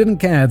girl. She didn't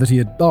care that he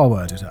had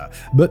R-worded her.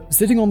 But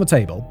sitting on the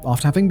table,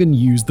 after having been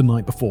used the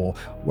night before,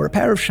 were a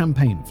pair of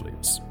champagne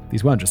flutes.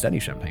 These weren't just any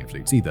champagne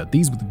flutes either.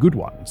 These were the good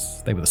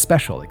ones. They were the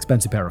special,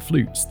 expensive pair of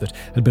flutes that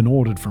had been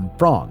ordered from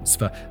France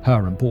for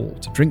her and Paul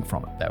to drink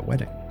from at their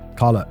wedding.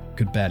 Karla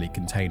could barely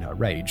contain her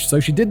rage, so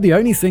she did the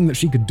only thing that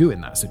she could do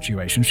in that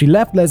situation. She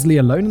left Leslie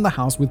alone in the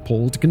house with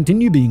Paul to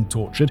continue being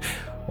tortured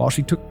while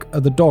she took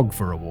the dog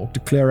for a walk to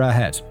clear her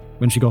head.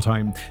 When she got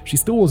home, she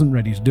still wasn't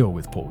ready to deal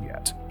with Paul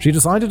yet. She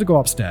decided to go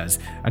upstairs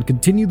and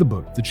continue the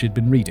book that she'd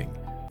been reading,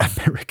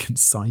 American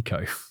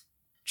Psycho.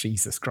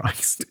 Jesus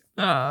Christ.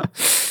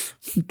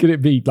 Could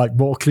it be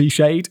more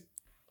cliched?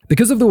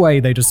 Because of the way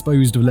they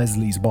disposed of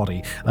Leslie's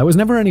body, there was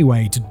never any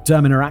way to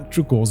determine her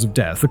actual cause of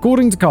death.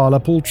 According to Karla,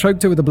 Paul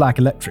choked her with a black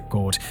electric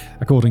cord.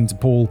 According to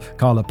Paul,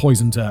 Karla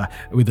poisoned her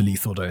with a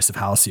lethal dose of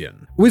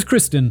halcyon. With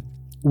Kristen,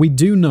 we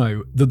do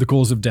know that the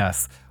cause of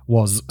death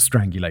was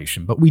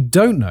strangulation, but we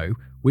don't know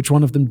which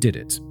one of them did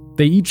it.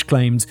 They each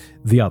claimed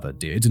the other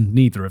did, and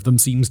neither of them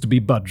seems to be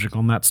budging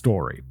on that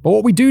story. But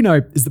what we do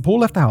know is that Paul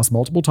left the house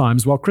multiple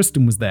times while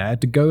Kristen was there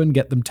to go and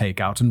get them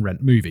takeout and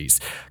rent movies.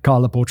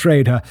 Karla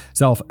portrayed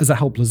herself as a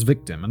helpless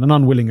victim and an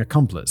unwilling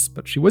accomplice,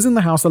 but she was in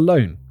the house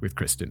alone with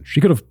Kristen.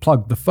 She could have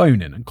plugged the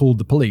phone in and called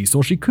the police,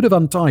 or she could have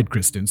untied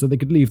Kristen so they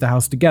could leave the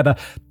house together,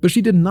 but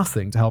she did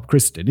nothing to help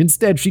Kristen.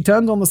 Instead, she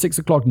turned on the 6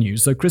 o'clock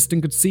news so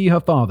Kristen could see her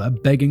father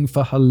begging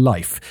for her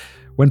life.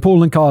 When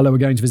Paul and Karla were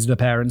going to visit her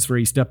parents for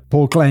Easter,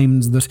 Paul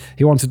claimed that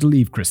he wanted to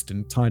leave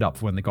Kristen tied up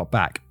for when they got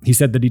back. He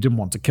said that he didn't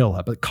want to kill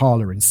her, but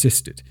Karla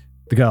insisted.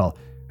 The girl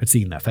had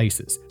seen their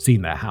faces,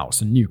 seen their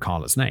house, and knew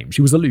Karla's name.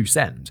 She was a loose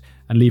end,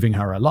 and leaving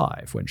her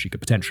alive when she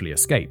could potentially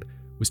escape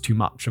was too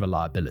much of a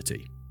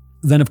liability.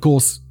 Then, of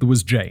course, there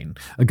was Jane,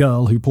 a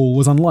girl who Paul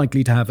was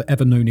unlikely to have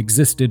ever known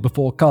existed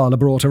before Karla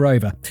brought her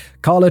over.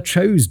 Karla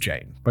chose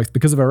Jane, both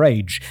because of her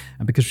age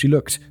and because she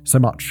looked so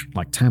much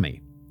like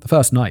Tammy. The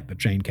first night that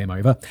Jane came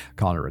over,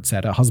 Karla had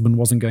said her husband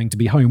wasn't going to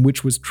be home,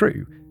 which was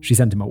true. She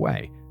sent him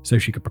away so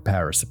she could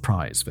prepare a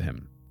surprise for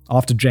him.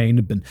 After Jane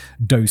had been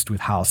dosed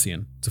with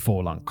halcyon to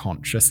fall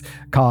unconscious,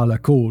 Karla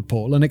called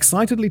Paul and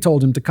excitedly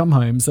told him to come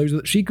home so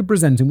that she could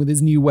present him with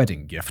his new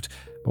wedding gift.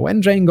 But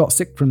when Jane got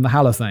sick from the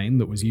halothane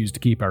that was used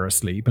to keep her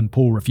asleep and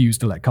Paul refused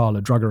to let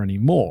Karla drug her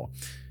anymore,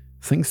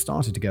 things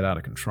started to get out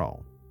of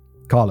control.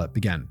 Karla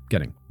began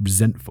getting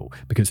resentful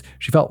because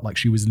she felt like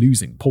she was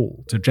losing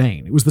Paul to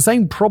Jane. It was the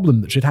same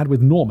problem that she'd had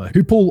with Norma,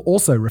 who Paul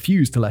also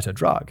refused to let her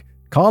drug.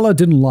 Karla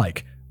didn't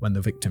like when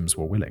the victims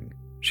were willing.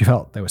 She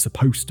felt they were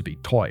supposed to be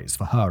toys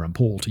for her and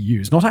Paul to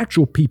use, not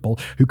actual people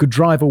who could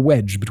drive a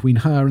wedge between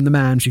her and the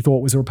man she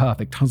thought was her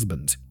perfect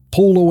husband.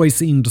 Paul always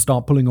seemed to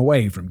start pulling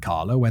away from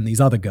Karla when these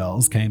other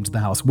girls came to the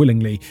house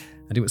willingly,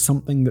 and it was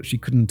something that she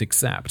couldn't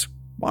accept.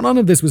 While none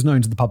of this was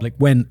known to the public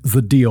when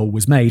the deal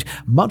was made,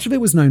 much of it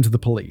was known to the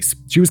police.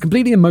 She was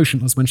completely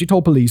emotionless when she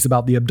told police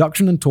about the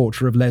abduction and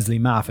torture of Leslie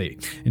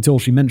Maffey, until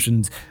she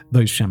mentioned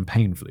those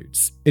champagne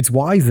flutes. It's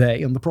why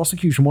they and the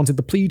prosecution wanted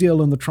the plea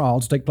deal and the trial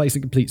to take place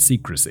in complete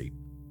secrecy.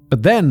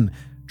 But then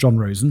John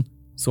Rosen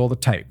saw the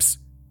tapes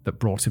that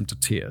brought him to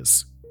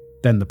tears.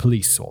 Then the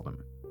police saw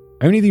them.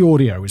 Only the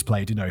audio was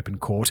played in open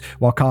court,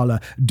 while Karla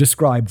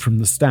described from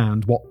the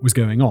stand what was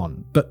going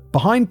on. But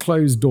behind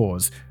closed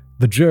doors,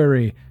 the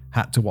jury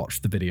had to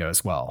watch the video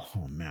as well.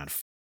 Oh man,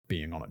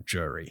 being on a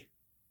jury.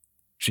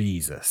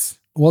 Jesus.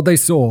 What they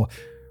saw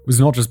was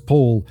not just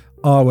Paul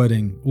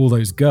R-wording all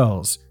those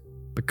girls,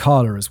 but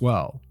Karla as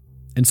well.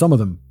 In some of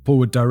them, Paul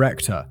would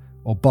direct her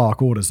or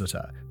bark orders at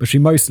her, but she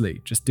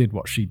mostly just did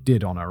what she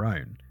did on her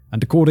own.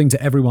 And according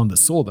to everyone that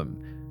saw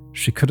them,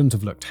 she couldn't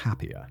have looked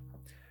happier.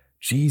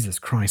 Jesus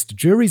Christ, do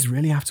juries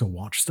really have to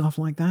watch stuff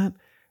like that?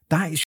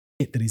 That is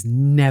shit that is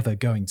never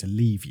going to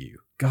leave you.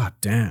 God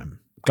damn.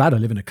 Glad I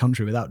live in a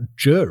country without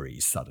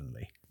juries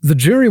suddenly. The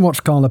jury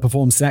watched Karla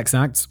perform sex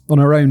acts on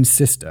her own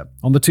sister,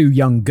 on the two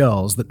young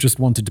girls that just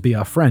wanted to be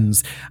her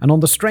friends, and on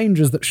the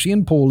strangers that she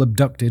and Paul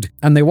abducted,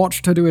 and they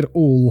watched her do it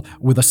all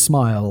with a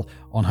smile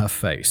on her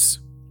face.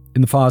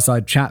 In the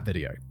Fireside Chat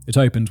video, it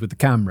opened with the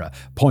camera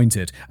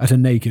pointed at a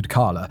naked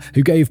Karla,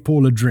 who gave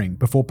Paul a drink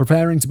before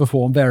preparing to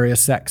perform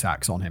various sex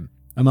acts on him.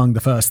 Among the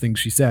first things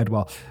she said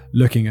while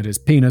looking at his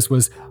penis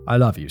was, "I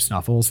love you,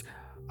 Snuffles.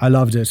 I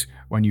loved it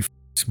when you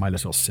f***ed my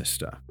little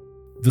sister."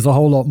 There's a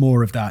whole lot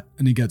more of that,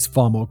 and it gets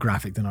far more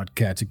graphic than I'd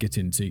care to get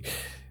into.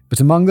 But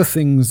among the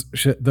things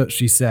that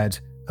she said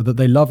are that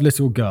they love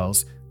little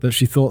girls, that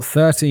she thought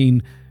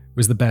 13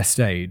 was the best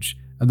age,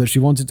 and that she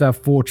wanted to have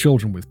 4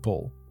 children with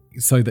Paul,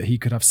 so that he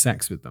could have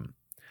sex with them.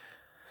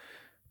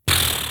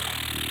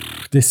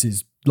 This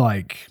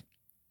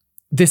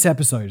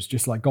episode's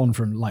just gone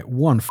from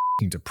one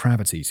f***ing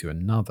depravity to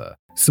another.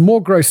 Some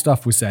more gross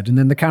stuff was said, and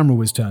then the camera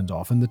was turned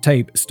off, and the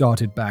tape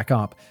started back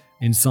up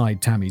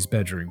inside Tammy's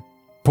bedroom.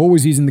 Paul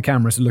was using the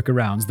camera to look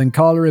around, then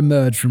Karla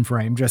emerged from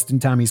frame dressed in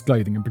Tammy's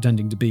clothing and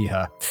pretending to be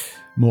her.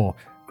 More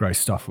gross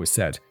stuff was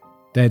said.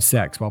 They had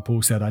sex while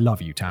Paul said, "I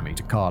love you, Tammy,"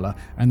 to Karla,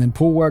 and then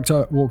Paul walked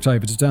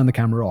over to turn the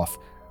camera off,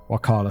 while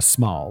Karla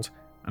smiled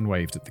and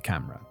waved at the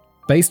camera.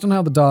 Based on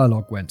how the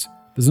dialogue went,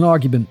 there's an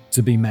argument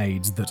to be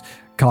made that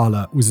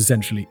Karla was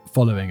essentially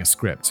following a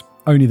script.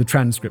 Only the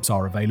transcripts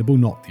are available,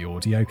 not the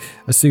audio.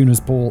 As soon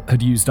as Paul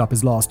had used up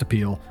his last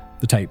appeal,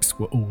 the tapes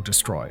were all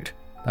destroyed.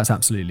 That's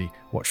absolutely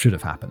what should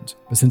have happened.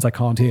 But since I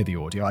can't hear the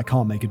audio, I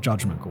can't make a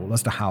judgment call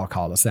as to how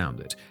Karla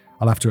sounded.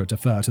 I'll have to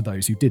defer to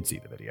those who did see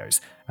the videos,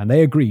 and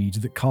they agreed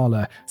that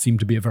Karla seemed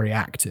to be a very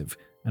active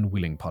and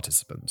willing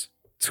participant.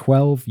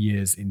 12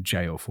 years in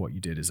jail for what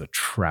you did is a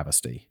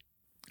travesty.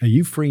 Are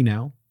you free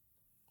now?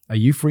 Are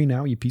you free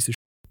now, you piece of shit?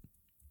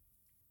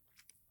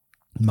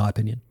 In my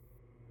opinion.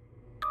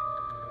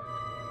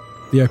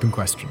 The open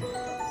question.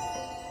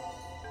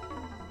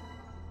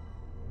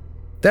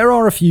 There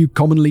are a few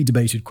commonly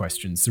debated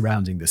questions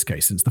surrounding this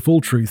case, since the full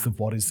truth of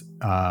what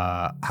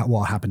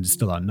happened is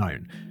still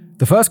unknown.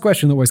 The first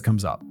question that always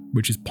comes up,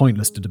 which is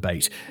pointless to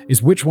debate,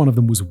 is which one of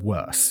them was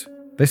worse.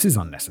 This is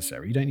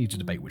unnecessary. You don't need to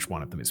debate which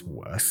one of them is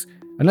worse.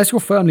 Unless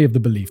you're firmly of the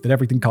belief that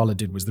everything Karla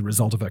did was the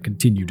result of her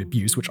continued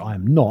abuse, which I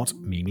am not,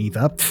 me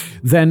neither,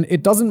 then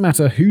it doesn't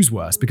matter who's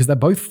worse because they're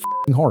both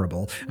f***ing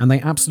horrible and they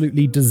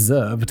absolutely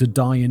deserve to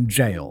die in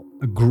jail.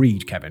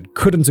 Agreed, Kevin.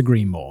 Couldn't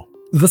agree more.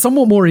 The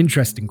somewhat more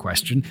interesting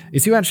question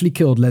is who actually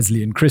killed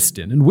Leslie and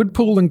Kristen, and would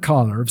Paul and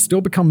Karla have still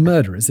become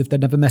murderers if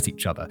they'd never met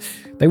each other?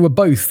 They were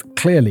both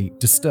clearly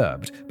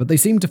disturbed, but they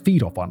seemed to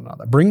feed off one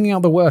another, bringing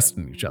out the worst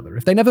in each other.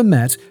 If they never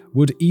met,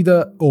 would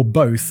either or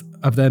both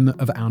of them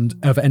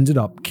have ended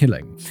up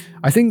killing?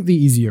 I think the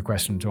easier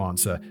question to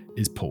answer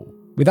is Paul.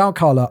 Without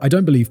Karla, I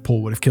don't believe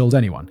Paul would have killed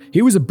anyone.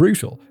 He was a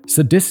brutal,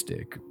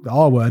 sadistic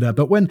R-worder,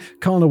 but when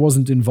Karla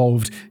wasn't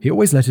involved, he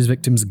always let his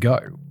victims go.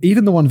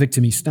 Even the one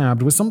victim he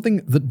stabbed was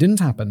something that didn't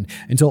happen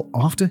until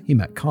after he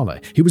met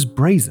Karla. He was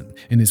brazen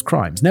in his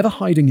crimes, never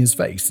hiding his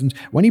face, and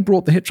when he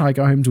brought the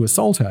hitchhiker home to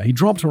assault her, he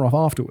dropped her off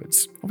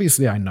afterwards.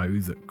 Obviously, I know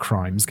that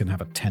crimes can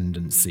have a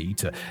tendency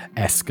to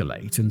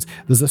escalate, and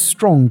there's a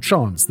strong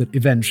chance that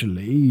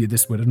eventually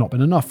this would have not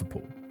been enough for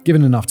Paul.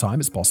 Given enough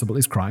time, it's possible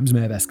his crimes may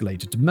have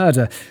escalated to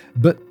murder,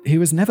 but he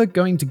was never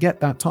going to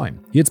get that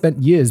time. He had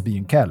spent years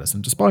being careless,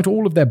 and despite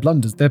all of their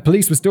blunders, their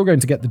police were still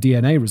going to get the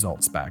DNA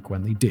results back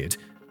when they did,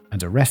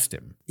 and arrest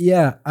him.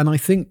 Yeah, and I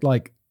think,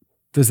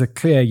 there's a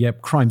clear,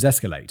 crimes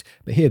escalate,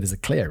 but here there's a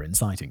clear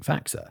inciting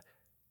factor.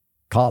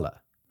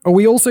 Karla.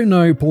 We also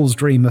know Paul's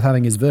dream of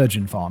having his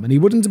virgin farm, and he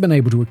wouldn't have been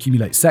able to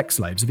accumulate sex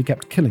slaves if he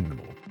kept killing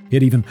them all. He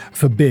had even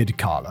forbid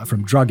Karla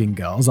from drugging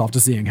girls after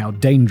seeing how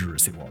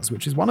dangerous it was,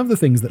 which is one of the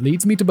things that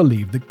leads me to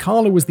believe that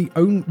Karla was the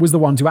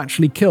one to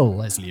actually kill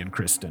Leslie and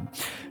Kristen.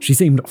 She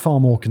seemed far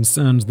more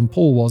concerned than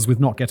Paul was with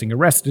not getting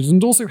arrested,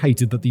 and also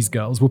hated that these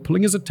girls were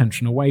pulling his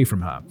attention away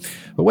from her.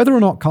 But whether or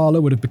not Karla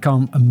would have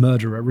become a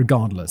murderer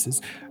regardless is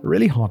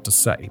really hard to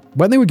say.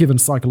 When they were given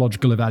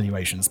psychological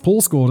evaluations, Paul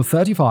scored a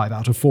 35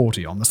 out of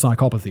 40 on the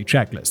psychopathy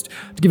checklist.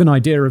 To give an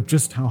idea of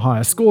just how high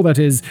a score that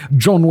is,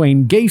 John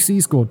Wayne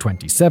Gacy scored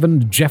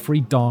 27,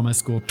 Jeffrey Dahmer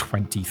scored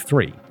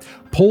 23.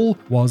 Paul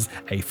was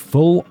a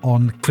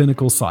full-on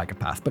clinical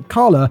psychopath, but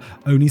Karla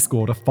only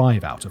scored a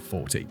 5 out of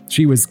 40.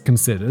 She was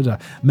considered a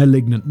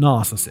malignant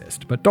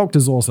narcissist, but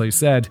doctors also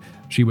said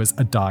she was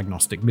a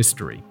diagnostic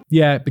mystery.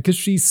 Yeah, because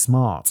she's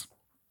smart.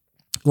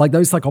 Like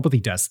those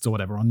psychopathy tests or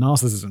whatever on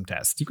narcissism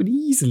tests, you can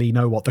easily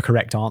know what the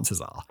correct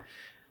answers are.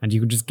 And you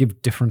can just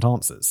give different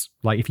answers.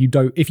 Like if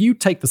you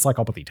take the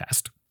psychopathy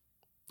test,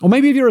 or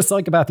maybe if you're a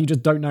psychopath, you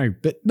just don't know.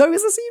 But no,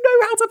 it's just you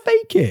know how to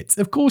fake it.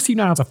 Of course you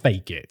know how to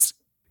fake it.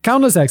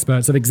 Countless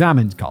experts have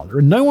examined Karla,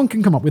 and no one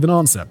can come up with an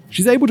answer.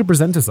 She's able to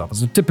present herself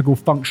as a typical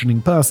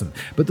functioning person,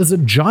 but there's a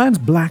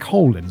giant black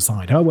hole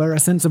inside her where a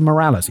sense of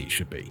morality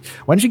should be.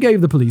 When she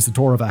gave the police a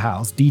tour of her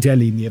house,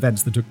 detailing the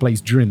events that took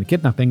place during the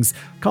kidnappings,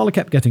 Karla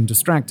kept getting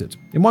distracted.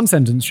 In one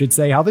sentence, she'd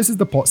say how this is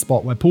the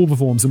spot where Paul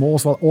performs an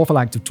awful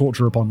act of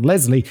torture upon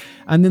Leslie,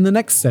 and in the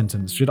next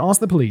sentence, she'd ask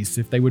the police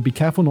if they would be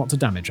careful not to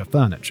damage her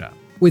furniture.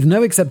 With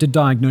no accepted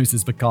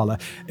diagnosis for Karla,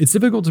 it's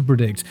difficult to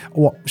predict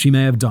what she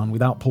may have done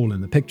without Paul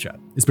in the picture.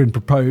 It's been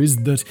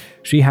proposed that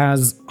she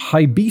has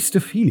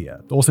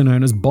hybristophilia, also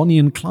known as Bonnie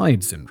and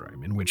Clyde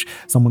syndrome, in which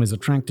someone is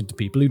attracted to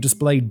people who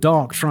display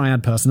dark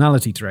triad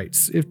personality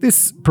traits. If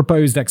this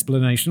proposed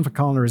explanation for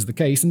Karla is the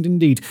case, and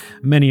indeed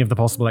many of the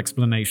possible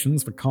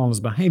explanations for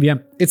Karla's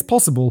behavior, it's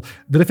possible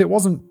that if it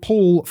wasn't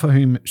Paul for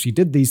whom she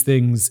did these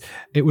things,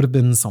 it would have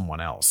been someone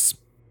else.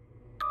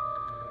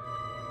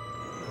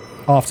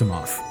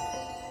 Aftermath.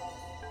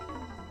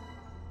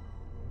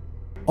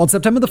 On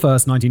September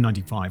 1st,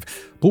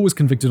 1995, Paul was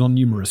convicted on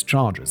numerous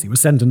charges. He was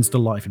sentenced to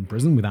life in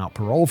prison without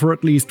parole for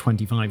at least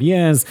 25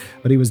 years,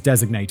 but he was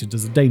designated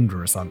as a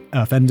dangerous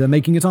offender,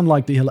 making it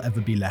unlikely he'll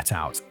ever be let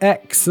out.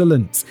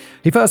 Excellent!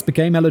 He first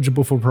became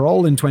eligible for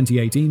parole in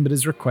 2018, but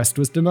his request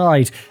was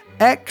denied.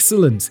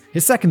 Excellent!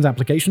 His second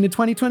application in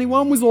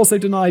 2021 was also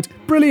denied.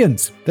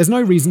 Brilliant! There's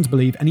no reason to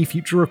believe any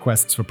future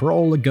requests for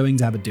parole are going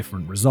to have a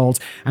different result,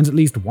 and at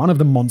least one of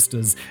the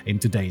monsters in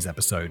today's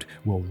episode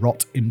will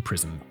rot in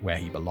prison where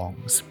he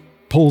belongs.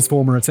 Paul's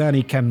former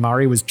attorney, Ken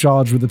Murray, was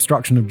charged with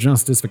obstruction of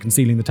justice for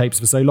concealing the tapes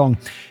for so long.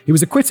 He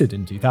was acquitted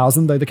in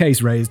 2000, though the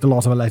case raised a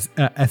lot of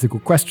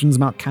ethical questions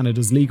about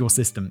Canada's legal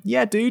system.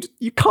 Yeah, dude,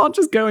 you can't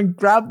just go and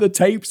grab the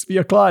tapes for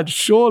your client,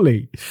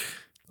 surely.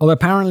 Although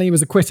apparently he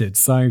was acquitted,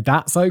 so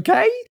that's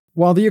okay?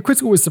 While the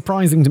acquittal was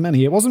surprising to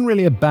many, it wasn't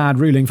really a bad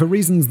ruling for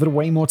reasons that are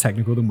way more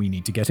technical than we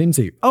need to get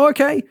into. Oh,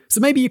 okay, so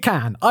maybe you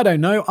can. I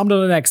don't know, I'm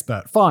not an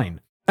expert.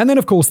 Fine. And then,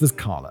 of course, there's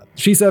Karla.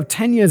 She served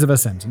 10 years of her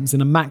sentence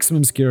in a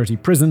maximum security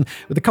prison,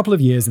 with a couple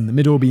of years in the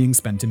middle being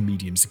spent in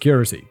medium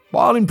security.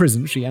 While in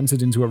prison, she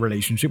entered into a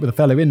relationship with a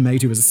fellow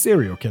inmate who was a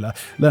serial killer,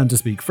 learned to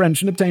speak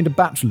French, and obtained a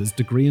bachelor's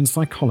degree in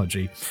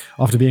psychology.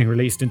 After being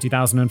released in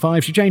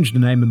 2005, she changed her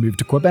name and moved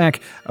to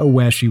Quebec,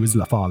 where she was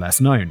far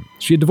less known.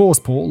 She had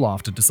divorced Paul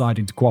after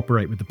deciding to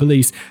cooperate with the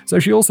police, so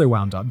she also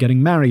wound up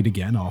getting married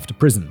again after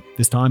prison.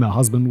 This time, her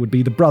husband would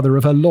be the brother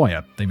of her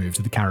lawyer. They moved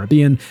to the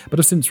Caribbean, but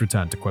have since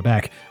returned to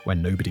Quebec, where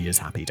nobody is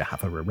happy to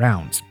have her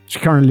around. She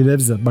currently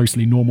lives a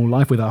mostly normal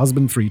life with her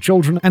husband, 3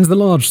 children, and the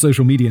large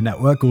social media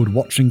network called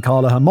Watching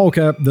Karla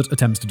Homolka that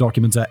attempts to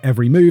document her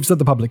every move so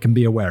the public can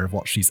be aware of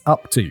what she's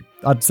up to.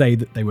 I'd say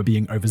that they were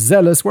being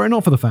overzealous were it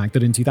not for the fact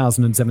that in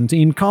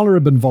 2017, Karla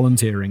had been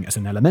volunteering at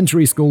an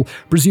elementary school,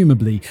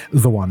 presumably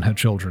the one her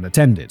children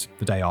attended.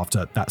 The day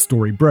after that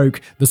story broke,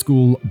 the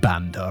school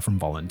banned her from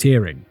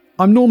volunteering.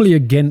 I'm normally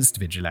against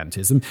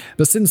vigilantism,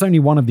 but since only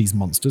one of these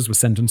monsters was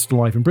sentenced to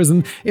life in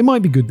prison, it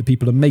might be good that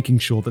people are making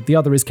sure that the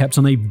other is kept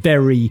on a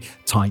very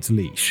tight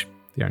leash.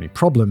 The only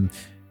problem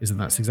is that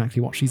that's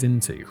exactly what she's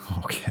into.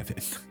 Oh,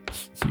 Kevin,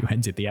 you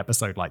ended the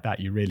episode like that,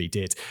 you really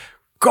did.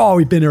 God,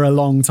 we've been here a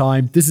long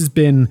time. This has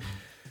been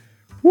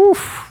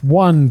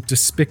one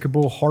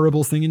despicable,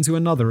 horrible thing into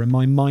another, and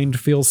my mind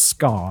feels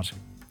scarred.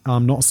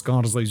 I'm not as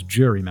scarred as those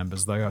jury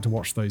members, though, who had to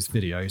watch those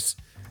videos.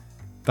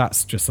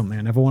 That's just something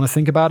I never want to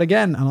think about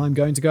again, and I'm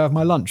going to go have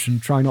my lunch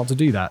and try not to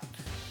do that.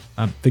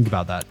 Think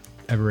about that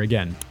ever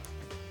again.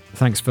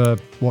 Thanks for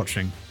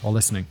watching or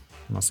listening,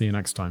 and I'll see you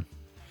next time.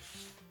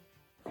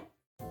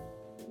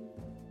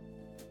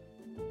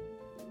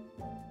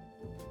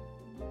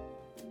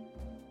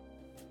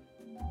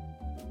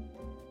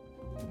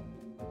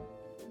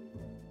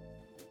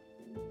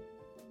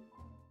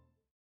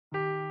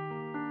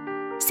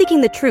 Seeking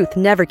the truth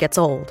never gets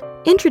old.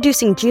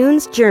 Introducing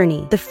June's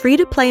Journey, the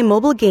free-to-play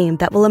mobile game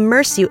that will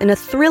immerse you in a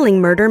thrilling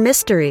murder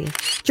mystery.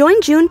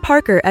 Join June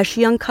Parker as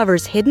she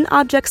uncovers hidden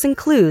objects and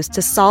clues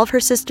to solve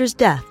her sister's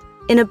death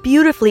in a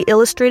beautifully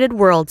illustrated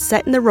world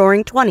set in the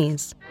Roaring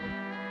 '20s.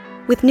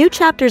 With new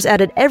chapters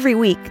added every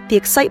week, the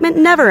excitement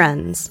never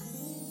ends.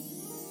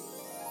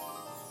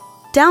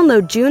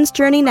 Download June's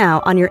Journey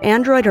now on your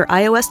Android or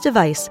iOS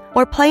device,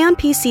 or play on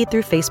PC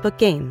through Facebook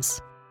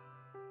Games.